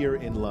no fear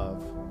in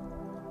love,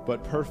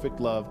 but perfect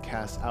love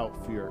casts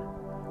out fear,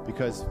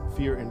 because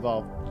fear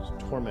involves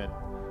torment.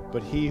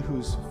 But he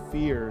who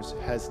fears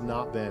has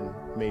not been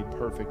made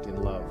perfect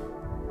in love.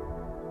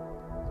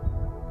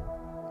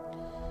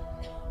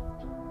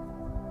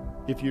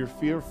 If you're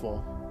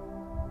fearful,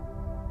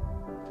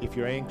 if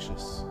you're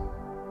anxious,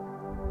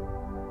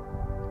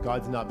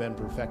 God's not been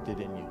perfected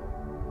in you.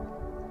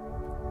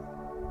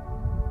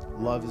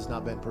 Love has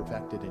not been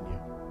perfected in you.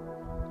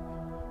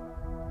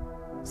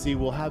 See,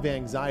 we'll have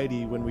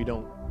anxiety when we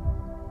don't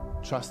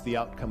trust the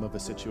outcome of a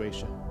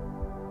situation.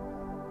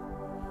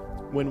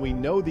 When we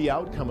know the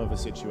outcome of a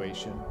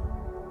situation,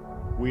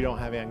 we don't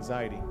have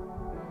anxiety.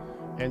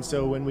 And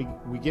so when we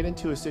get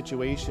into a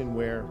situation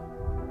where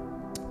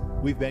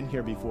we've been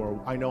here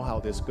before, I know how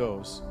this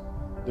goes,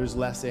 there's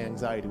less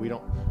anxiety. We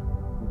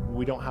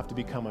don't have to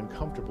become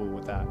uncomfortable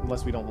with that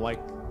unless we don't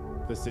like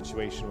the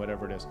situation,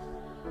 whatever it is.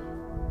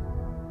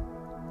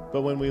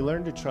 But when we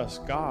learn to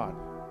trust God,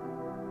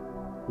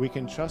 we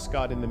can trust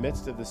God in the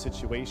midst of the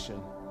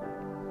situation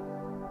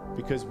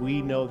because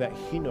we know that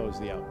He knows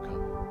the outcome.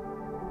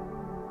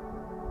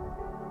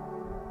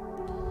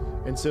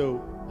 And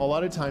so a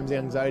lot of times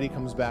anxiety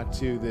comes back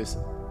to this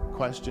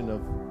question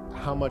of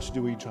how much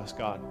do we trust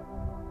God?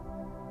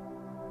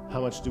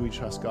 How much do we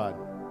trust God?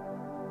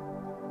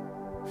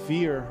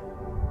 Fear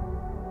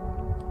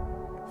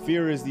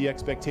is the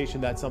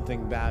expectation that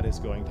something bad is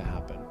going to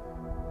happen.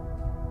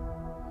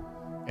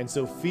 And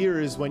so fear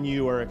is when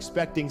you are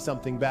expecting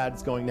something bad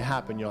is going to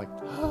happen. You're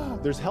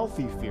like, there's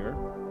healthy fear.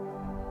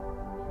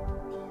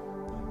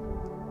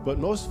 But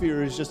most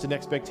fear is just an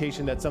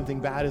expectation that something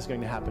bad is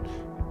going to happen.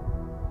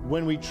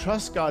 When we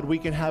trust God, we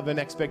can have an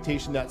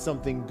expectation that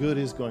something good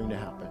is going to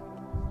happen.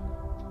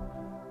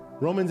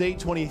 Romans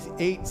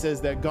 8:28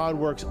 says that God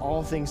works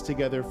all things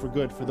together for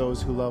good for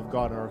those who love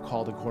God and are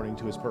called according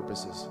to His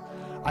purposes.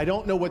 I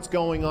don't know what's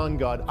going on,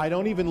 God. I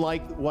don't even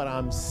like what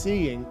I'm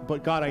seeing,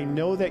 but God, I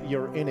know that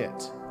you're in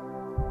it.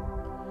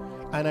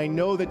 And I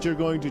know that you're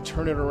going to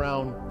turn it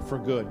around for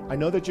good. I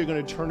know that you're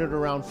going to turn it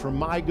around for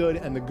my good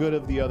and the good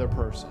of the other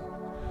person.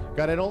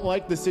 God, I don't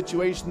like the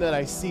situation that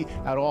I see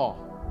at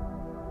all.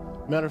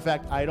 Matter of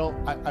fact, I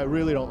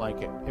really don't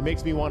like it. It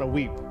makes me want to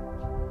weep.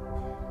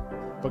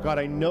 But God,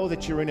 I know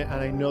that you're in it and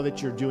I know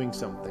that you're doing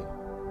something.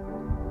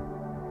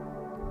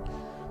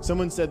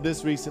 Someone said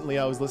this recently,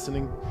 I was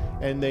listening,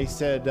 and they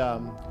said,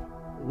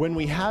 when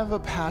we have a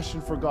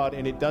passion for God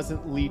and it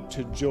doesn't lead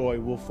to joy,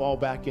 we'll fall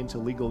back into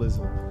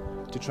legalism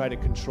to try to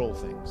control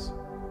things.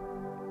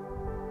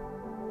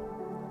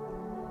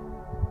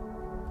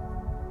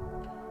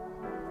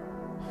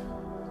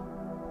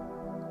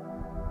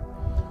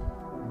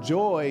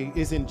 Joy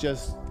isn't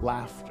just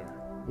laughter.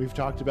 We've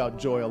talked about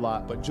joy a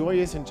lot, but joy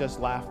isn't just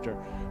laughter.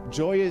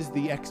 Joy is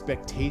the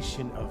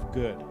expectation of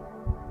good.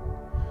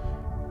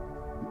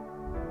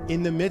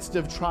 In the midst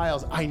of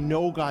trials, I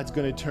know God's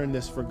going to turn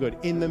this for good.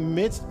 In the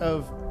midst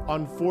of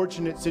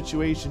unfortunate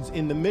situations,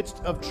 in the midst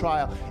of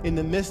trial, in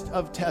the midst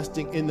of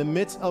testing, in the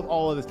midst of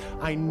all of this,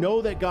 I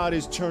know that God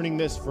is turning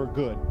this for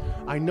good.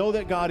 I know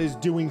that God is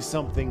doing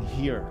something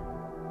here.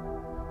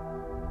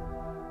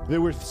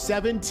 There were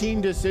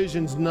 17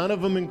 decisions, none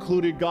of them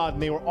included God,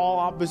 and they were all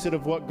opposite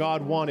of what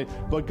God wanted.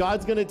 But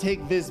God's going to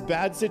take this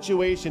bad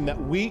situation that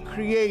we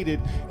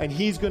created, and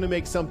He's going to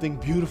make something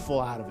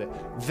beautiful out of it.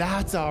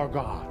 That's our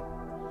God.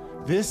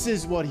 This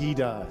is what He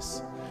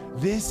does.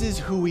 This is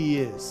who He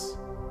is.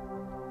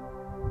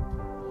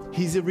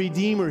 He's a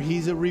redeemer.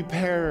 He's a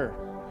repairer.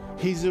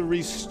 He's a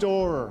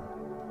restorer.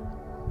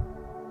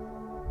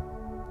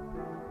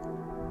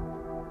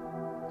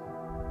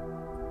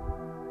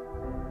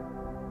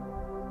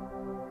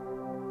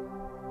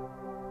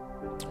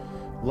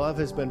 Love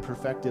has been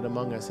perfected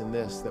among us in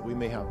this, that we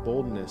may have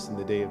boldness in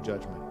the day of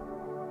judgment.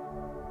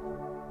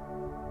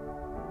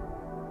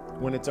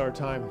 When it's our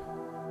time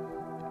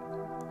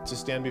to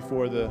stand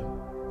before the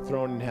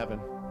throne in heaven,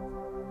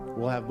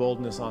 we'll have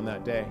boldness on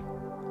that day.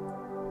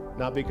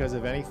 Not because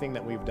of anything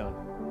that we've done.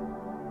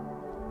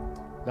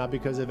 Not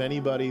because of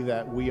anybody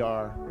that we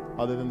are,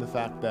 other than the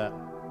fact that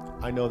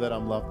I know that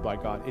I'm loved by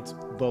God. It's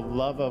the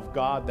love of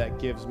God that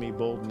gives me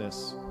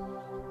boldness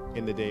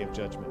in the day of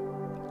judgment.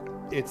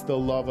 It's the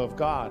love of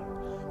God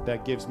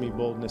that gives me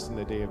boldness in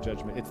the day of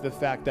judgment. It's the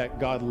fact that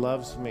God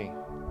loves me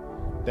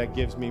that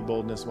gives me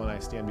boldness when I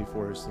stand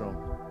before His throne.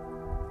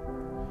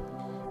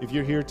 If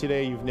you're here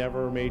today, you've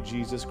never made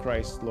Jesus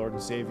Christ Lord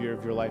and Savior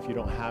of your life, you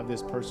don't have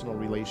this personal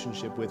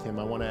relationship with Him,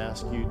 I want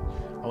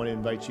to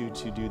invite you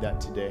to do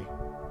that today.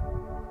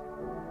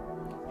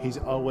 He's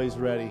always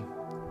ready.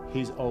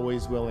 He's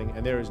always willing.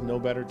 And there is no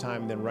better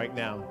time than right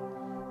now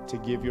to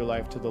give your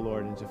life to the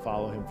Lord and to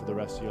follow Him for the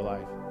rest of your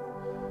life.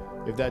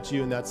 If that's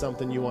you and that's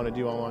something you want to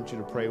do, I want you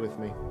to pray with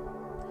me.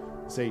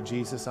 Say,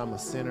 Jesus, I'm a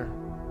sinner.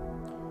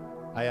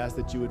 I ask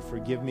that you would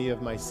forgive me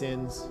of my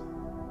sins,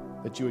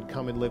 that you would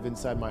come and live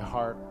inside my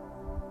heart,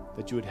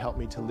 that you would help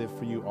me to live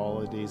for you all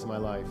the days of my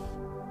life.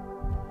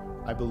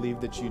 I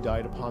believe that you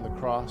died upon the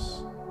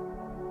cross,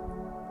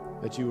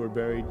 that you were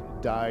buried,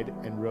 died,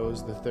 and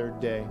rose the third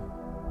day,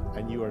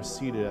 and you are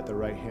seated at the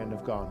right hand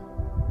of God.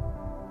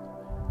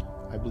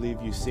 I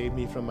believe you saved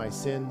me from my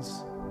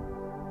sins,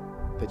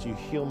 that you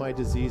heal my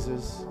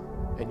diseases,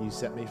 and you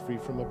set me free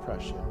from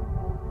oppression.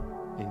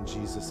 In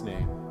Jesus'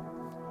 name,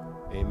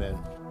 amen.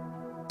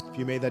 If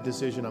you made that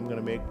decision, I'm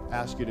going to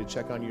ask you to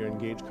check on your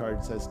engaged card.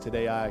 It says,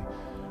 today I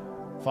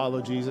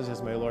follow Jesus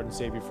as my Lord and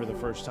Savior for the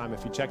first time.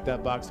 If you check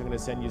that box, I'm going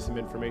to send you some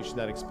information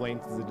that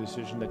explains the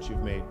decision that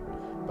you've made.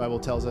 The Bible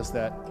tells us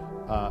that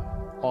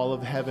all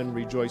of heaven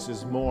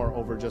rejoices more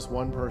over just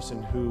one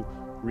person who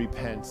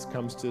repents,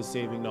 comes to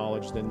saving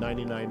knowledge, than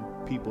 99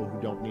 people who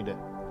don't need it.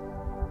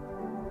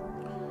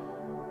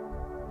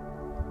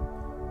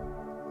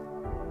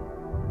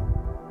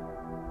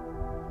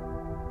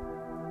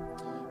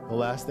 The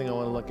last thing I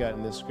want to look at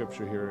in this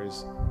scripture here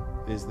is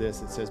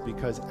this. It says,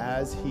 because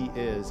as He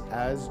is,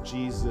 as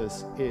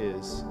Jesus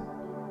is,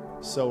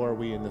 so are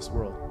we in this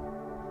world.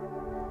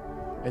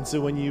 And so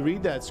when you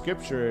read that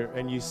scripture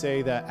and you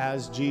say that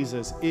as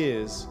Jesus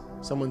is,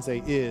 someone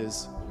say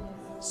is,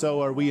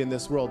 so are we in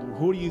this world.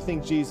 Who do you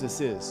think Jesus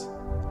is?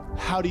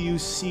 How do you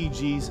see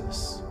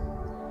Jesus?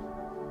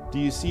 Do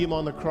you see Him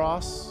on the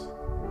cross?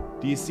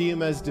 Do you see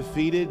Him as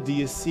defeated? Do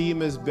you see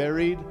Him as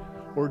buried?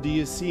 Or do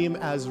you see Him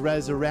as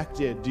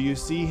resurrected? Do you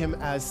see Him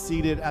as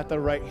seated at the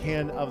right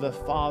hand of the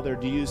Father?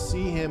 Do you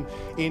see Him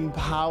in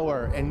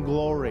power and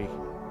glory?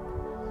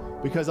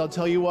 Because I'll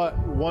tell you what,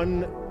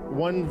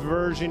 one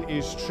version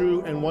is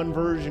true and one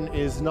version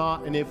is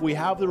not. And if we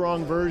have the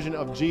wrong version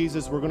of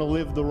Jesus, we're going to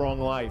live the wrong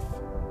life.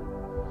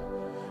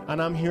 And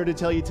I'm here to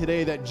tell you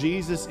today that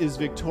Jesus is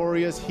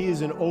victorious. He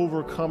is an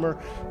overcomer.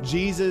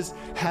 Jesus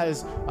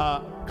has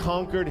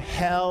conquered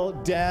hell,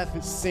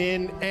 death,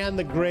 sin, and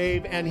the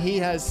grave, and He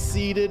has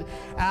seated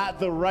at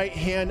the right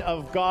hand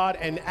of God.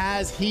 And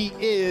as He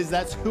is,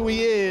 that's who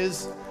He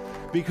is,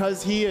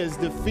 because He has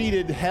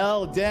defeated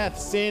hell, death,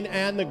 sin,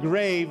 and the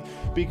grave,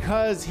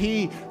 because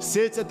He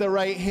sits at the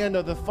right hand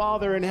of the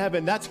Father in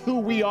heaven. That's who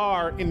we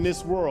are in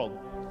this world.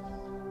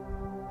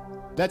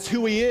 That's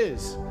who He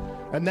is,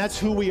 and that's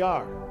who we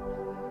are.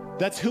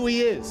 That's who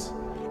He is,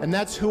 and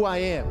that's who I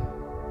am.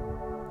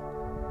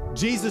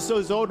 Jesus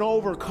is an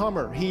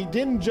overcomer. He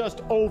didn't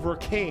just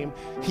overcame,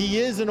 He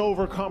is an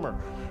overcomer.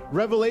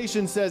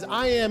 Revelation says,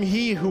 I am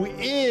He who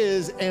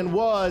is and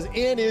was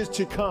and is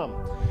to come.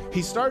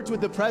 He starts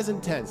with the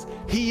present tense.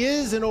 He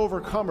is an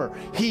overcomer.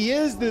 He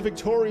is the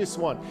victorious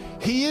one.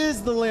 He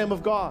is the Lamb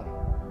of God.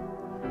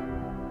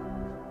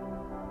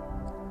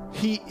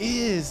 He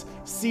is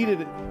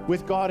seated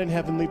with God in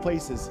heavenly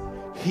places.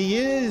 He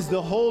is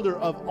the holder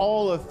of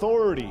all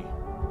authority.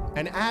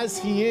 And as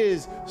He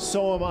is,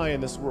 so am I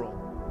in this world.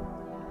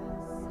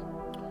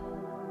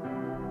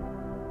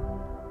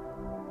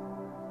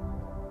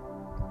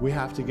 We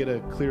have to get a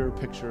clearer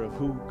picture of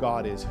who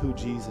God is, who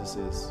Jesus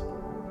is.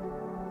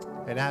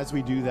 And as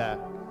we do that,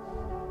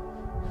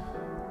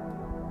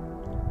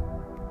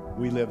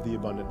 we live the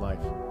abundant life.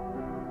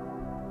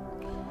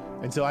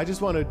 And so I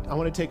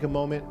want to take a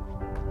moment.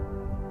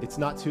 It's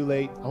not too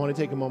late. I want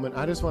to take a moment.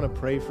 I just want to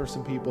pray for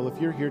some people.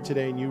 If you're here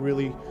today and you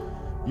really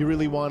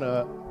want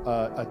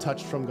a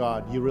touch from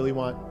God, you really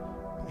want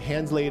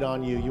hands laid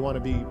on you, you want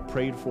to be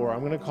prayed for,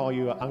 I'm going to call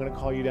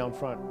you down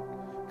front.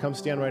 Come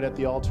stand right at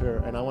the altar,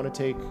 and I want to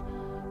take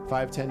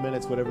 5-10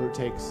 minutes, whatever it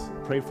takes,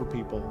 pray for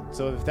people.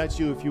 So if that's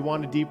you, if you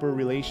want a deeper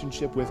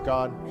relationship with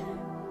God,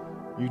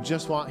 you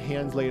just want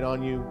hands laid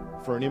on you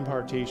for an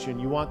impartation,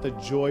 you want the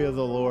joy of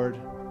the Lord,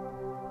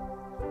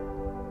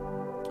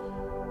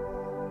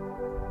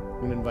 I'm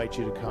going to invite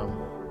you to come.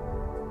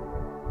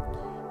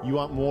 You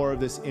want more of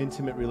this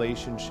intimate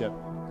relationship.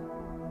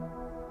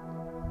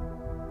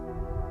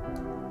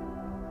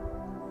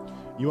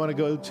 You want to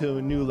go to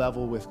a new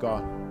level with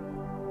God.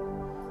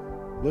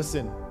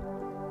 Listen,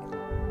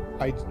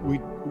 we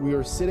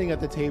were sitting at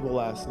the table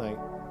last night,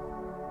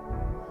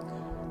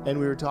 and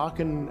we were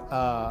talking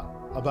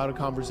about a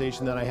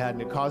conversation that I had,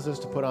 and it caused us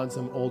to put on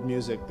some old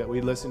music that we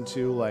listened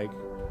to like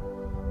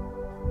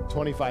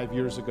 25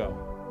 years ago.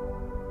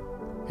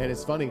 And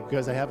it's funny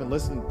because I haven't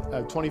listened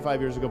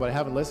 25 years ago, but I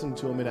haven't listened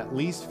to them in at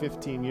least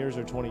 15 years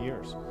or 20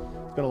 years.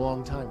 It's been a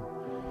long time.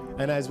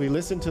 And as we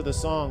listened to the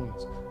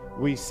songs,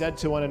 we said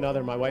to one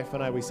another, my wife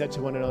and I, we said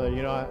to one another,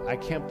 you know, I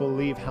can't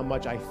believe how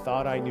much I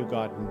thought I knew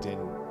God and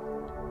didn't.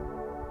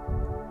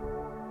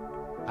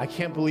 I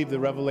can't believe the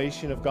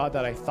revelation of God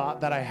that I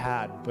thought that I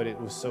had, but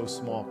it was so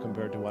small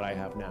compared to what I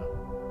have now.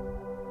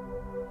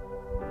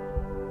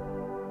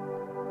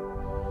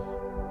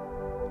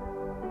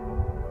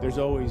 There's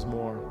always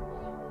more.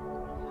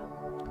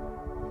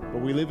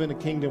 But we live in a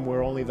kingdom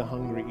where only the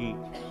hungry eat.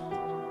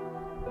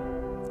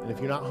 And if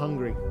you're not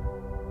hungry,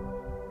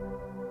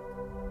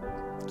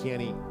 you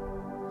can't eat.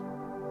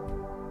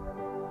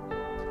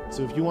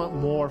 So if you want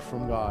more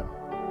from God,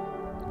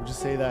 we'll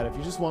just say that. If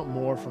you just want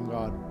more from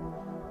God,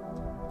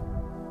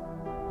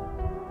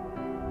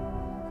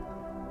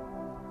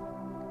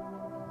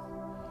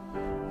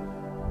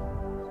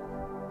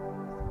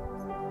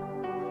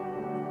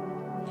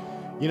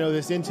 you know,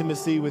 this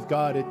intimacy with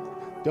God,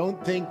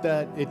 don't think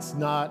that it's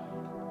not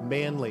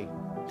manly.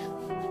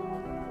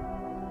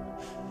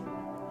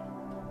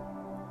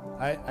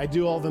 I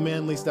do all the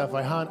manly stuff.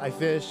 I hunt, I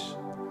fish,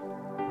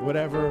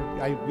 whatever.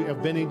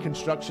 I've been in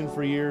construction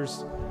for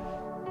years.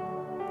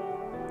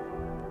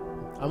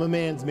 I'm a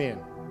man's man,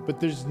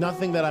 but there's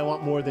nothing that I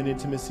want more than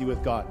intimacy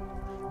with God.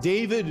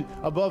 David,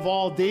 above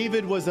all,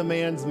 David was a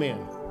man's man.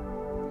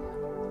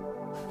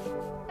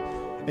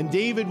 And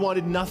David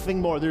wanted nothing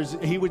more.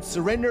 He would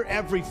surrender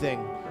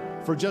everything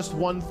for just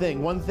one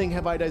thing. One thing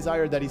have I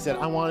desired, that he said,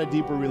 I want a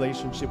deeper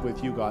relationship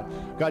with you, God.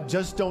 God,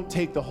 just don't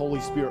take the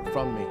Holy Spirit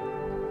from me.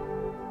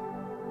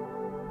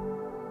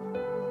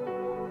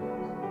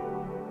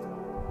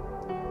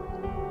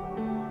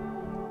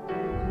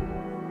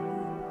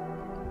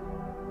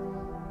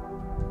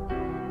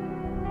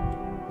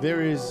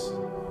 There is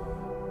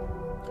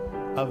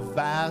a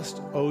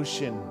vast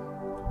ocean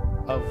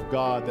of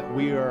God that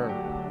we are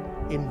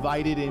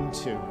invited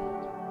into.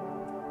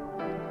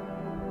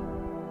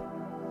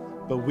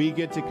 But we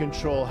get to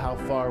control how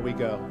far we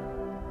go.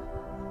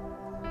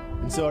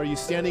 And so are you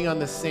standing on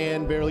the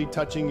sand, barely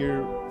touching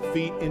your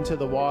feet into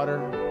the water?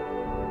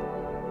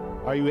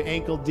 Are you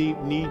ankle deep,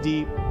 knee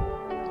deep?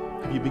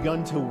 Have you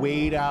begun to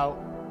wade out,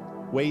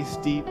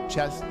 waist deep,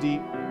 chest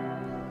deep?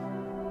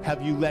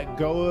 Have you let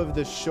go of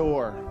the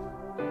shore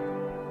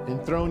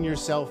and thrown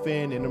yourself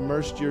in and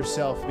immersed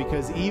yourself?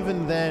 Because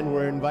even then,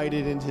 we're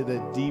invited into the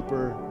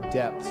deeper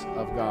depths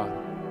of God.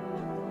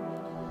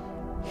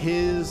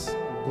 His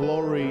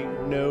glory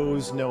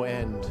knows no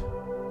end.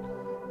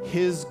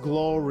 His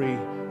glory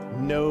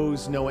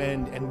knows no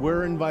end. And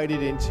we're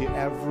invited into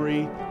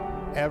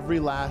every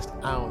last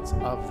ounce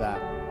of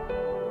that.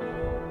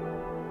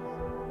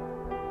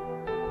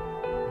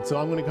 And so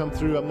I'm going to come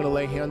through. I'm going to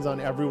lay hands on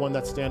everyone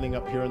that's standing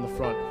up here in the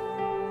front.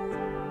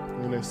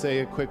 I'm going to say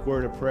a quick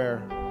word of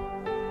prayer.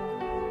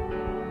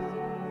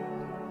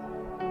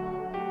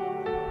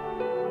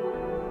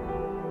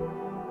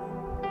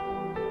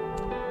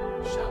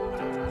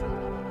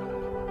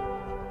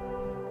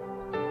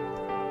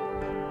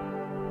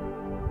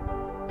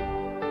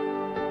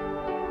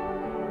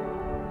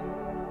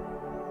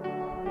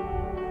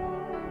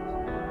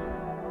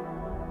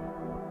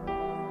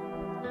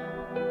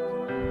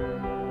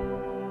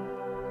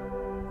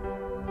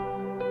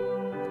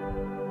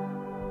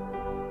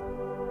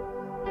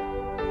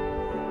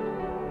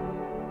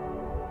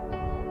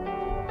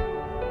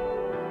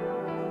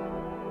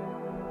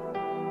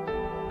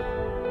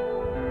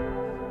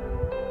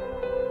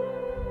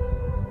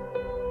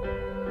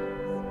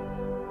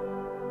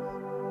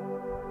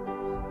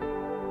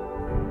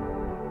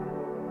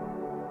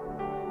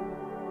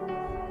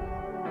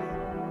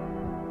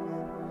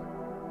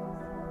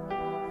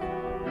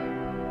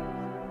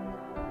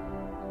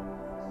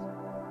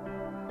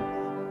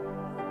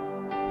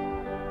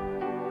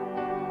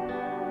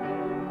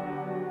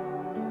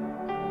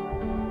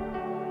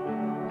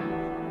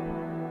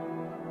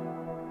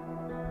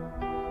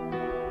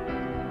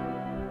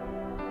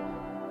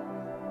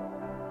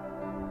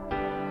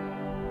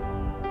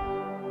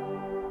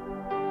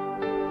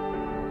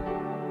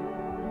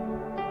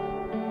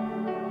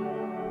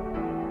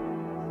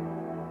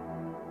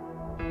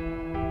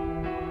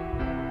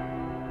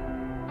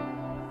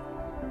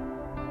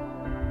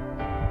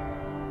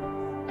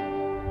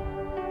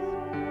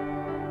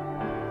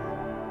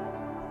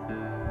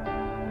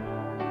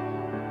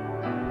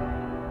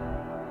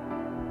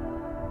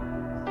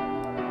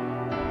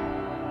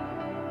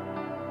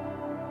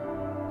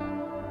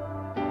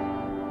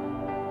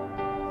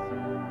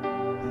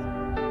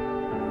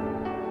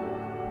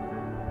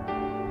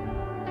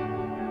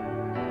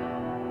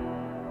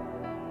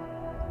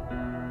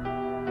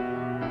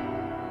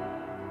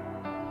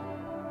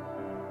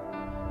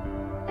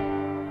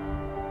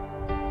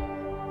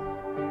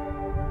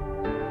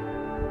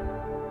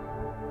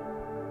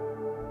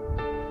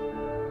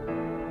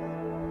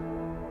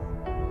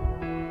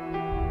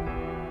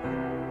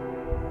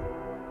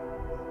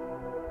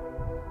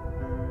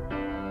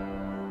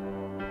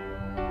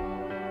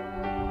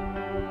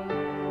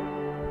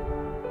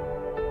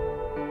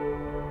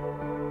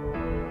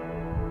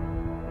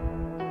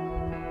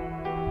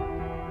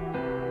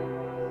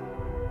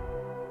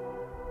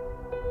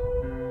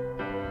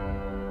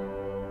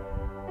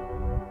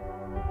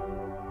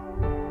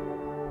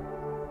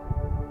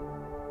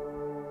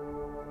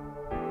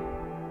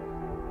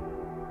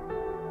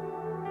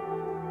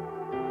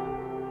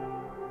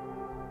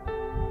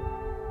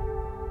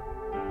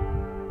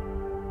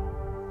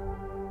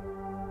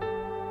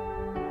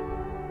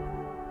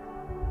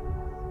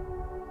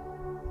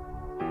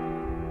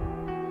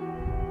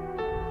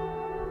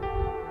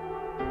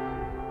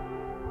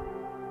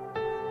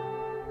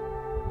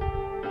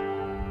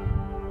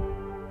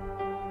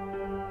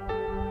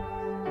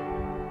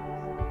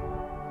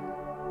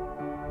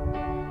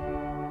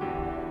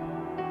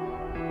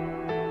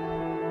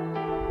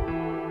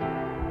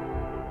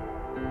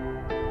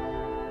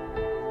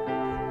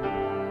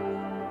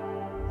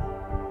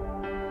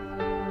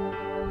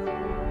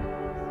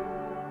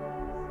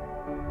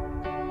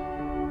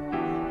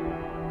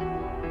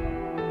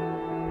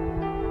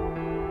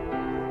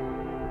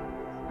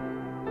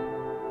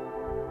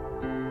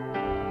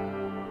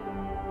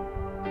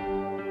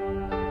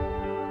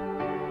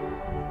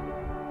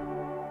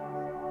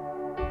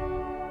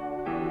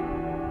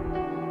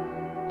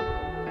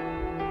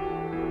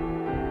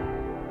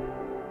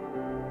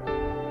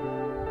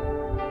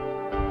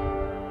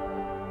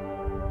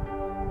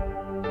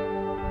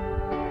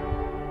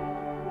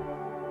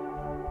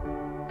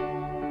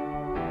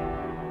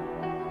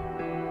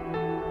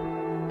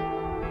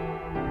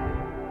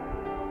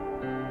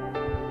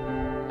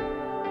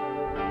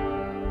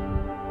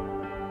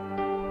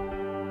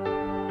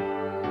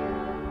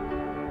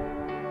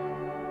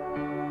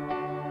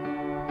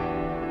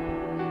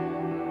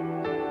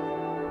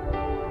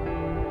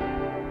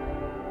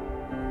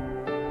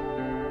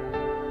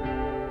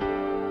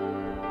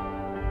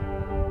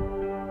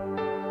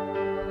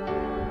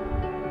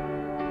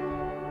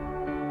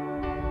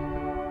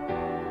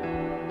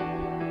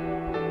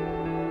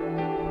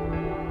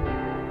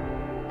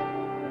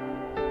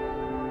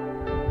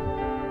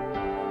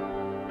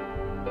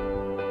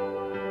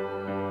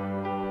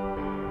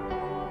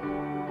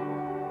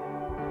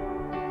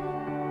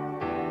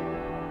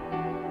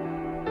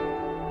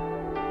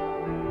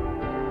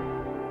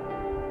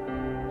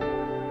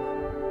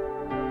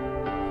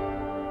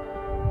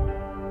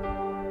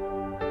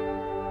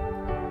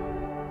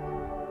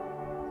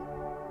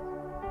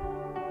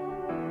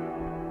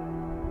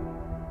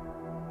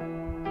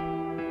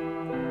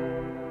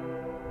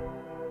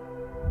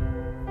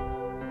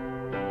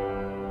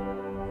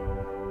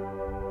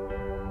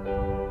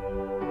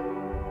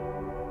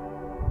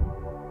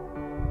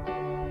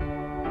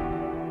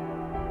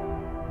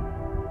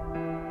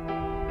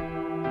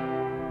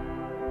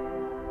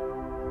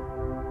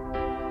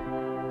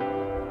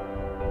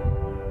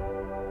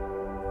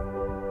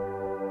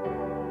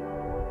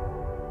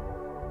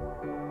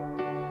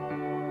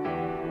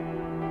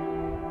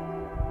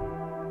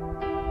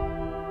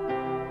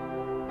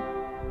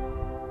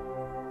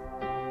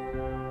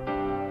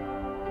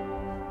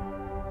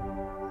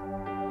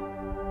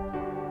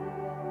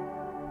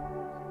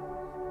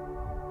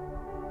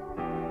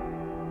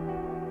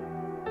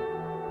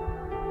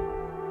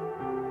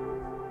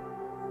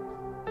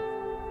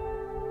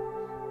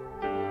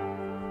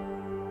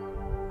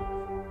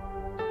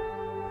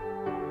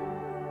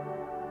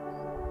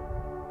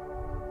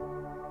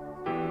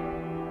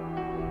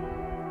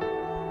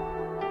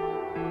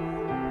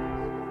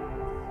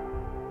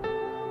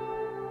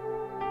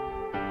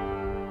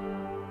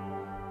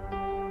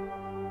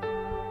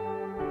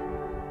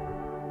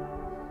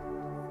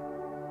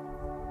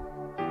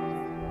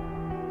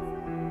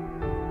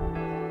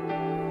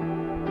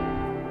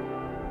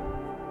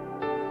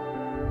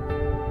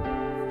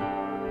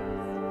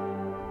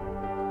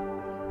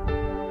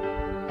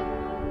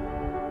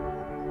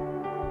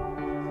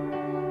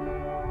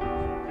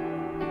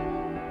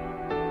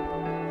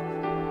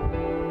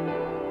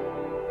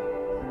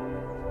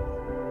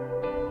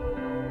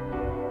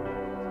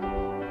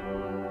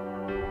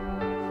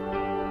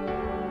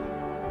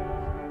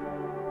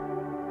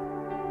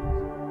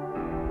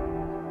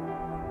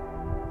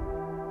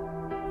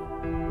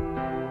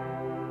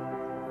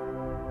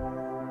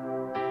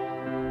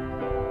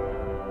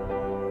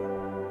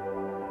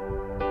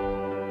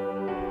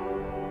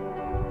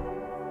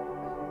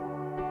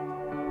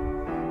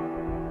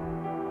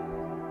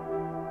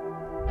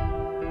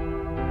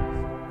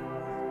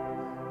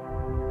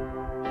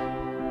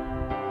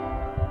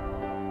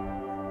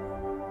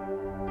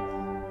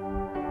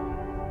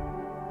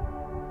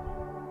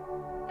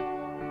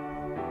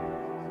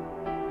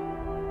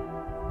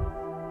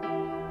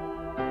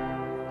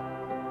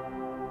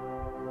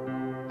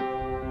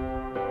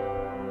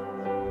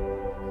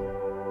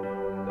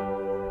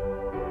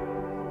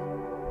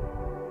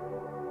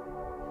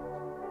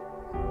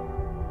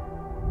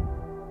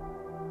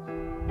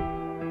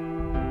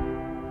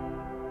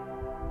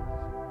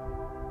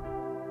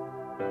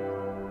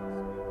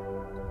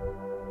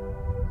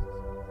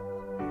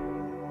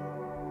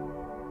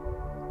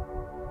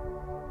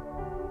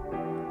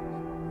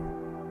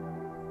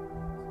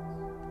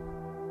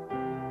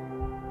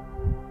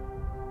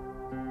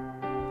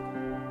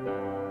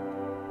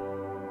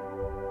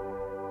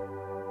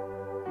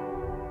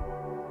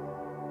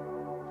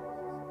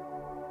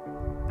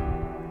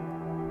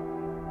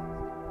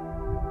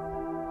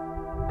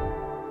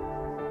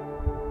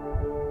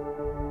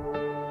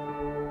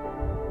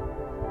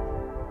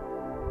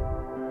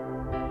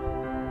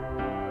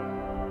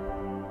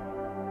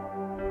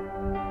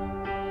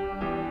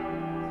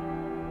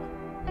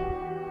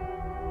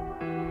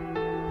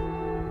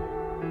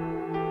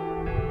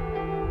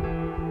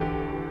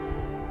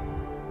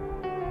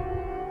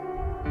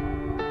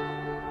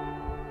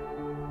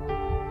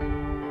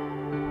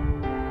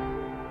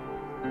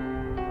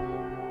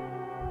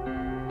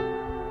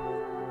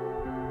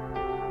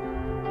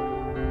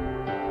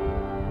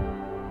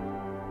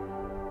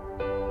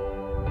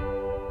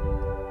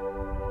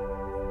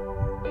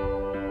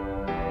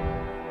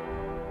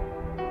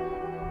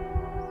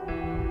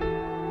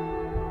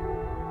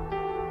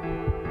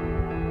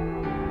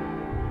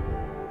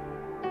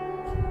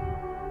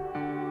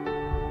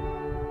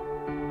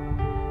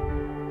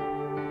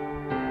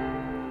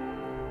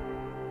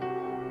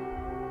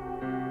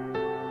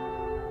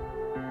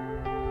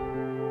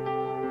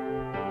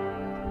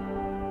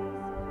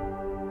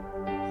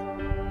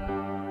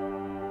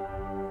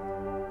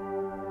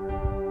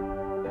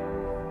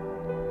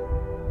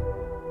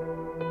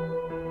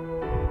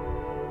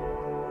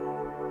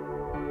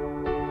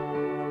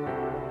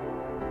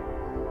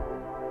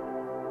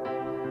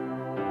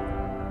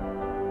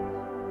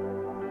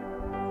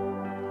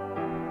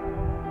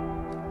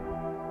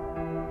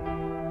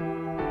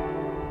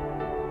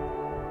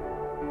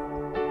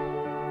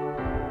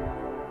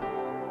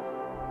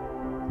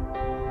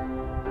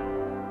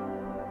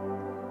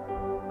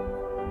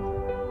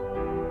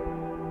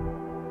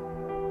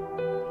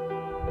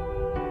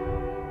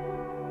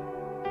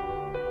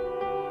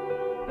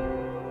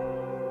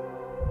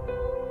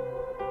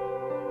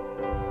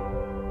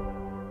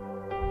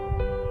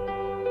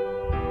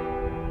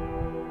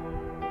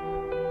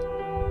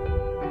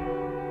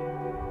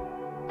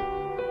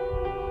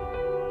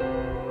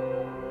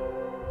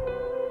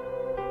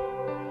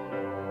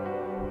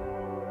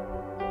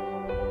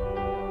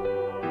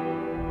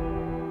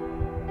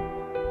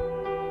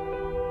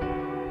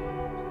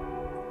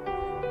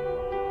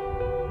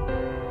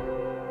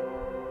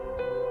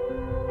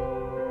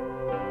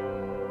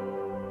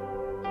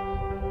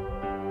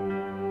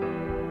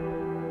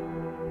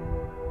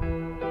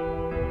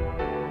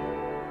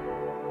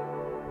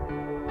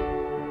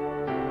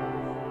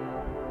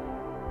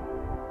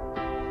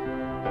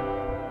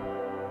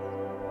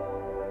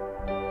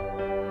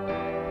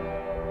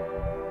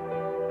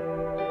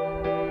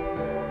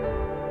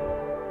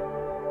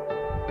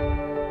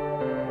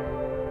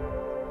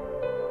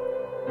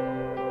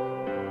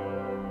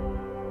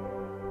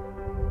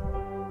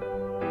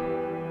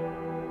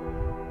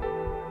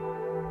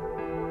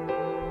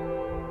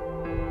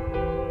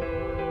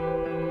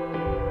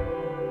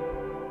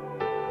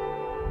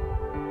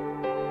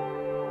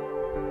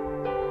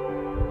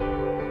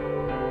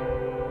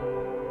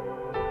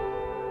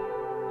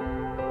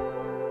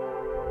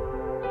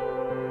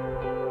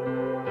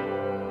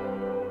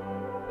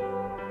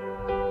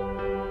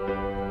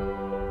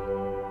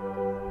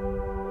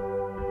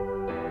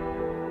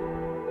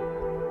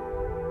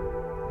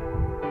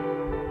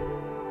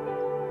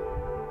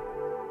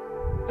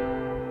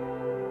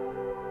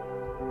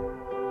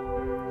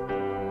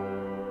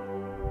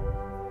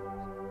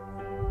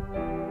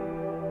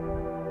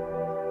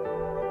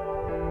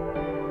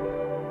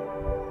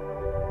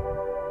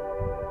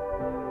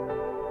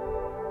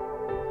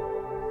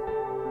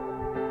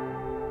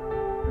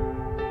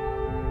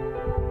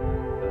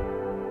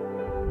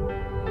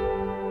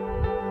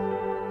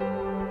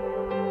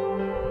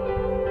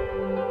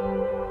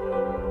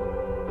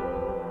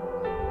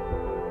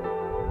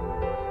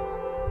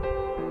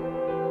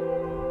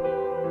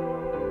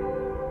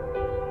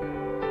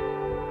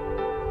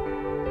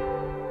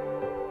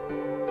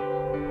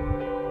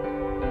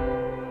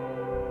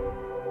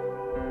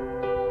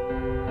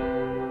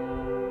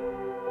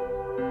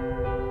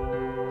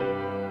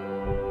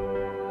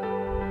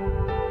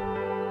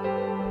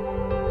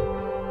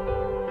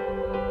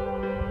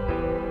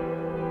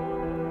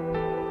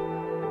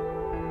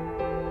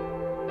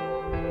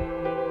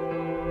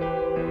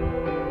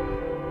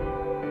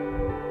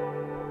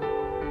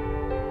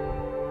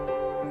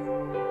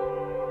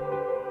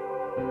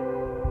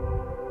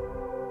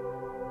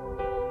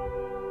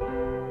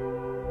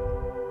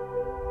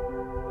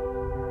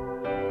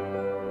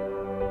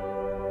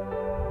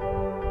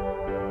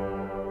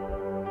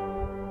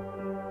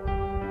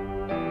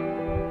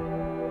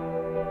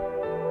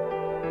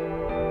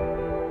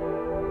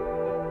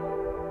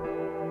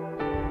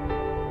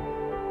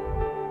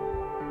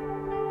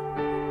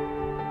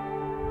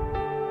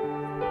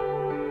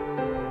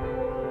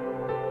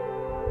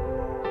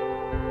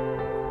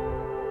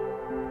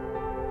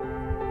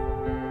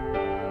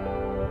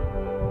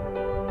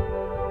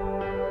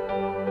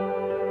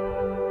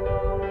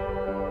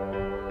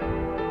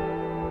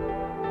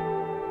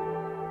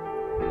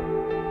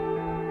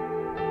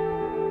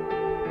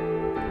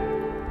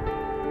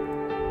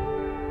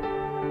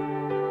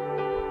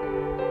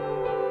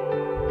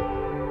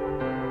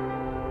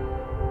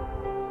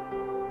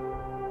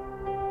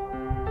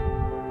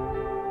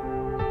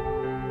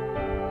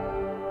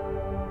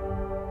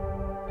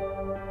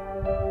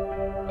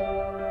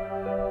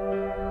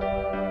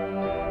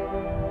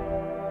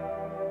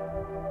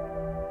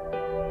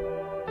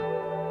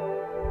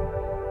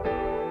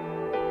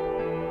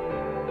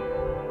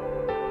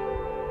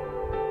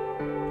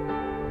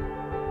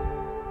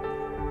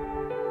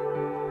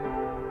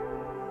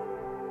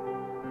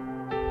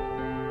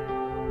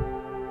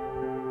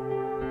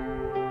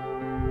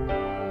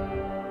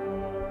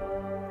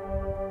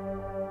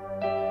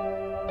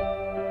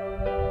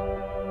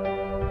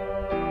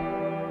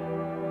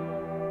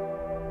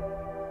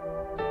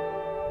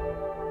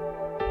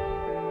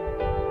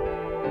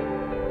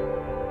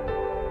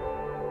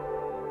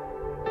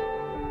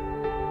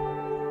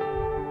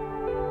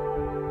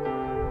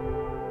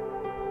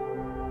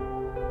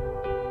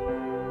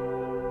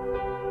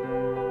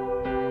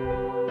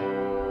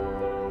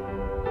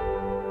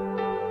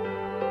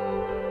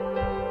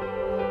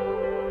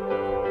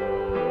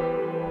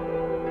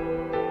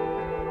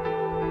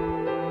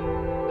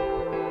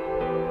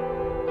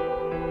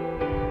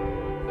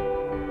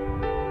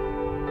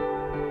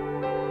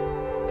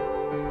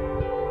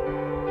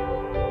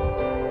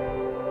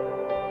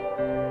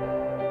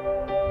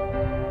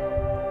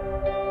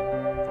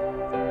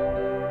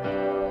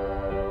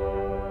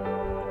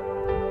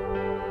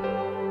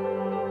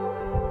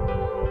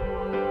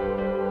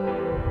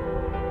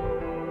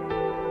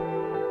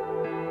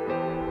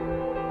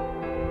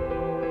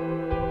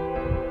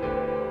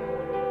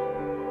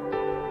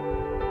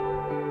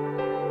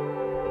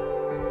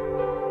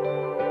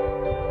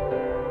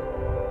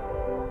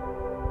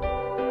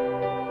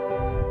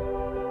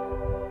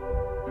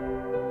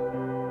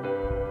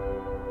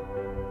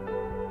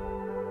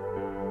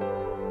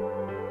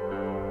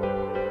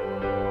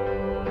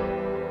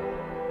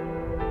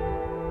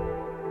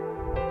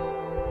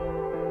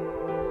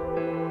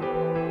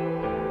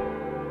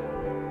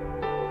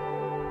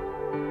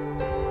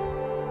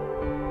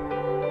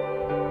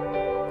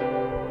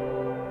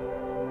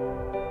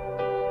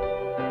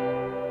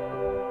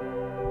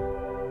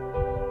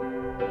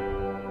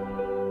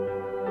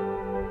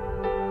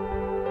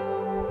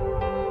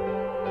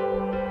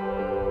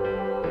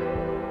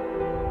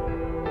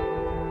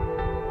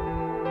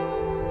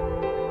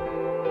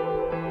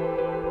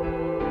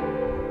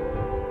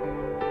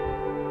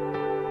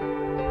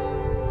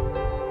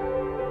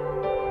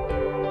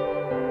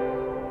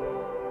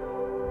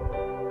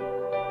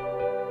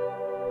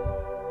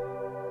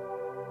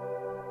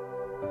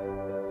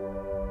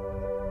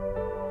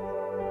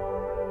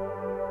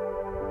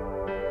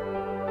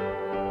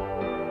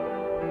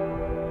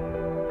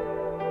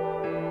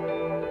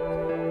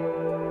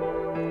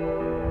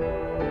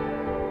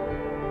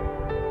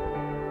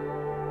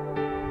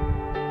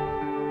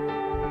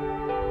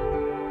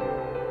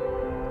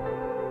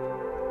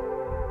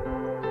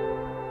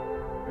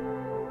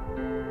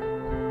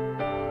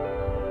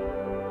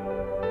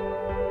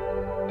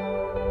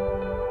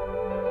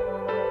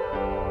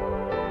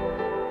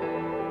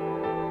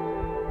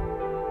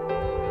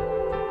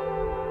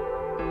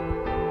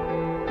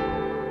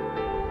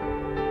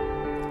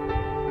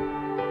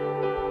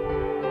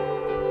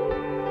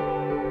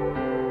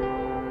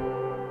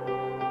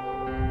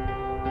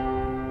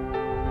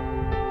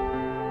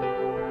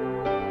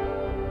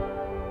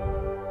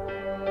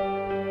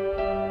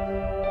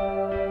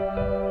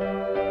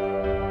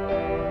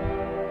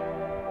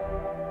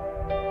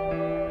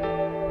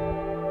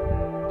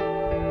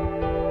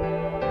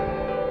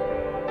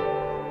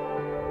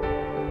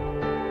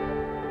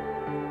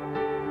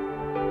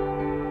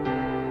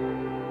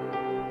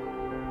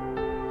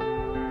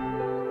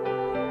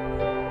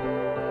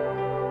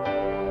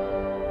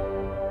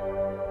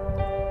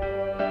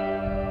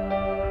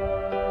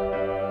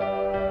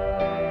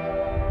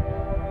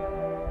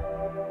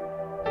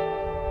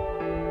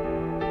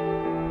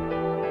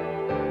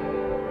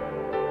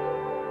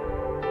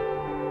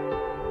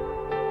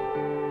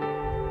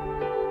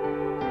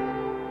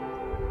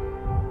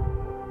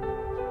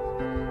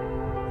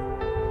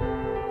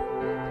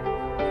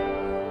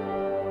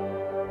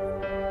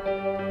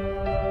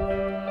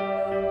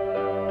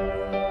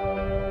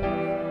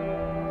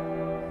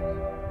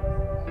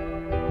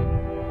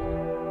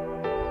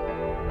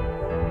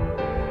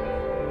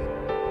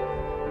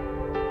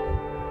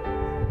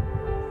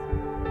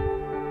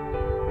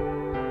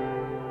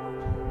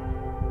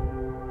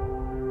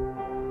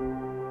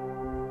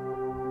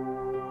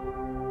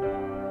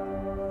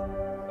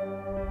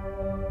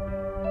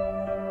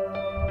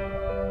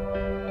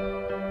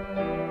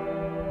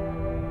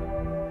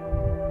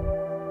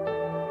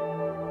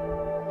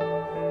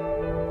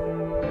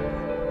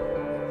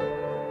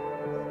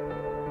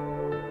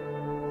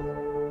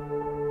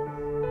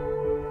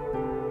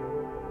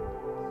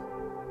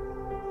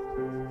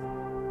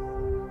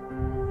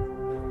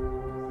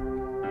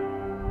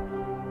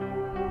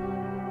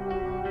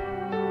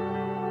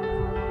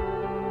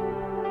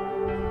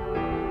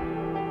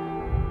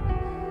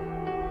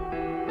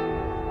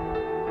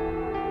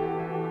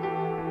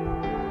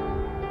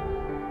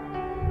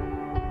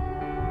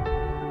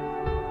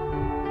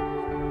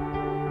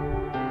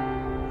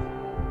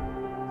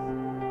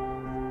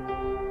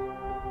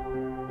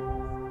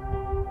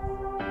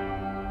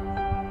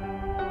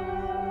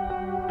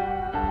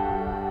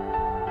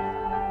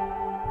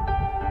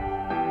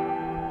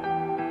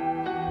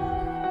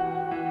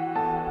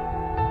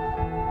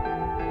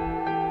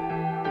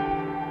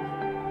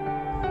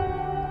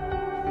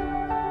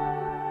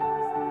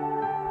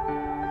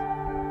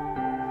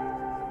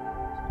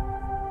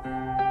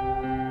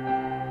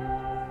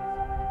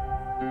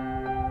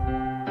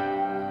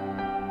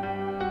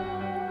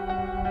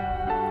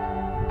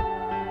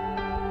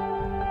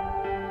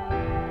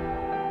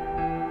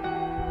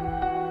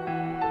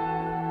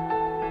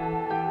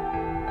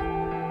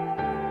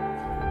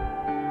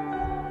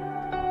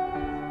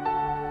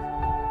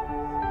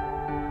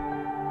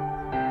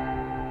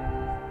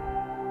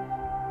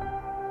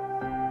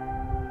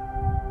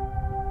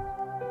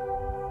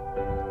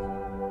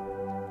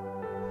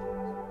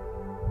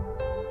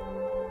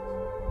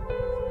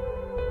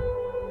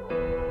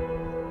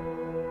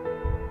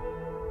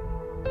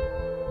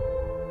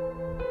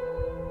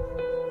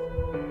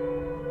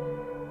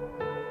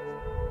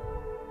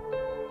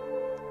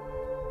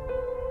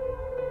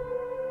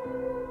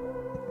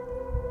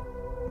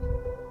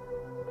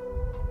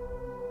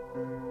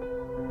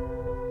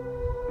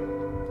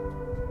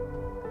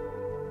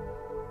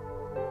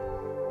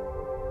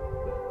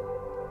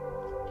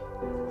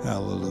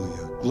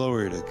 Hallelujah.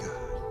 Glory to God.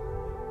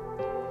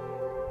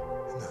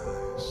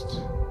 Nice.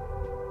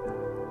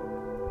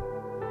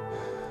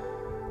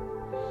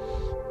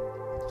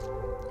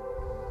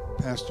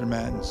 Pastor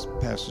Matt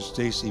and Pastor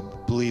Stacy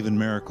believe in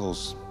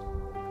miracles.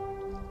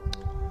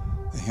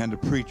 They hand a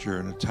preacher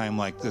in a time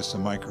like this a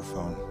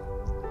microphone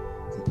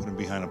and put him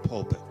behind a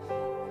pulpit.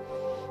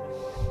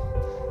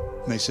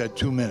 And they said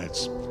 2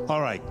 minutes.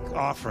 All right,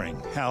 offering.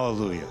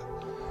 Hallelujah.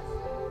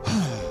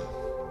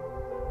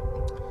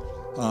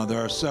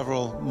 There are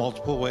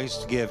multiple ways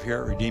to give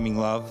here at Redeeming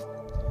Love.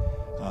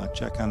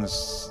 Check on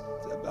this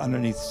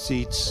underneath the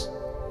seats.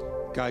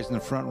 Guys in the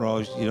front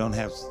rows, you don't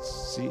have to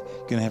see,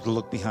 you're going to have to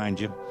look behind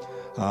you.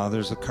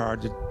 There's a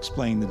card to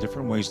explain the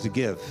different ways to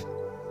give.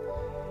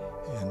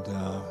 And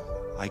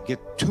I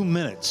get 2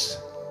 minutes.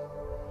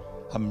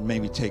 I'll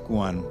maybe take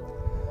one.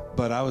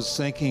 But I was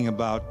thinking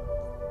about,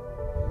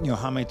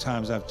 how many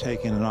times I've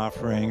taken an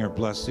offering or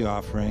blessed the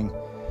offering.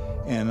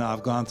 And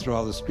I've gone through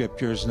all the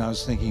scriptures, and I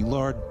was thinking,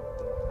 Lord,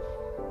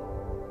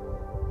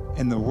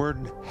 and the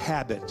word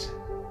habit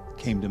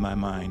came to my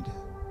mind.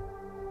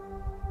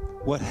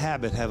 What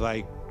habit have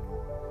I,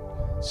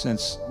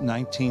 since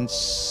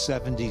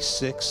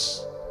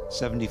 1976,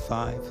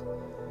 75?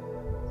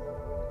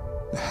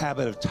 The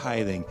habit of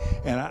tithing.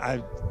 And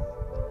I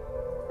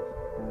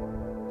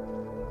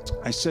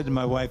said to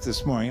my wife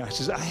this morning, I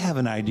said, I have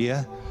an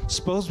idea.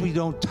 Suppose we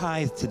don't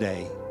tithe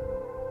today.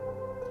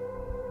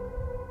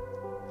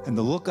 And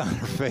the look on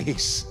her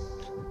face,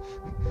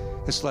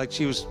 it's like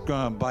she was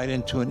going to bite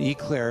into an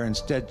eclair.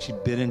 Instead, she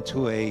bit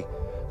into a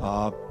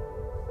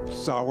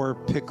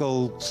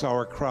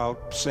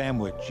sauerkraut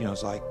sandwich.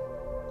 It's like,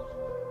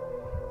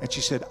 and she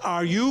said,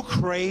 "Are you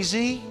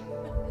crazy?"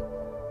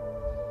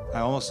 I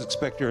almost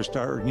expect her to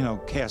start,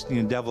 casting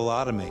the devil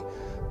out of me.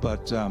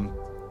 But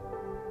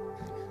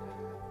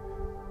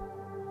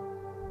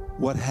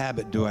what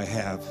habit do I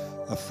have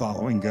of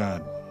following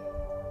God?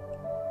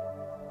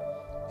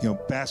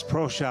 Bass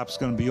Pro Shop's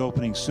going to be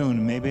opening soon,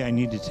 and maybe I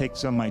need to take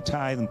some of my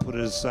tithe and put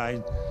it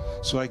aside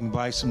so I can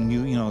buy some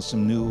new,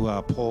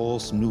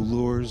 poles, some new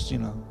lures,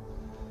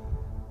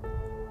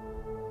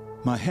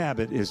 My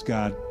habit is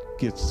God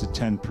gets to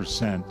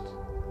 10%.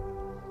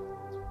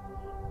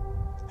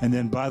 And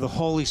then by the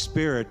Holy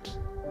Spirit,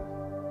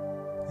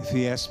 if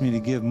He asks me to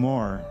give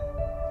more,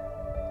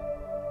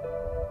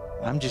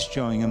 I'm just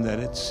showing Him that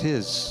it's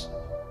His,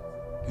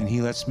 and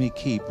He lets me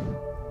keep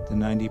the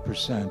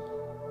 90%.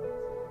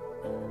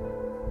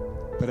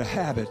 But a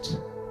habit,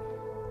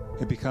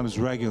 it becomes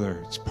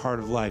regular. It's part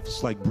of life.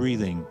 It's like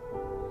breathing.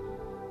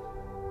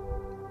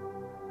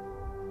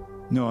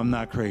 No, I'm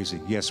not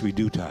crazy. Yes, we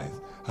do tithe.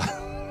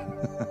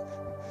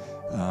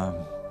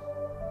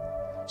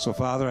 So,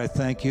 Father, I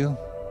thank you.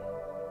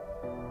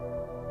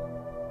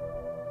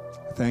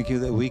 I thank you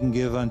that we can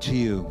give unto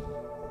you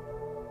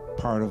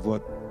part of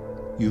what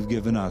you've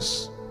given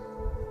us.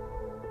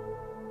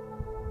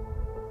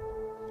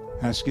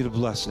 I ask you to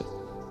bless it.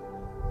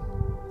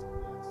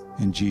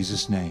 In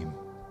Jesus' name,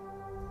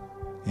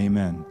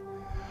 amen.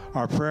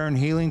 Our prayer and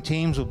healing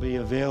teams will be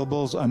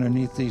available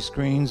underneath these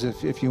screens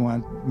if you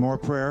want more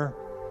prayer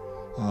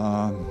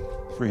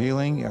for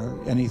healing or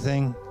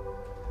anything.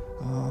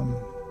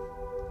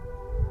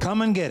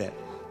 Come and get it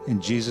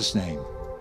in Jesus' name.